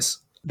sorry, guys.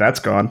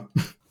 That's gone.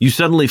 You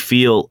suddenly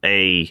feel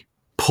a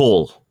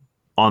pull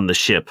on the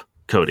ship,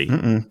 Cody,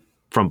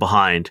 from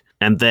behind,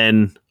 and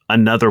then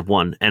another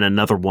one,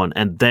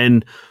 and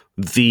then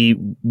the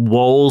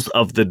walls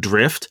of the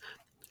drift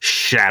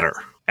shatter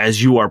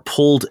as you are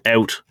pulled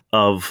out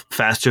of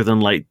faster than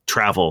light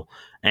travel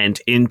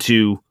and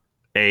into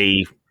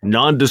a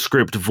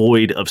nondescript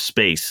void of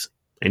space,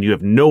 and you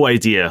have no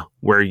idea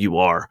where you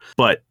are,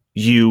 but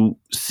you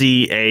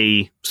see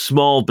a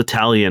small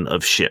battalion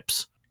of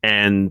ships,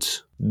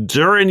 and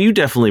Durin, you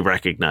definitely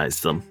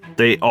recognize them.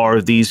 They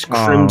are these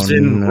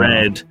crimson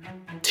red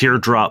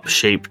teardrop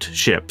shaped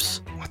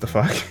ships. What the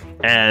fuck?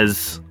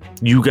 As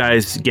you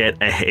guys get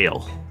a hail.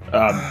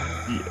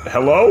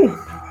 Hello?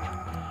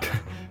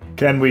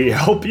 Can we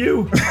help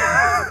you?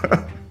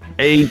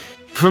 A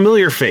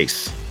familiar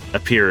face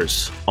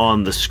appears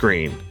on the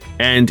screen,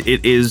 and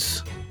it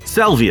is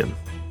Salvian,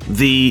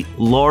 the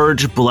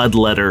large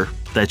bloodletter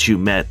that you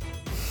met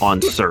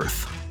on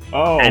Surth.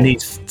 Oh. And he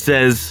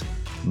says,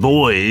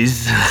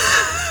 "Boys,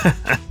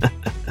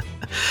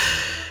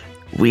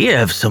 we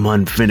have some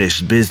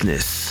unfinished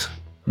business.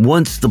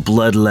 Once the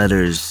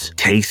bloodletters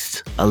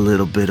taste a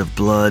little bit of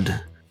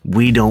blood,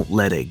 we don't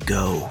let it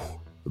go.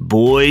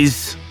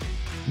 Boys,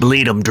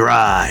 bleed 'em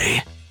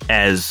dry,"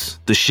 as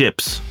the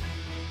ships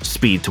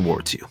speed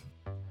towards you.